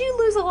 Toby, did you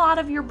lose a lot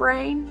of your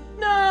brain?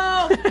 No,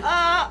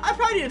 I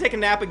probably need to take a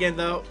nap again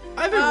though.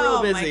 I've been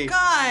real busy. Oh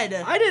my god!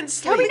 I didn't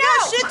sleep. Toby,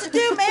 got shit to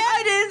do, man.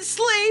 I didn't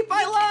sleep.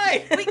 I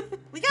lied.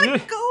 We gotta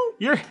go.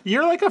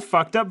 You're like a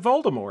fucked up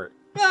Voldemort.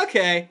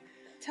 Okay.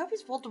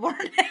 Toby's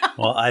Voldemort now.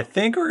 Well, I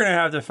think we're gonna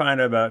have to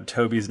find out about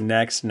Toby's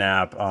next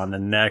nap on the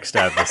next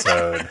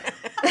episode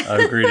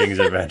of Greetings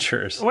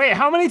Adventures. Wait,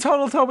 how many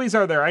total Tobys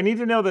are there? I need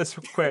to know this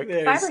quick.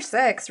 There's 5 or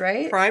 6,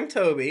 right? Prime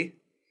Toby.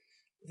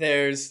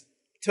 There's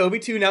Toby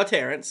 2, now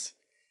Terrence.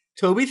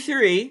 Toby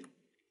 3,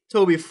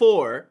 Toby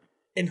 4,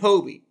 and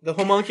Hobie, the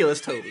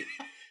homunculus Toby.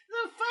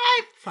 The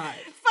 5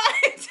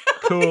 Tobys.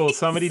 Cool.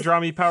 Somebody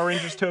draw me Power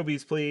Rangers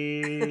Tobys,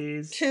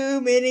 please.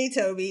 Too many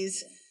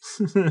Tobys.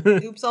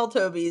 Oops, all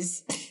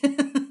Tobies.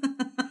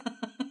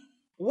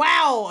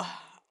 Wow.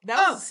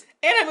 That was...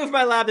 and I moved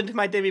my lab into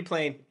my Divi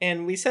plane,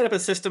 and we set up a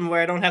system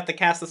where I don't have to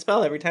cast a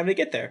spell every time to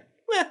get there.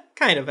 Well,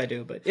 kind of I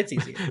do, but it's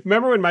easier.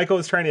 Remember when Michael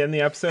was trying to end the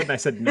episode and I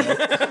said no?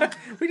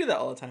 We do that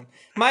all the time.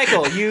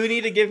 Michael, you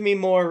need to give me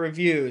more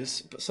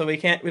reviews, so we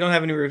don't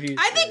have any reviews.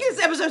 I think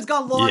this episode's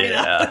gone long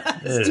enough. I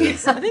think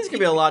it's going to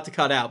be a lot to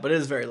cut out, but it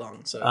is very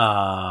long. So,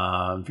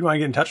 if you want to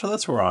get in touch with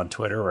us, we're on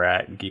Twitter. We're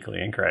at Geekly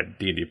Inc. or at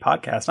D&D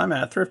Podcast. I'm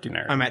at Thrifty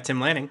Nerd. I'm at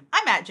Tim Lanning.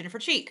 I'm at Jennifer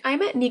Cheek.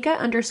 I'm at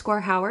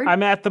Nika_Howard.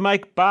 I'm at the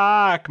Mike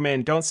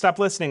Bachman. Don't stop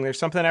listening. There's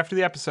something after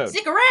the episode.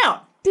 Stick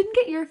around. Didn't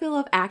get your fill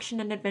of action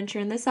and adventure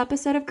in this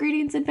episode of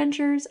Greetings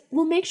Adventures?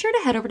 Well, make sure to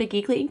head over to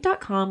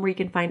geeklyinc.com where you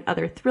can find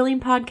other thrilling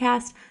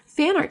podcasts,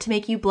 fan art to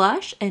make you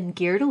blush, and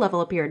gear to level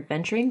up your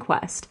adventuring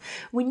quest.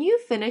 When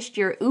you've finished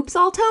your Oops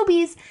All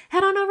Tobies,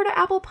 head on over to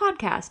Apple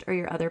Podcast or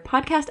your other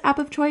podcast app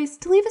of choice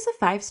to leave us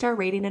a 5-star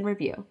rating and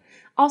review.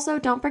 Also,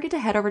 don't forget to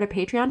head over to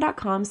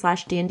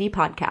patreon.com/D&D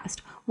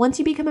podcast. Once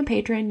you become a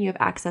patron, you have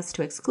access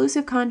to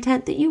exclusive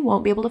content that you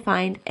won't be able to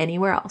find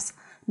anywhere else.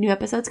 New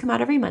episodes come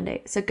out every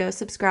Monday, so go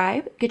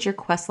subscribe, get your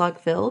quest log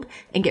filled,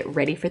 and get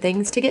ready for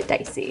things to get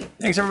dicey.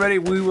 Thanks, everybody.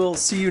 We will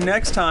see you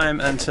next time.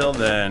 Until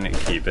then,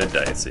 keep it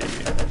dicey.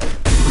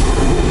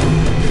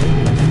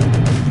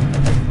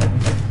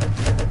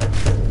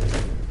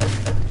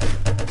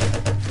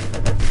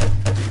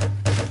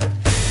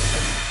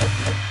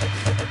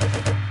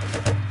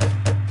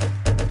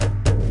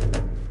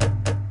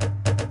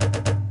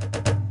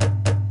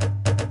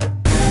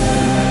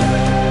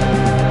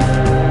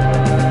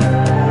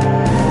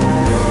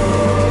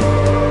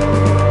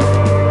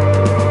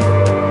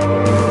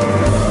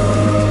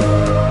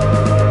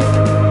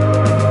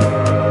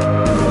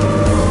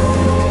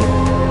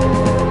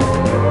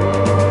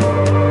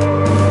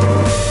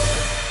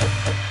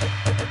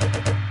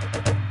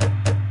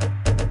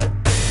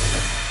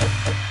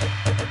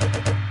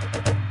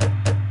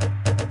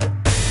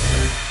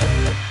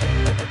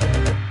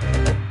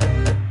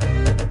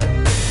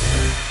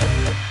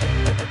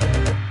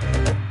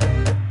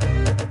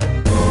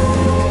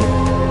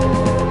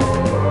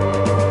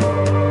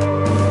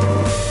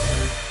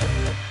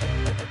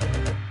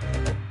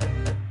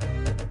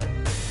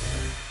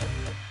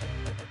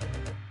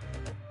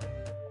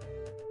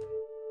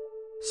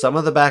 Some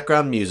of the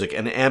background music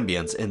and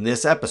ambience in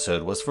this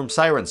episode was from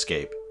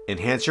Sirenscape.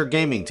 Enhance your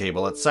gaming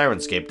table at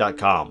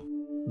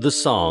Sirenscape.com. The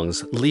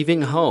songs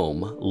Leaving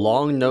Home,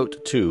 Long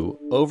Note 2,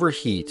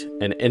 Overheat,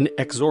 and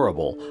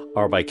Inexorable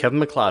are by Kevin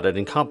MacLeod at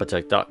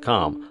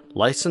Incompetech.com,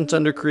 licensed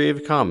under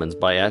Creative Commons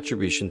by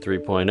Attribution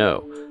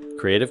 3.0.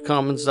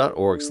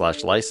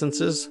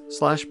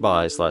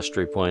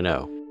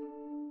 creativecommons.org/licenses/by/3.0.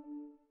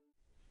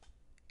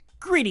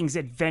 Greetings,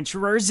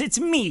 adventurers. It's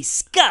me,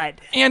 Scud.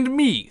 And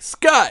me,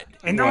 Scud.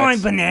 And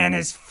I'm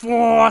Bananas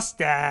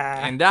Foster.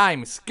 And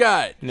I'm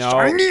Scud.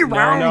 No,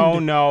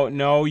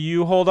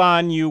 you hold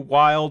on, you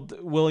wild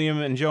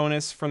William and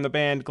Jonas from the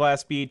band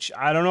Glass Beach.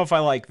 I don't know if I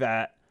like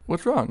that.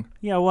 What's wrong?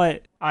 Yeah,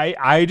 what?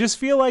 I just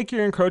feel like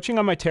you're encroaching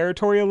on my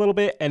territory a little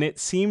bit, and it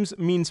seems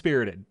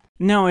mean-spirited.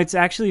 No, it's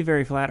actually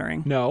very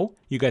flattering. No,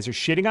 you guys are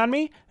shitting on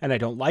me, and I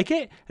don't like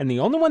it, and the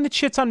only one that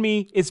shits on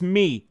me is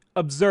me.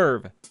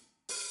 Observe.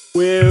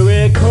 We're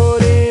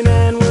recording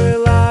and we're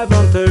live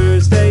on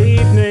Thursday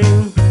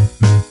evening.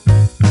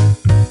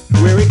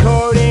 We're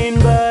recording,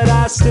 but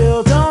I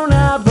still don't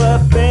have a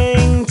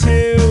thing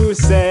to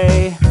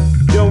say.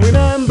 Don't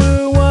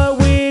remember what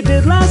we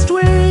did last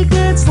week,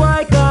 it's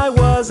like I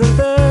wasn't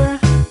there.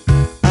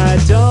 I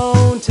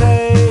don't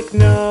take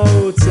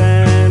notes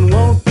and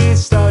won't be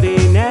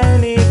starting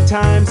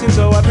anytime soon,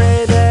 so I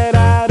pray that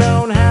I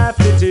don't have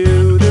to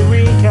do the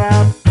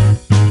recap.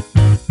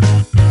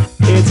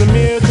 It's a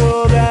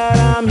miracle that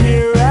I'm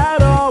here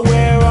at all.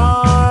 Where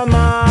are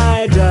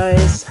my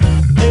dice?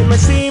 It might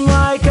seem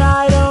like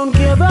I don't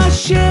give a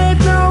shit.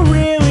 No,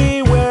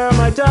 really, where are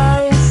my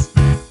dice?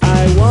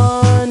 I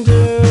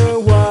wonder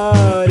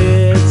what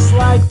it's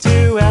like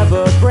to have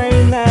a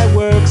brain that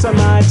works on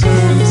my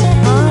terms.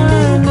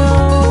 I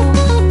know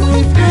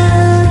we've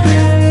had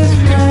this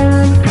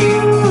plan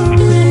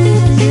for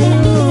it.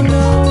 You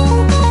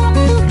know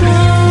it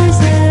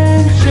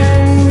doesn't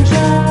change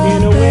us.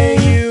 In a way,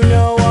 you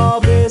know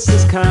all this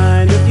is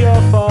kind of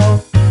your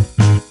fault.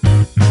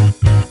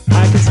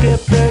 I can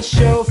skip the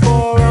show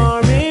for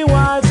army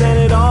wives and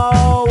it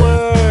all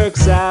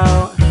works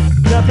out.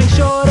 Nothing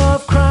short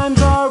of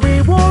crimes are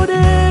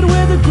rewarded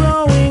with a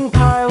growing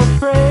pile of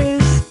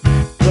praise.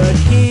 But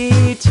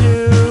he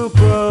too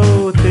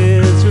broke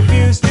this,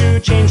 refused to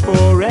change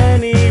for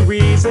any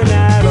reason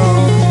at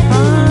all.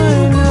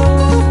 I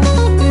know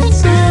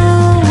it's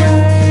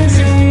always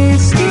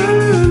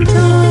Easter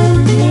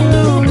time,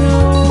 you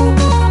know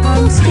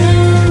I'm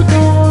still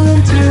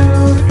going to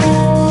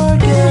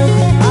forget.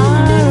 I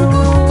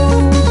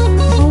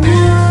roll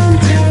one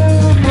to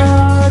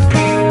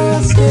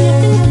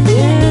broadcasting,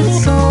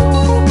 it's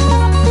all.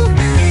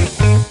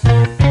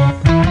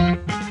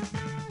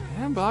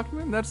 Man,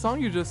 Bachman, that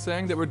song you just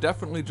sang that we're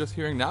definitely just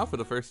hearing now for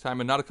the first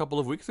time and not a couple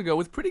of weeks ago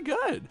was pretty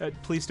good.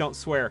 Please don't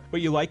swear.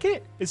 But you like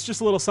it? It's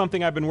just a little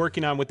something I've been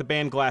working on with the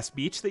band Glass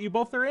Beach that you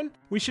both are in.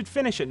 We should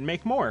finish it and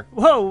make more.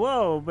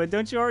 Whoa, but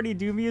don't you already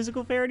do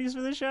musical parodies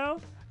for the show?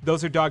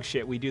 Those are dog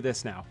shit. We do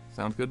this now.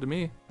 Sounds good to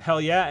me.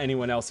 Hell yeah,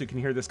 anyone else who can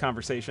hear this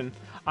conversation.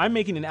 I'm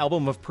making an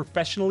album of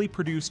professionally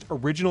produced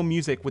original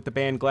music with the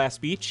band Glass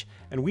Beach,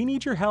 and we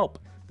need your help.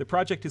 The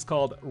project is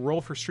called Roll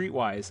for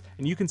Streetwise,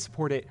 and you can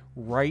support it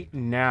right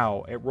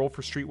now at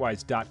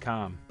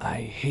rollforstreetwise.com.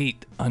 I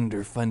hate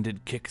underfunded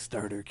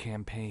Kickstarter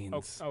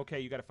campaigns. Oh, okay,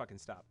 you gotta fucking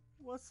stop.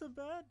 What's a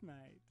bad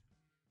night?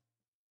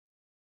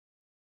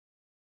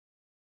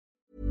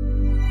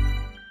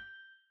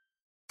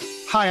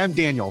 Hi, I'm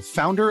Daniel,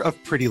 founder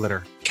of Pretty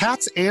Litter.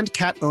 Cats and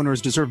cat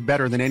owners deserve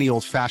better than any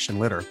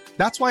old-fashioned litter.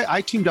 That's why I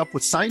teamed up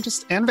with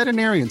scientists and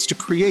veterinarians to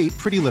create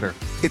Pretty Litter.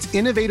 Its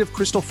innovative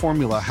crystal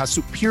formula has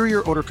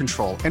superior odor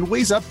control and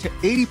weighs up to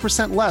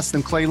 80% less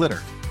than clay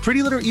litter.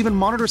 Pretty Litter even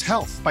monitors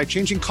health by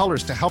changing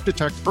colors to help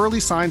detect early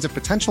signs of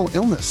potential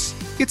illness.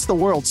 It's the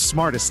world's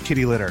smartest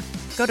kitty litter.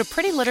 Go to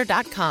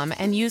prettylitter.com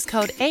and use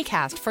code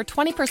ACAST for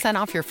 20%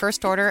 off your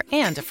first order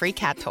and a free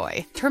cat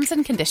toy. Terms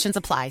and conditions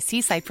apply.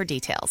 See site for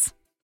details.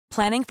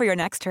 Planning for your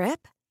next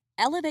trip?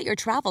 Elevate your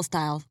travel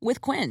style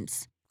with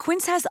Quince.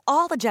 Quince has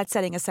all the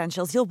jet-setting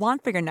essentials you'll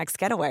want for your next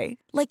getaway,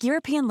 like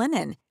European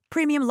linen,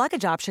 premium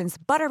luggage options,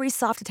 buttery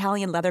soft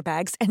Italian leather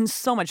bags, and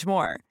so much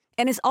more.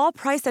 And is all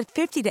priced at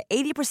 50 to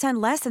 80%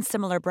 less than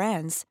similar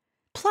brands.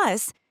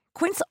 Plus,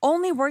 Quince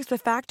only works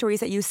with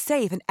factories that use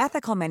safe and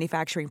ethical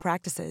manufacturing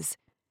practices.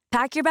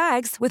 Pack your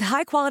bags with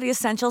high-quality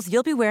essentials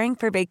you'll be wearing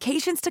for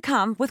vacations to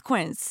come with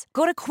Quince.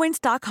 Go to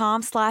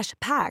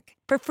quince.com/pack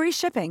for free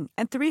shipping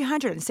and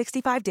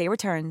 365-day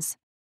returns.